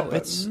for that. No,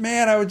 but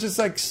man, I was just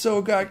like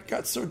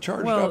got so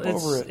charged up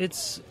over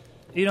it.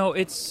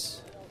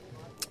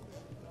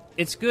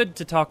 It's good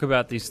to talk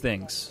about these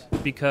things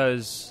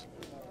because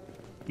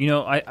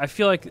I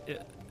feel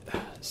like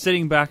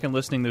sitting back and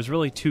listening, there's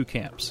really two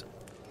camps.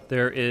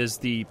 There is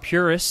the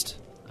purist,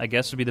 I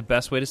guess would be the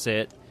best way to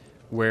say it,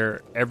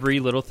 where every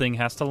little thing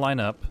has to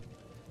line up.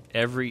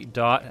 Every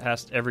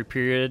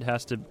period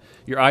has to,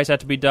 your I's have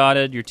to be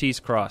dotted, your T's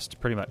crossed,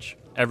 pretty much.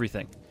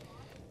 Everything.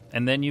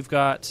 And then you've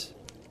got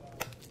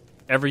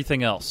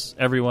everything else,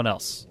 everyone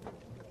else.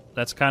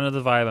 That's kind of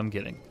the vibe I'm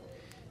getting.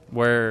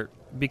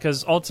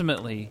 Because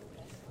ultimately,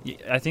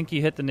 I think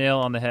you hit the nail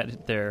on the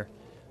head there.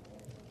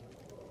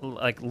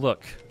 Like,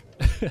 look.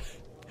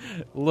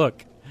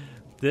 Look.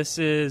 This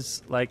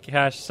is, like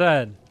Cash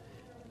said,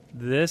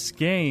 this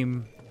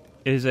game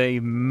is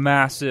a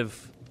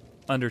massive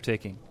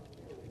undertaking.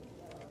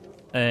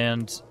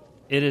 And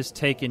it has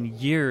taken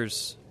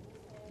years,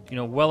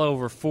 well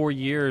over 4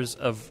 years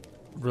of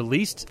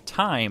released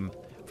time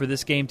for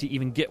this game to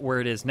even get where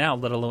it is now,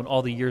 let alone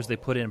all the years they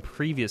put in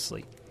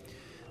previously.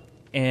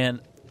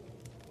 And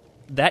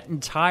that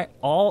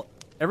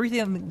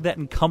everything that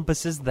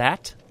encompasses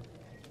that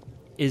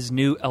is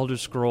new Elder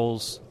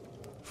Scrolls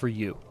for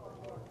you.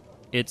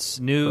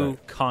 It's new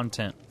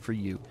content for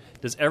you.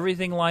 Does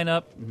everything line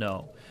up?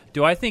 No.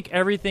 Do I think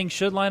everything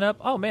should line up?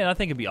 Oh, man, I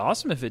think it'd be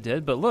awesome if it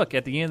did. But look,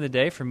 at the end of the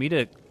day, for me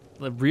to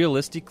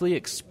realistically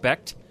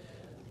expect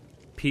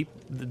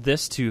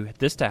this to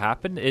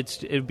happen,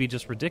 it'd be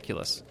just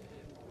ridiculous.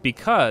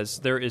 Because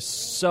there is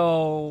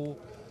so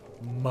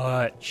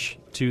much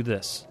to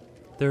this.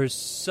 There is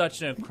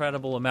such an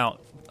incredible amount.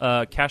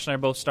 Cash and I are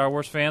both Star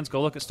Wars fans.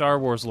 Go look at Star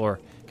Wars lore.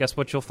 Guess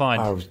what you'll find?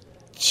 I was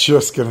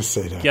just going to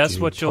say that. Guess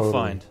what you'll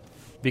find?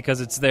 Because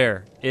it's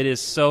there. It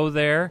is so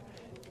there,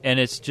 and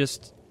it's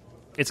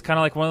kind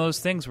of like one of those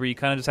things where you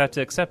kind of just have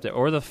to accept it.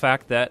 Or the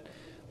fact that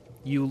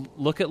you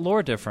look at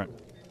lore different.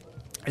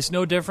 It's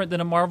no different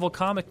than a Marvel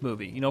comic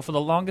movie. For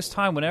the longest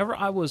time, whenever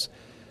I was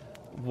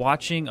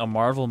watching a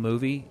Marvel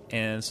movie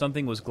and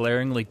something was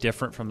glaringly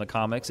different from the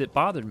comics, it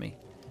bothered me.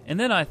 And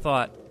then I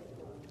thought,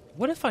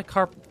 what if I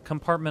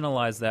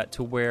compartmentalize that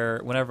to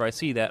where whenever I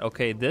see that,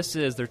 okay,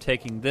 they're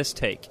taking this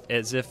take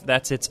as if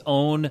that's its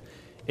own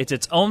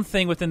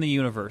thing within the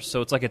universe.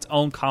 So it's like its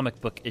own comic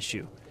book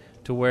issue.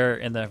 To where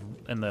in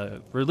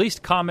the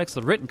released comics,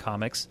 the written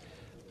comics,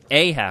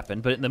 A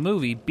happened, but in the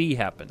movie, B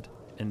happened.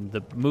 And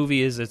the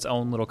movie is its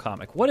own little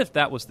comic. What if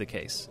that was the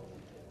case?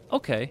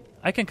 Okay,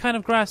 I can kind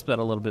of grasp that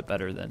a little bit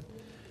better then.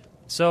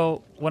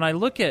 So when I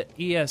look at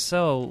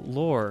ESO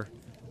lore,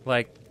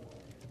 like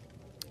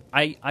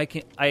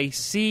I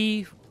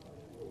see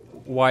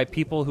why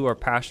people who are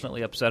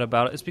passionately upset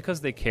about it is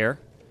because they care.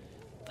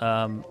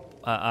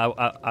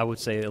 I would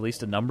say at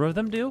least a number of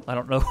them do. I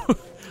don't know.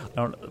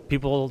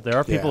 There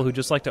are people who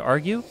just like to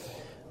argue,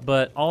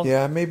 but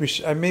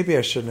maybe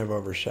I shouldn't have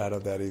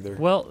overshadowed that either.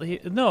 Well,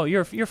 no,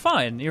 you're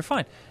fine. You're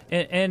fine.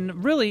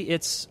 And really,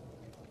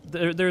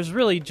 there's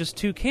really just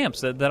two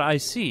camps that I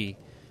see,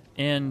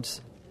 and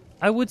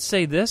I would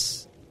say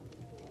this: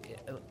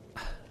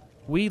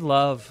 we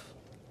love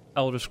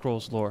Elder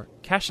Scrolls lore.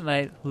 Cash and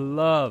I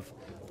love.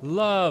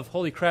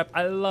 Holy crap!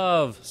 I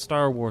love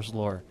Star Wars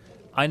lore.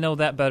 I know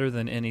that better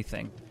than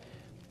anything.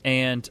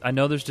 And I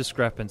know there's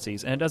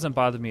discrepancies, and it doesn't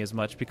bother me as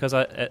much because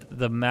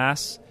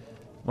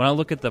when I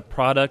look at the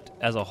product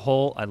as a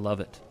whole, I love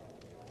it.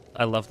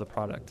 I love the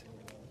product.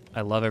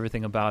 I love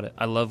everything about it.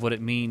 I love what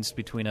it means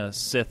between a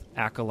Sith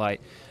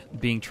acolyte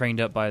being trained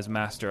up by his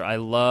master. I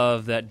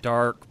love that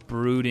dark,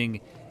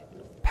 brooding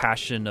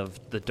passion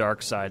of the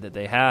dark side that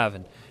they have.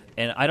 And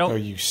I don't... Oh,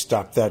 you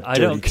stop that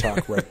dirty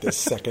talk right this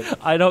second.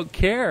 I don't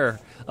care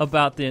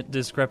about the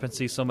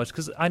discrepancy so much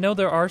because I know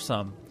there are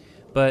some.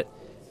 But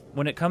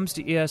when it comes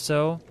to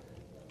ESO,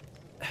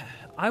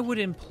 I would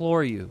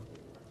implore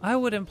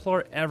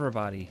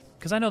everybody,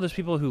 because I know there's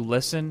people who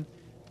listen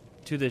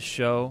to this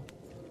show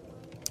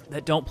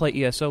that don't play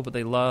ESO, but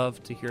they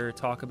love to hear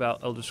talk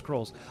about Elder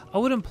Scrolls. I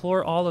would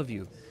implore all of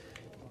you,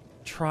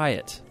 try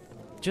it.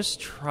 Just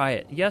try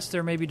it. Yes,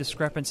 there may be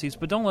discrepancies,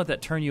 but don't let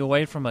that turn you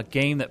away from a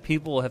game that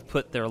people have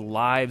put their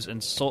lives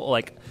and soul,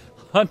 like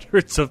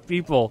hundreds of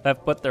people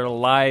have put their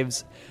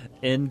lives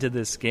into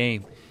this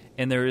game.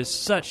 And there is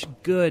such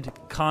good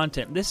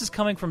content. This is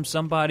coming from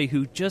somebody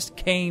who just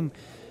came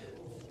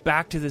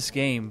back to this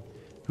game,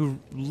 who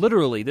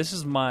literally, this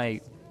is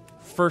my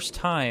first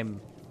time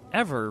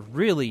ever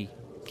really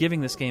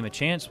giving this game a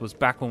chance, was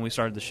back when we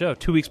started the show.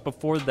 2 weeks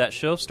before this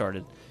show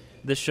started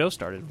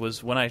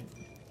was when I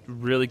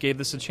really gave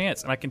this a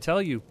chance. And I can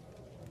tell you,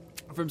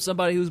 from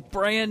somebody who's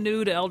brand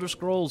new to Elder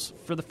Scrolls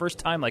for the first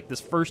time, like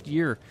this first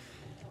year,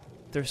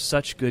 there's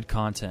such good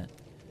content.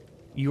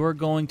 You are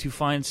going to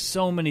find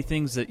so many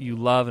things that you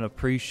love and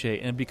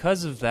appreciate, and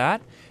because of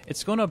that,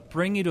 it's going to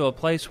bring you to a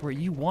place where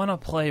you want to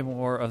play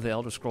more of the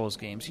Elder Scrolls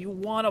games. You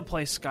want to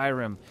play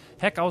Skyrim.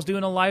 Heck, I was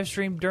doing a live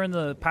stream during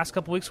the past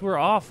couple weeks we were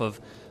off of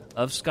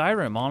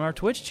Skyrim on our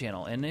Twitch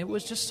channel, and it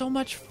was just so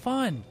much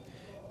fun.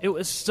 It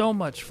was so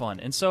much fun.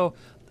 And so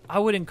I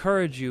would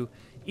encourage you,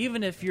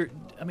 even if you're,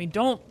 I mean,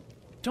 don't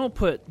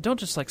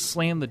just like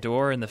slam the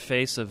door in the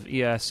face of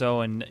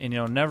ESO and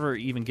never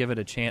even give it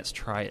a chance.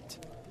 Try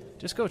it.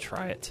 Just go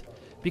try it,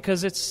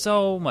 because it's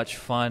so much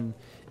fun.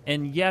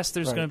 And yes,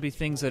 there's going to be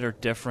things that are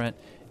different.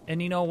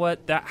 And you know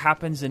what? That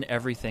happens in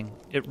everything.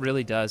 It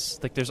really does.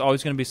 Like, there's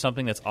always going to be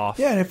something that's off.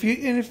 Yeah, and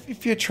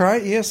if you try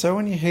ESO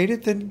and you hate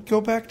it, then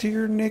go back to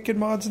your naked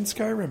mods in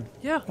Skyrim.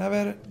 Yeah, have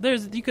at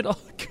it. You could. Oh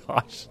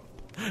gosh,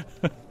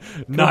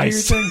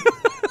 nice. Do your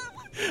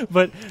thing.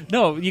 But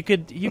no, you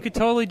could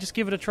totally just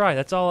give it a try.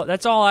 That's all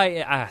I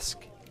ask.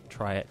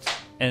 Try it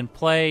and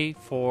play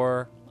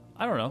for,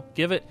 I don't know,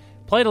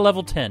 play to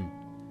level 10.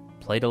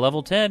 Play to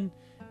level 10,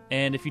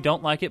 and if you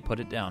don't like it, put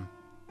it down.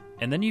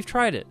 And then you've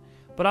tried it.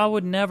 But I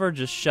would never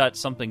just shut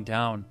something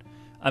down.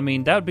 I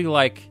mean, that would be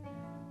like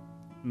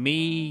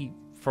me,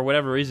 for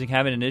whatever reason,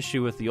 having an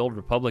issue with the Old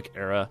Republic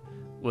era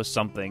with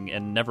something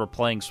and never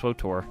playing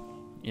SWTOR.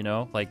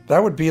 Like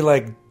that would be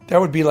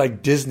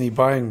like Disney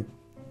buying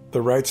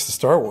the rights to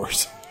Star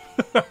Wars.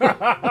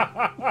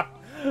 That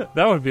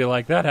would be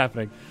like that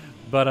happening.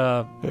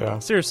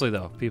 But seriously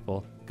though,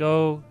 people,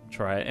 go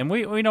try it. And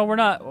we know we're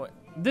not.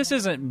 This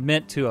isn't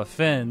meant to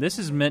offend. This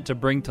is meant to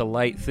bring to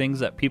light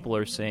things that people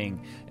are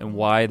saying and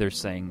why they're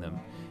saying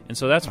them. And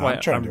so that's why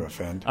I'm trying to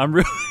offend. I'm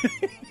really.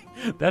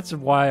 That's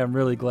why I'm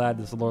really glad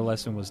this lore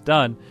lesson was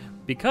done,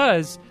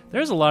 because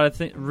there's a lot of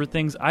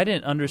things I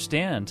didn't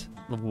understand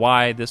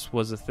why this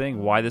was a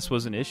thing, why this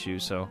was an issue.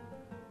 So,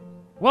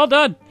 well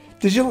done.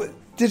 Thank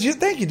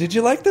you. Did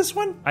you like this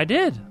one? I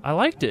did. I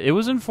liked it. It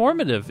was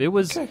informative. It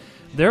was. Okay.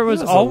 There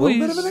was a always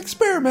little bit of an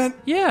experiment.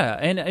 Yeah,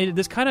 and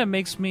this kind of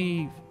makes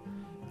me.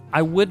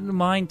 I wouldn't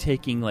mind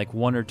taking like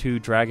 1 or 2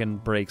 dragon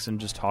breaks and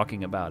just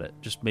talking about it.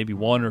 Just maybe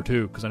 1 or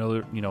 2, because I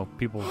know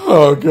people.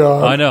 Oh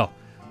God. I know,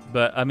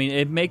 but I mean,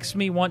 it makes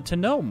me want to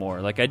know more.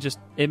 Like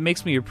it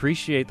makes me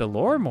appreciate the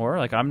lore more.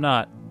 Like, I'm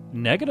not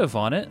negative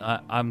on it.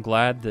 I'm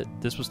glad that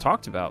this was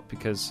talked about,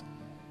 because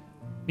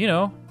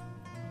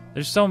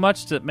there's so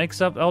much that makes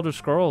up Elder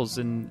Scrolls,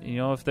 and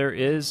if there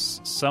is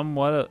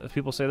somewhat, if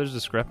people say there's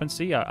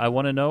discrepancy, I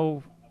want to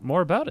know more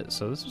about it.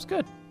 So this was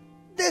good.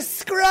 The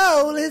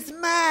scroll is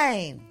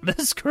mine.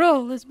 The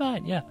scroll is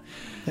mine, yeah.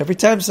 Every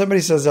time somebody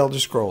says Elder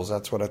Scrolls,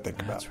 that's what I think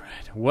about. That's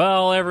right.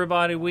 Well,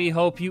 everybody, we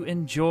hope you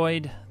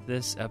enjoyed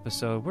this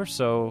episode. We're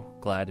so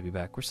glad to be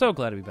back.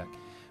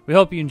 We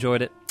hope you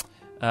enjoyed it.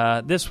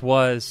 This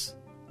was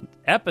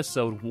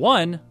episode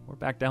 1. We're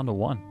back down to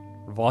 1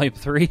 for volume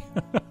 3.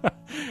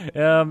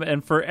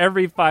 And for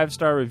every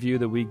 5-star review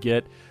that we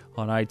get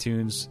on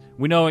iTunes,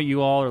 we know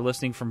you all are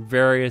listening from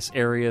various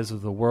areas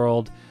of the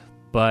world,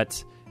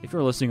 but if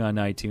you're listening on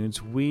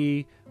iTunes,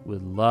 we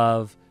would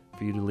love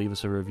for you to leave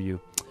us a review.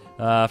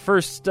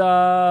 First,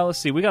 let's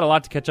see. We got a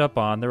lot to catch up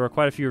on. There were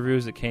quite a few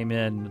reviews that came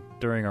in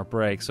during our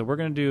break, so we're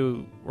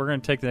gonna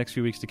take the next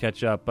few weeks to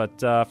catch up.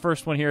 But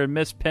first one here,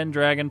 Miss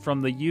Pendragon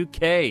from the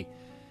UK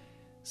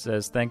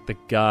says, "Thank the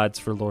gods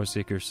for lore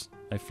seekers.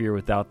 I fear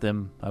without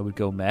them, I would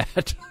go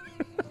mad."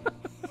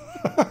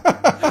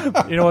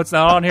 You know what's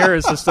not on here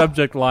is the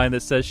subject line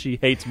that says she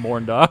hates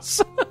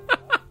Morndos.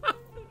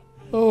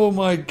 Oh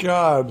my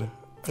God.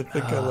 I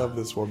think I love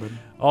this woman.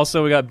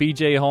 Also, we got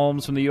BJ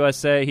Holmes from the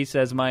USA. He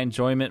says, "My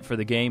enjoyment for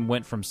the game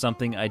went from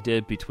something I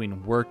did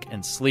between work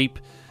and sleep.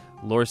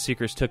 Lore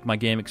Seekers took my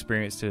game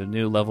experience to a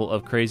new level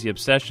of crazy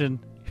obsession."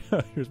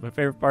 Here's my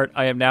favorite part.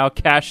 "I am now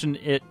cashing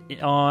it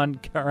on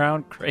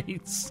around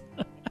crates."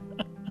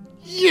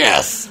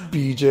 Yes,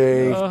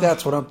 BJ.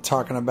 That's what I'm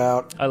talking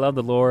about. "I love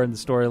the lore and the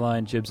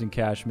storyline. Jibs and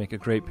Cash make a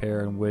great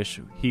pair and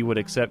wish he would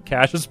accept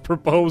Cash's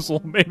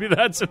proposal." Maybe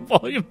that's in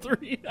Volume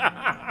 3.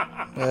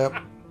 Yep.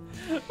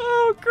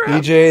 Oh,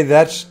 crap. BJ,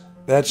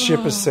 that ship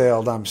has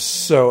sailed. I'm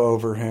so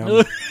over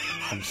him.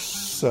 I'm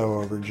so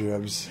over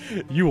Jibs.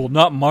 You will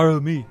not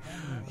marry me.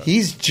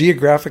 He's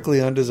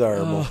geographically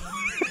undesirable.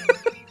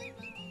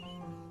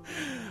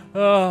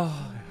 Oh,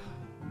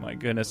 my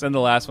goodness. And the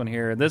last one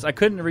here. I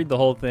couldn't read the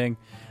whole thing,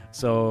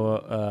 so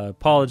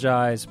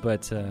apologize,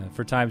 but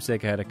for time's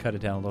sake, I had to cut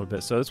it down a little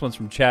bit. So this one's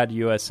from Chad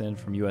USN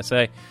from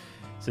USA.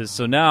 Says,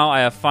 so now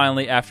I have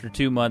finally, after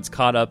 2 months,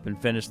 caught up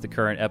and finished the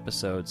current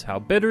episodes. How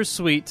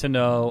bittersweet to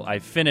know I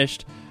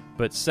finished,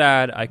 but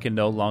sad I can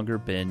no longer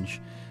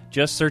binge.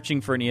 Just searching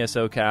for an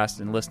ESO cast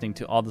and listening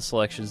to all the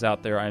selections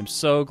out there, I am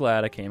so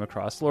glad I came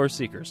across Lore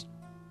Seekers.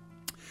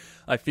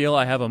 I feel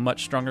I have a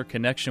much stronger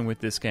connection with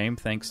this game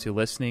thanks to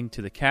listening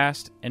to the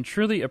cast and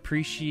truly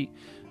appreciating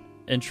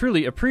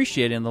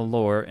the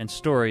lore and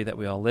story that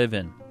we all live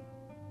in.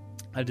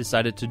 I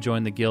decided to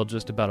join the guild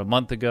just about a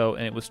month ago,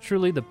 and it was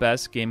truly the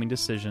best gaming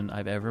decision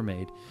I've ever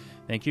made.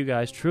 Thank you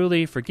guys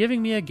truly for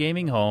giving me a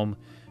gaming home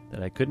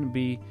that I couldn't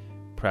be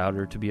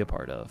prouder to be a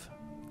part of.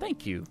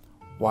 Thank you.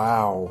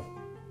 Wow.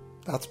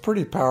 That's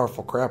pretty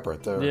powerful crap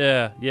right there.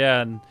 Yeah,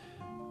 and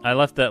I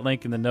left that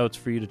link in the notes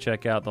for you to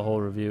check out the whole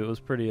review. It was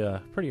pretty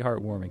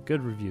heartwarming.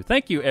 Good review.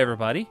 Thank you,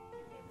 everybody.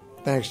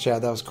 Thanks,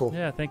 Chad. That was cool.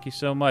 Yeah, thank you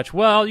so much.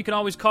 Well, you can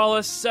always call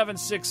us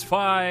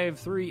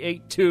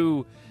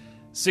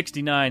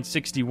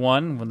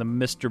 765-382-6961 when the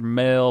Mr.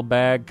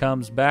 Mailbag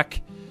comes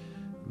back.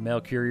 Mail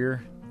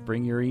courier,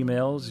 bring your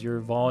emails, your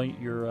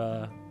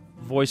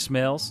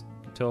voicemails.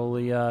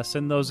 Totally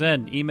send those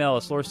in. Email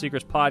us,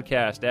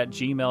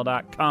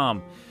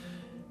 loreseekerspodcast@gmail.com.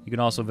 You can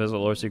also visit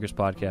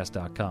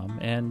loreseekerspodcast.com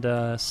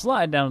and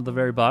slide down to the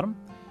very bottom.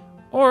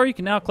 Or you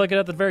can now click it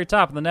at the very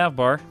top of the nav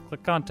bar.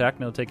 Click contact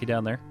and it'll take you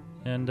down there.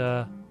 And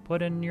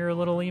put in your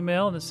little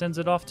email and it sends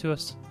it off to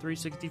us.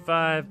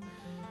 365,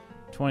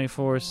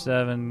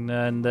 24/7.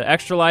 And the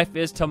Extra Life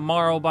is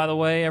tomorrow, by the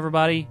way,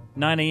 everybody.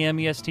 9 a.m.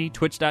 EST,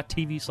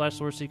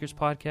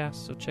 twitch.tv/loreseekerspodcast.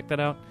 So check that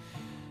out.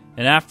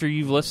 And after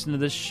you've listened to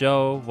this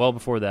show, well,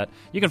 before that,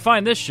 you can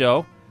find this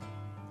show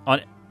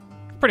on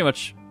pretty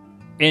much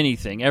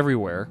anything,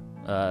 everywhere.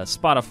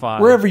 Spotify.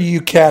 Wherever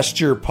you cast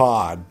your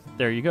pod.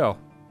 There you go.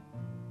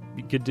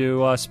 You could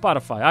do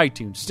Spotify,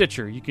 iTunes,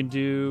 Stitcher. You can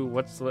do,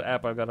 what's the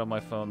app I've got on my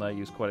phone that I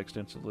use quite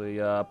extensively?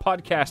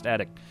 Podcast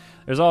Addict.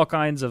 There's all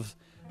kinds of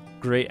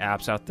great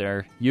apps out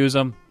there. Use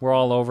them. We're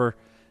all over.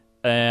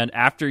 And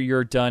after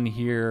you're done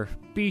here,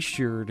 be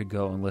sure to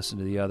go and listen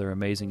to the other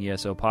amazing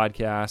ESO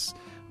podcasts.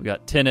 We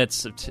got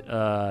Tenets of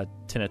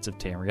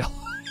Tamriel.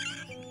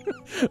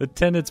 The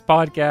Tenets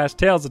podcast,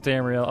 Tales of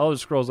Tamriel, Elder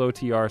Scrolls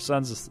OTR,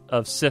 Sons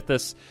of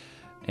Sithis,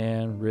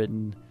 and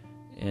Written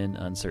in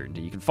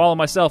Uncertainty. You can follow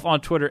myself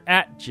on Twitter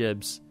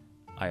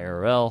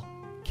 @JibsIRL,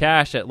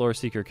 Cash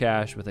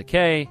 @LoreSeekerCash with a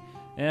K,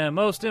 and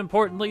most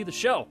importantly, the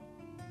show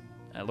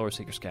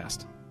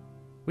 @LoreSeekersCast.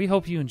 We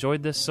hope you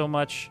enjoyed this so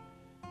much,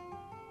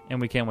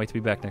 and we can't wait to be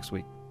back next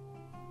week.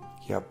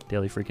 Yep.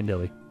 Dilly freaking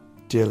dilly.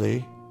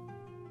 Dilly.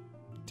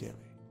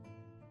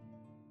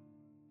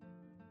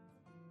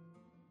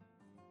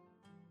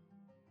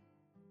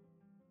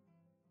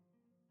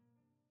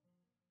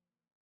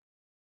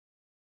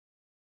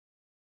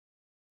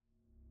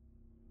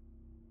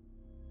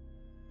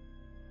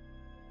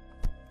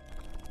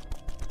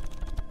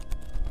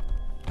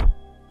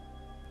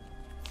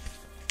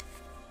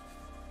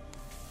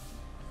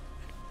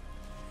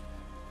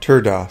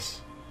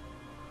 Turdos,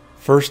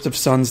 First of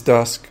Sun's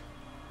Dusk,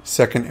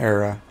 Second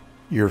Era,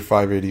 Year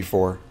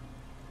 584.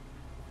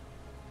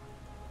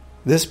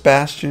 This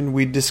bastion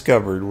we'd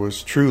discovered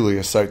was truly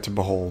a sight to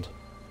behold.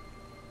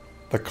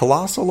 The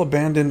colossal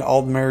abandoned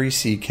Aldmeri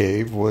Sea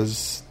Cave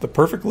was the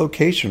perfect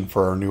location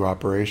for our new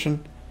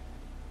operation.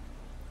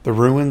 The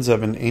ruins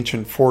of an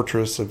ancient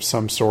fortress of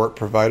some sort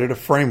provided a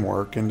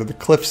framework into the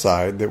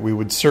cliffside that we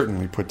would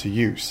certainly put to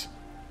use.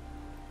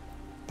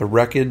 The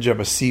wreckage of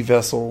a sea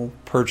vessel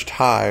perched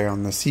high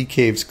on the sea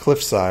cave's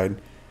cliffside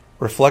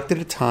reflected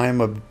a time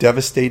of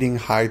devastating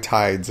high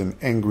tides and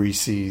angry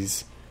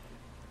seas.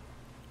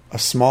 A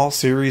small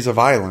series of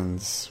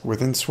islands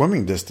within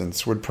swimming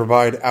distance would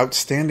provide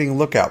outstanding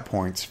lookout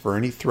points for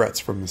any threats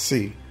from the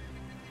sea.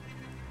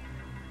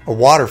 A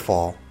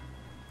waterfall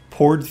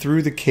poured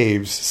through the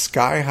cave's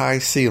sky-high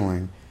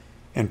ceiling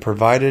and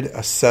provided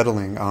a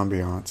settling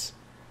ambiance.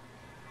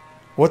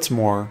 What's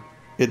more,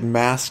 it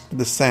masked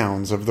the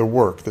sounds of the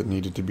work that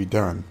needed to be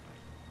done.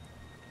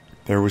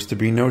 There was to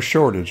be no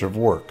shortage of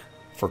work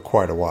for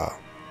quite a while.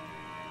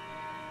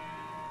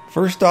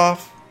 First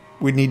off,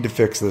 we'd need to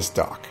fix this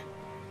dock.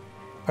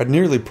 I'd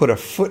nearly put a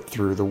foot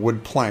through the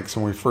wood planks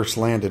when we first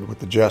landed with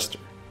the Jester.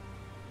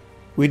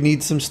 We'd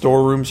need some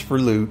storerooms for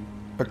loot,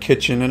 a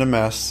kitchen and a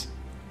mess,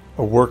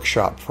 a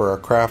workshop for our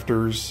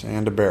crafters,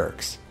 and a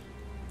barracks.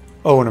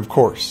 Oh, and of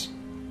course,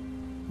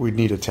 we'd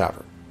need a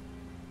tavern.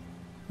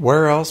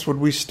 Where else would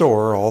we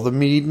store all the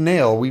mead and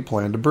ale we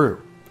planned to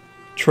brew?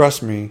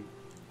 Trust me,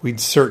 we'd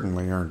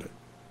certainly earned it.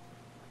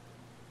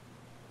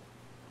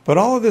 But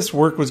all of this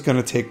work was going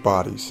to take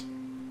bodies.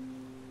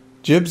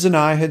 Jibs and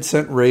I had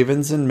sent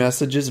ravens and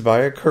messages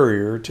via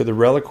courier to the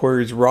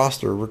Reliquary's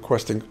roster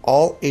requesting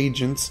all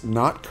agents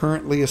not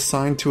currently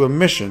assigned to a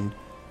mission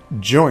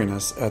join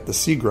us at the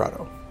Sea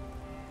Grotto.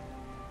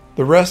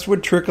 The rest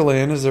would trickle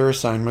in as their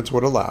assignments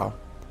would allow.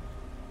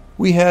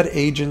 We had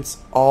agents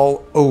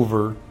all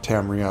over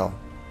Tamriel.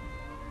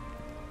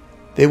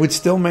 They would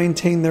still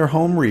maintain their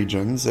home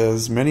regions,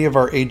 as many of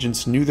our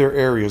agents knew their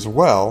areas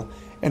well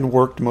and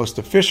worked most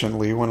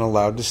efficiently when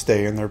allowed to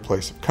stay in their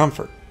place of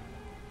comfort.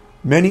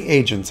 Many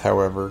agents,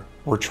 however,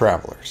 were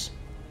travelers.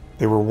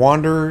 They were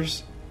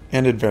wanderers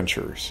and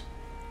adventurers.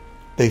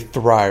 They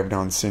thrived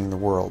on seeing the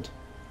world.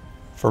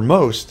 For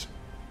most,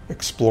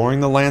 exploring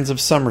the lands of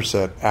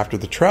Somerset after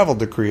the travel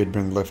decree had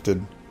been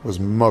lifted was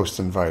most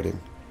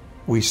inviting.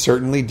 We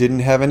certainly didn't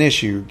have an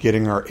issue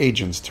getting our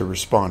agents to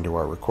respond to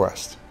our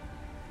request.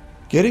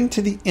 Getting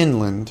to the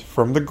inland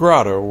from the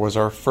grotto was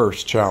our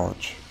first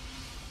challenge.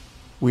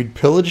 We'd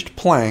pillaged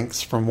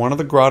planks from one of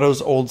the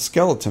grotto's old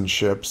skeleton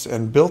ships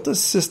and built a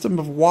system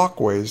of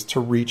walkways to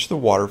reach the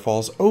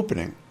waterfall's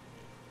opening.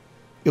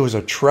 It was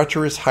a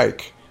treacherous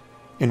hike,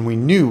 and we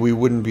knew we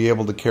wouldn't be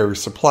able to carry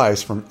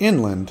supplies from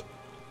inland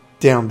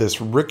down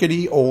this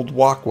rickety old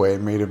walkway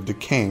made of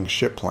decaying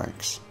ship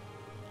planks.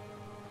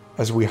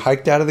 As we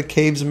hiked out of the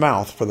cave's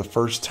mouth for the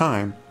first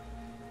time,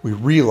 we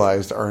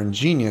realized our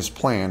ingenious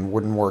plan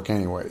wouldn't work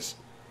anyways.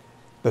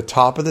 The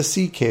top of the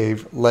sea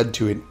cave led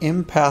to an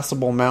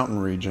impassable mountain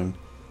region,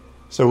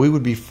 so we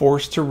would be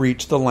forced to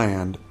reach the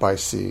land by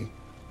sea.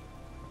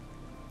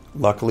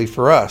 Luckily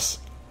for us,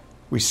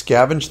 we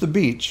scavenged the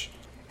beach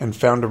and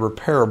found a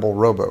repairable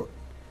rowboat.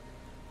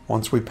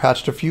 Once we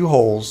patched a few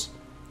holes,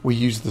 we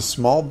used the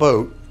small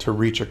boat to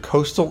reach a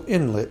coastal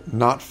inlet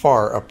not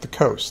far up the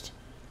coast.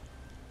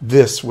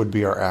 This would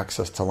be our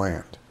access to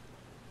land.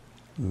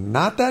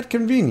 Not that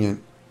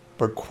convenient,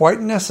 but quite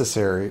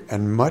necessary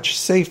and much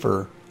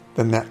safer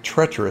than that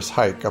treacherous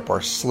hike up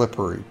our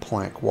slippery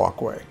plank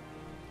walkway.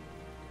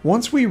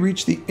 Once we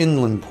reached the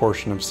inland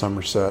portion of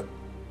Somerset,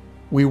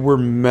 we were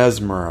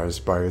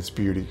mesmerized by its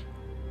beauty.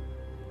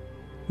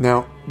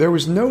 Now, there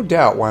was no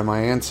doubt why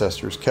my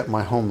ancestors kept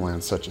my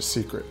homeland such a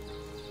secret.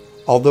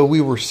 Although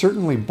we were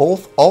certainly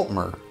both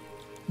Altmer,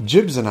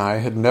 Jibbs and I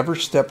had never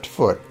stepped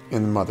foot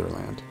in the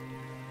motherland.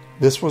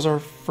 This was our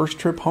first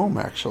trip home,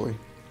 actually.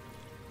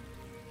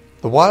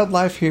 The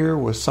wildlife here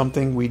was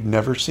something we'd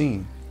never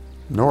seen,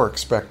 nor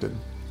expected.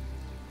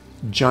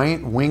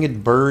 Giant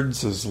winged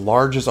birds as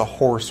large as a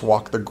horse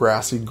walked the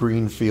grassy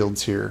green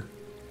fields here.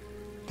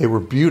 They were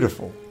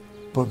beautiful,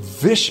 but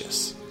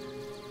vicious.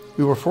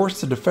 We were forced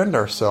to defend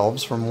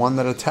ourselves from one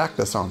that attacked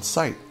us on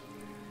sight.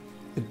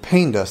 It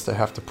pained us to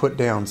have to put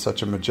down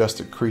such a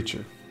majestic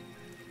creature.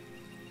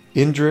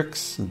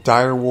 Indrics,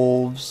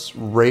 direwolves,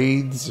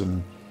 wraiths,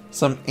 and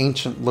some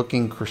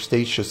ancient-looking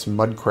crustaceous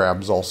mud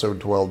crabs also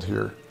dwelled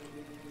here.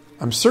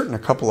 I'm certain a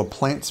couple of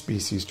plant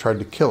species tried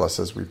to kill us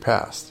as we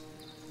passed.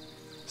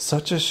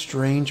 Such a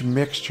strange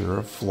mixture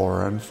of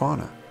flora and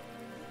fauna.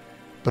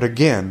 But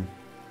again,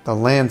 the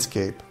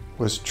landscape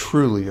was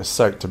truly a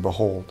sight to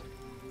behold.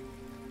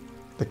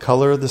 The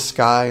color of the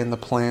sky and the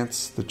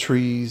plants, the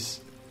trees,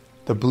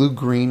 the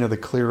blue-green of the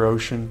clear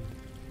ocean,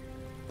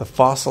 the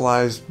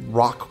fossilized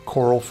rock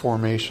coral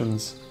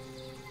formations,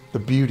 the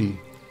beauty.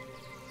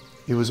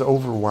 It was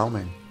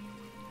overwhelming.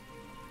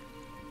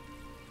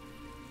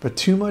 But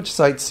too much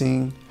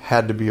sightseeing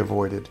had to be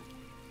avoided.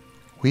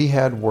 We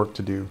had work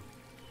to do.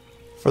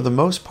 For the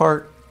most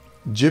part,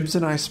 Jibbs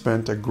and I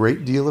spent a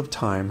great deal of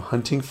time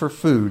hunting for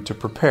food to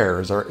prepare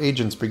as our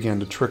agents began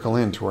to trickle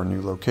into our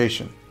new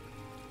location.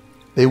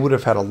 They would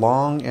have had a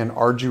long and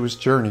arduous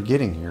journey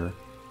getting here,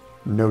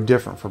 no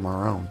different from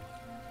our own.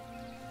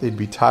 They'd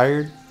be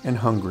tired and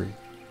hungry,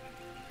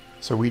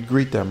 so we'd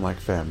greet them like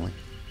family.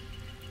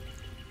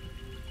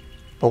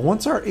 But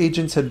once our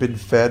agents had been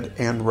fed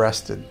and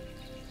rested,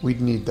 we'd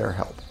need their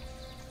help.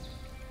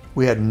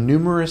 We had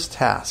numerous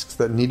tasks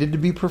that needed to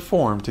be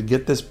performed to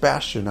get this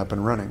bastion up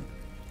and running.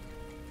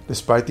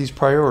 Despite these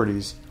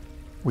priorities,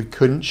 we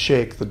couldn't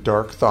shake the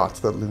dark thoughts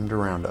that loomed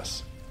around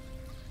us.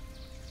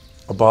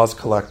 Abaz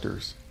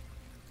collectors,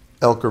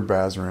 Elker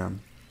Bazram,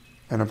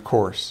 and of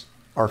course,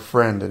 our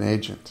friend and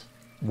agent,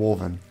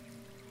 Wolven.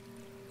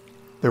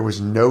 There was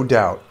no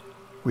doubt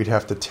we'd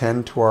have to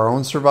tend to our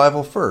own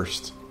survival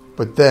first,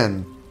 but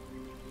then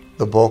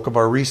the bulk of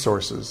our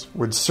resources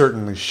would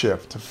certainly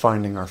shift to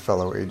finding our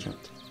fellow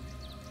agent.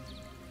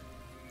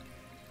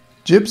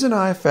 Jibbs and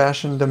I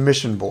fashioned a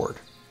mission board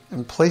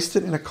and placed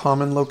it in a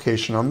common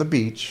location on the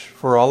beach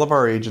for all of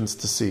our agents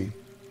to see.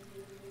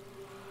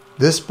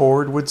 This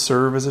board would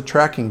serve as a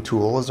tracking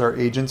tool as our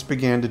agents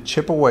began to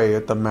chip away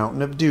at the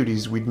mountain of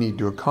duties we'd need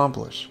to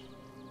accomplish.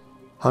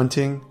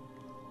 Hunting,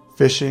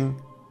 fishing,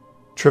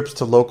 trips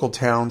to local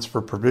towns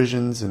for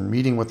provisions, and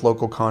meeting with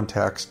local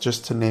contacts,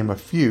 just to name a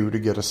few to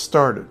get us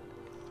started.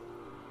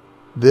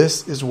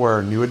 This is where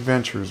our new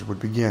adventures would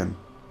begin.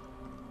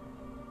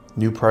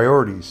 New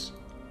priorities,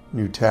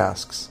 new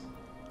tasks,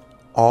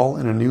 all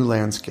in a new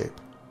landscape.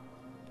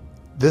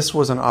 This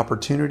was an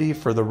opportunity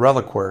for the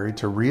reliquary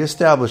to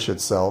reestablish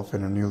itself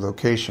in a new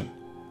location.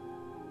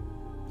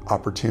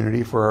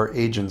 Opportunity for our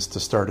agents to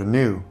start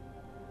anew,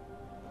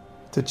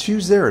 to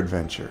choose their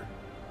adventure,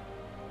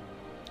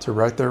 to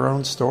write their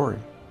own story.